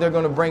company. Now they're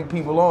going to bring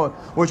people on,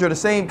 which are the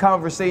same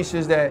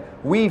conversations that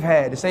we've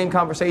had, the same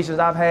conversations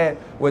I've had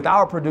with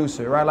our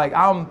producer, right? Like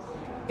I'm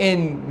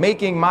in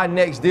making my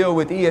next deal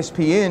with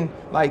ESPN,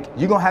 like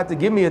you're going to have to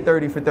give me a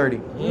 30 for 30,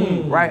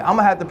 right? I'm going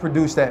to have to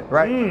produce that,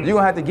 right? You're going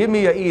to have to give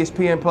me an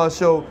ESPN Plus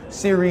show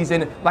series,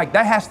 and like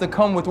that has to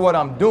come with what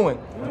I'm doing.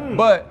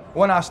 But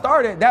when I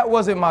started, that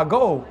wasn't my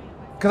goal.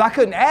 Because I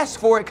couldn't ask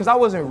for it because I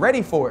wasn't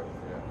ready for it,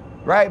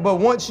 right? But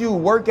once you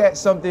work at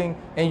something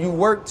and you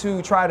work to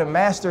try to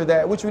master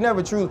that, which we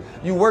never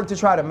you work to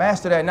try to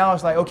master that, now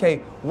it's like,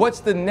 okay,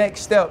 what's the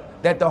next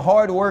step that the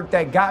hard work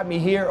that got me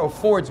here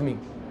affords me?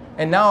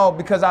 And now,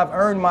 because I've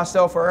earned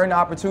myself or earned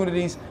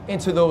opportunities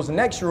into those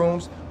next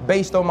rooms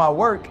based on my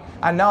work,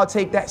 I now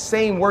take that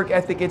same work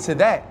ethic into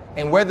that.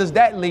 And where does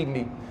that lead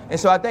me? And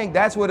so I think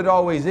that's what it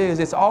always is.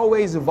 It's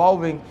always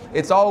evolving.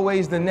 It's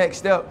always the next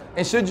step.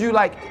 And should you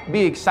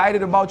be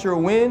excited about your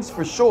wins?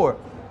 For sure.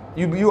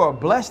 You are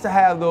blessed to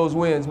have those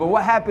wins. But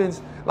what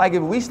happens,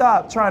 if we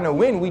stop trying to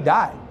win, we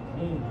die.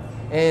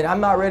 and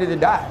I'm not ready to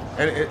die.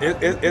 And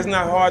it's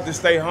not hard to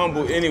stay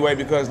humble anyway,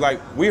 because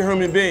like we're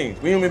human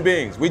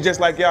beings. We just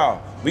like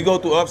y'all. We go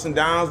through ups and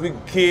downs. We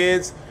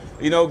kids,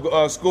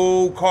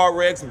 school, car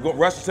wrecks,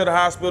 rushing to the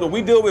hospital.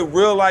 We deal with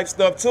real life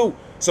stuff too.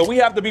 So we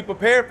have to be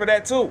prepared for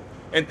that too.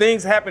 And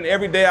things happen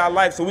every day of our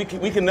life, so we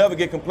can never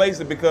get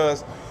complacent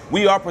because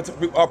we are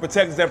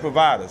protectors and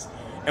providers.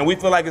 And we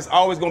feel like it's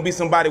always going to be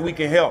somebody we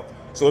can help.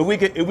 So if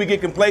we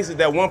get complacent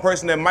that one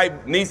person that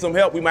might need some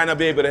help, we might not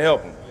be able to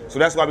help them. So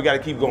that's why we got to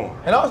keep going.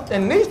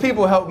 And these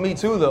people help me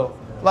too, though.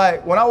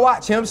 Like when I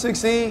watch him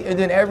succeed, and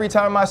then every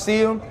time I see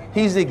him,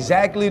 he's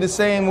exactly the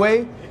same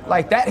way.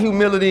 Like that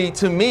humility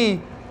to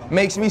me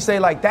makes me say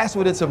like that's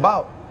what it's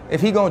about. If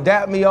he gonna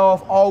dap me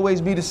off,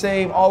 always be the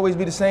same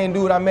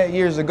dude I met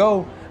years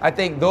ago, I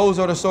think those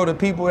are the sort of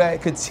people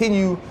that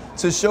continue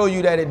to show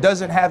you that it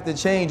doesn't have to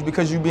change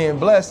because you're being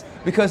blessed,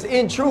 because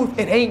in truth,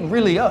 it ain't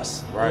really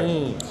us.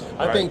 Right.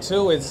 I think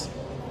too,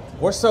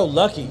 we're so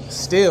lucky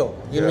still.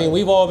 You know what I mean?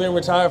 We've all been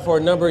retired for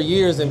a number of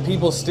years and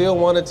people still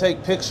want to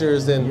take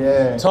pictures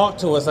and talk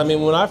to us. I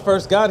mean, when I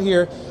first got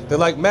here, they're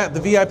like, Matt, the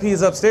VIP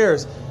is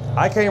upstairs.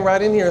 I came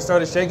right in here and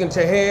started shaking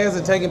hands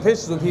and taking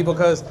pictures with people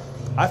because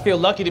I feel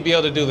lucky to be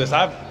able to do this.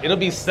 It'll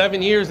be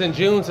 7 years in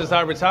June since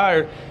I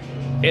retired,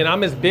 and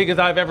I'm as big as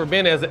I've ever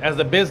been as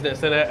a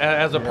business and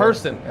as a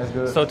person. That's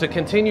good. So to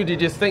continue to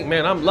just think,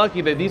 man, I'm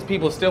lucky that these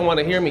people still want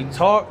to hear me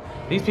talk.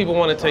 These people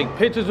want to take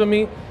pictures with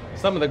me.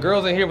 Some of the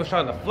girls in here was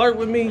trying to flirt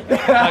with me.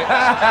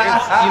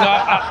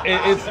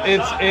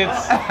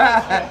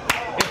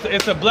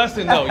 It's a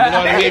blessing though. You know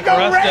what I mean? For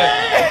us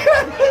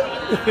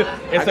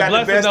it's a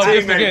blessing though,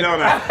 just again,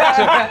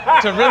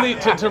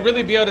 to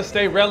really be able to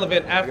stay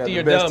relevant after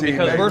you're done,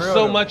 because we're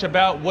so much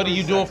about what are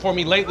you doing for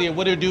me lately and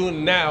what are you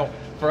doing now.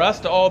 For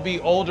us to all be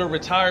older,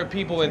 retired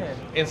people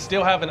and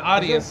still have an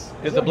audience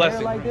is a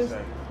blessing.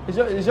 Is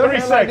your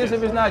hair like this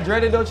if it's not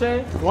dreaded though,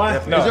 Chain?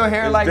 What? Is your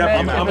hair like that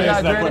if it's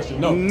not dreaded?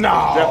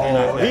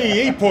 No.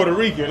 He Puerto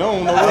Rican. I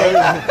don't know what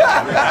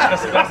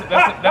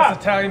that's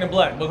Italian and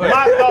black.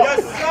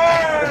 Yes,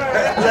 sir.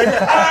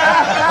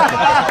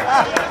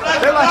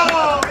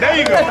 There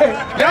you go.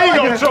 There you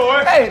go,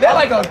 Troy. Hey, they're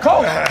like a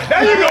coat.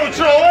 There you go,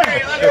 Troy.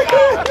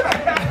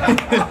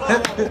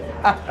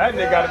 That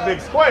nigga got a big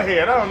square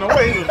head. I don't know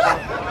what he was doing.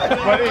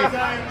 But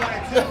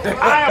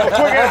I have a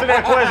quick answer to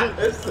that question.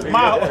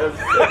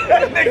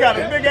 That nigga got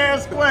a big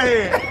ass square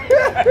head.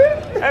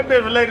 That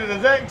bitch related to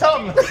Zach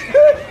Thomas.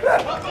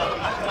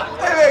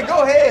 Hey man,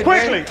 go ahead.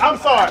 Quickly, man. I'm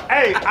sorry.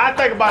 Hey, I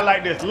think about it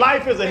like this.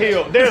 Life is a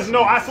hill.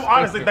 I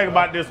honestly think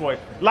about it this way.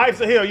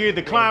 Life's a hill. You're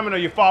either climbing or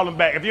you're falling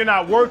back. If you're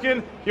not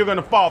working, you're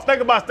gonna fall.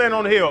 Think about standing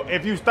on the hill.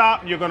 If you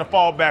stop, you're gonna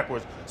fall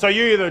backwards. So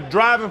you're either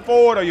driving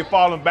forward or you're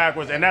falling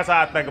backwards, and that's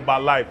how I think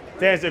about life.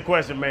 To answer your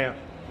question, man.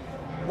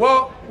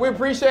 Well, we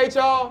appreciate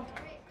y'all.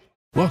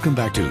 Welcome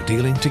back to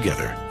Dealing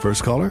Together.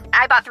 First caller?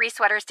 I bought 3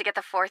 sweaters to get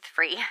the 4th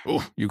free.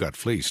 Oh, you got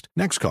fleeced.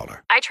 Next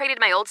caller? I traded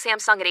my old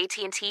Samsung at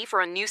AT&T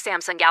for a new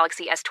Samsung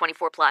Galaxy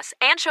S24 Plus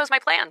and chose my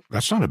plan.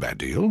 That's not a bad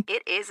deal.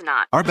 It is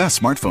not. Our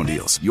best smartphone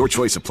deals, your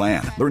choice of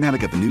plan. Learn how to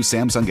get the new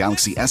Samsung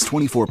Galaxy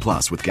S24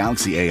 Plus with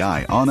Galaxy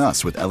AI on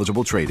us with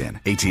eligible trade-in.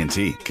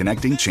 AT&T.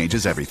 Connecting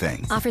changes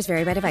everything. Offers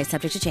vary by device,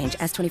 subject to change.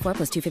 S24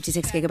 plus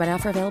 256 gigabyte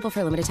offer available for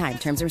a limited time.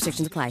 Terms and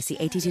restrictions apply. See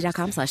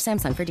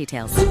att.com/Samsung for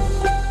details.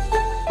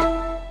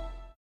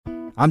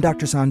 I'm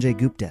Dr. Sanjay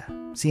Gupta,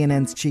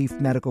 CNN's chief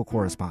medical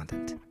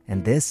correspondent,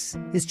 and this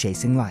is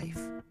Chasing Life.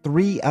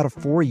 3 out of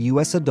 4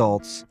 U.S.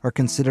 adults are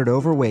considered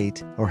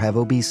overweight or have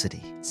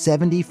obesity.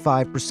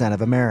 75%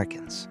 of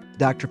Americans.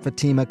 Dr.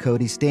 Fatima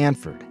Cody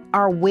Stanford.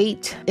 Our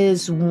weight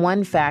is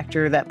one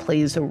factor that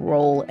plays a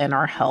role in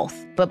our health,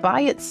 but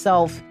by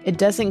itself, it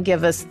doesn't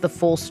give us the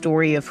full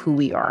story of who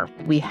we are.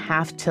 We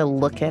have to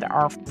look at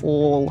our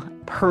full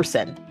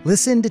person.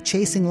 Listen to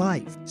Chasing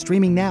Life,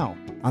 streaming now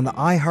on the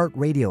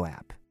iHeartRadio app.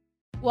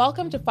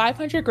 Welcome to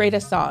 500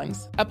 Greatest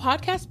Songs, a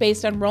podcast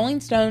based on Rolling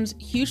Stone's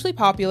hugely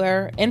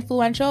popular,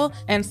 influential,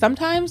 and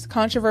sometimes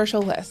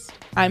controversial list.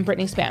 I'm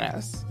Brittany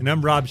Spanos. And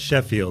I'm Rob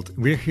Sheffield.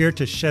 We're here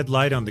to shed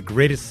light on the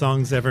greatest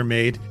songs ever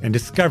made and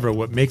discover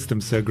what makes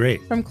them so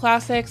great. From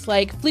classics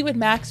like Fleetwood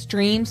Mac's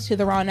Dreams to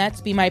the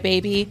Ronettes' Be My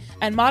Baby,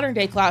 and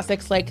modern-day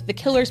classics like The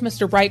Killer's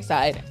Mr.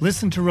 Brightside.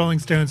 Listen to Rolling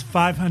Stone's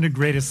 500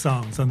 Greatest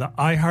Songs on the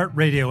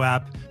iHeartRadio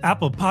app,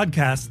 Apple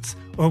Podcasts,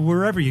 or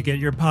wherever you get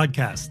your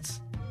podcasts.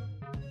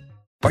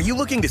 Are you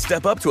looking to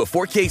step up to a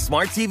 4K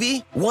smart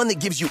TV? One that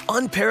gives you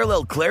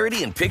unparalleled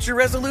clarity and picture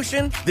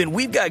resolution? Then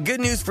we've got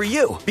good news for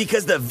you,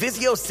 because the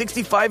Vizio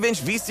 65-inch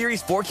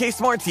V-Series 4K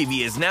smart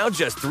TV is now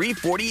just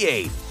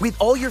 $348. With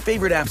all your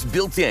favorite apps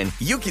built in,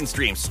 you can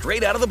stream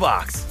straight out of the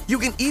box. You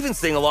can even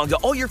sing along to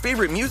all your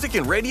favorite music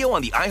and radio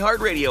on the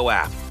iHeartRadio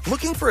app.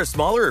 Looking for a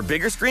smaller or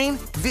bigger screen?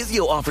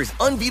 Vizio offers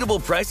unbeatable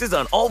prices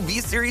on all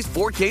V-Series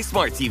 4K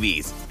smart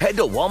TVs. Head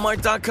to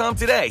Walmart.com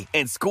today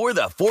and score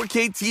the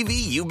 4K TV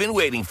you've been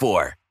waiting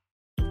for.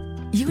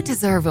 You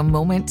deserve a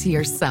moment to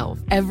yourself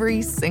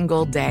every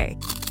single day.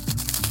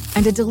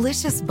 And a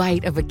delicious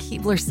bite of a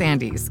Keebler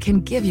Sandies can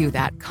give you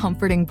that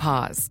comforting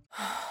pause.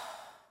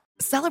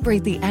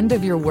 Celebrate the end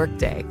of your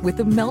workday with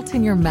the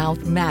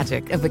melt-in-your-mouth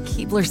magic of a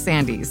Keebler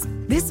Sandies.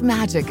 This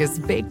magic is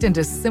baked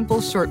into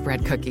simple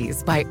shortbread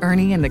cookies by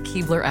Ernie and the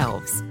Keebler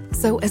Elves.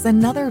 So as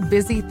another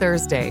busy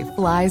Thursday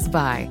flies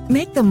by,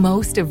 make the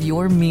most of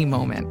your me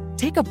moment.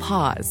 Take a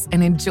pause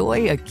and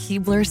enjoy a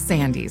Keebler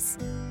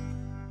Sandies.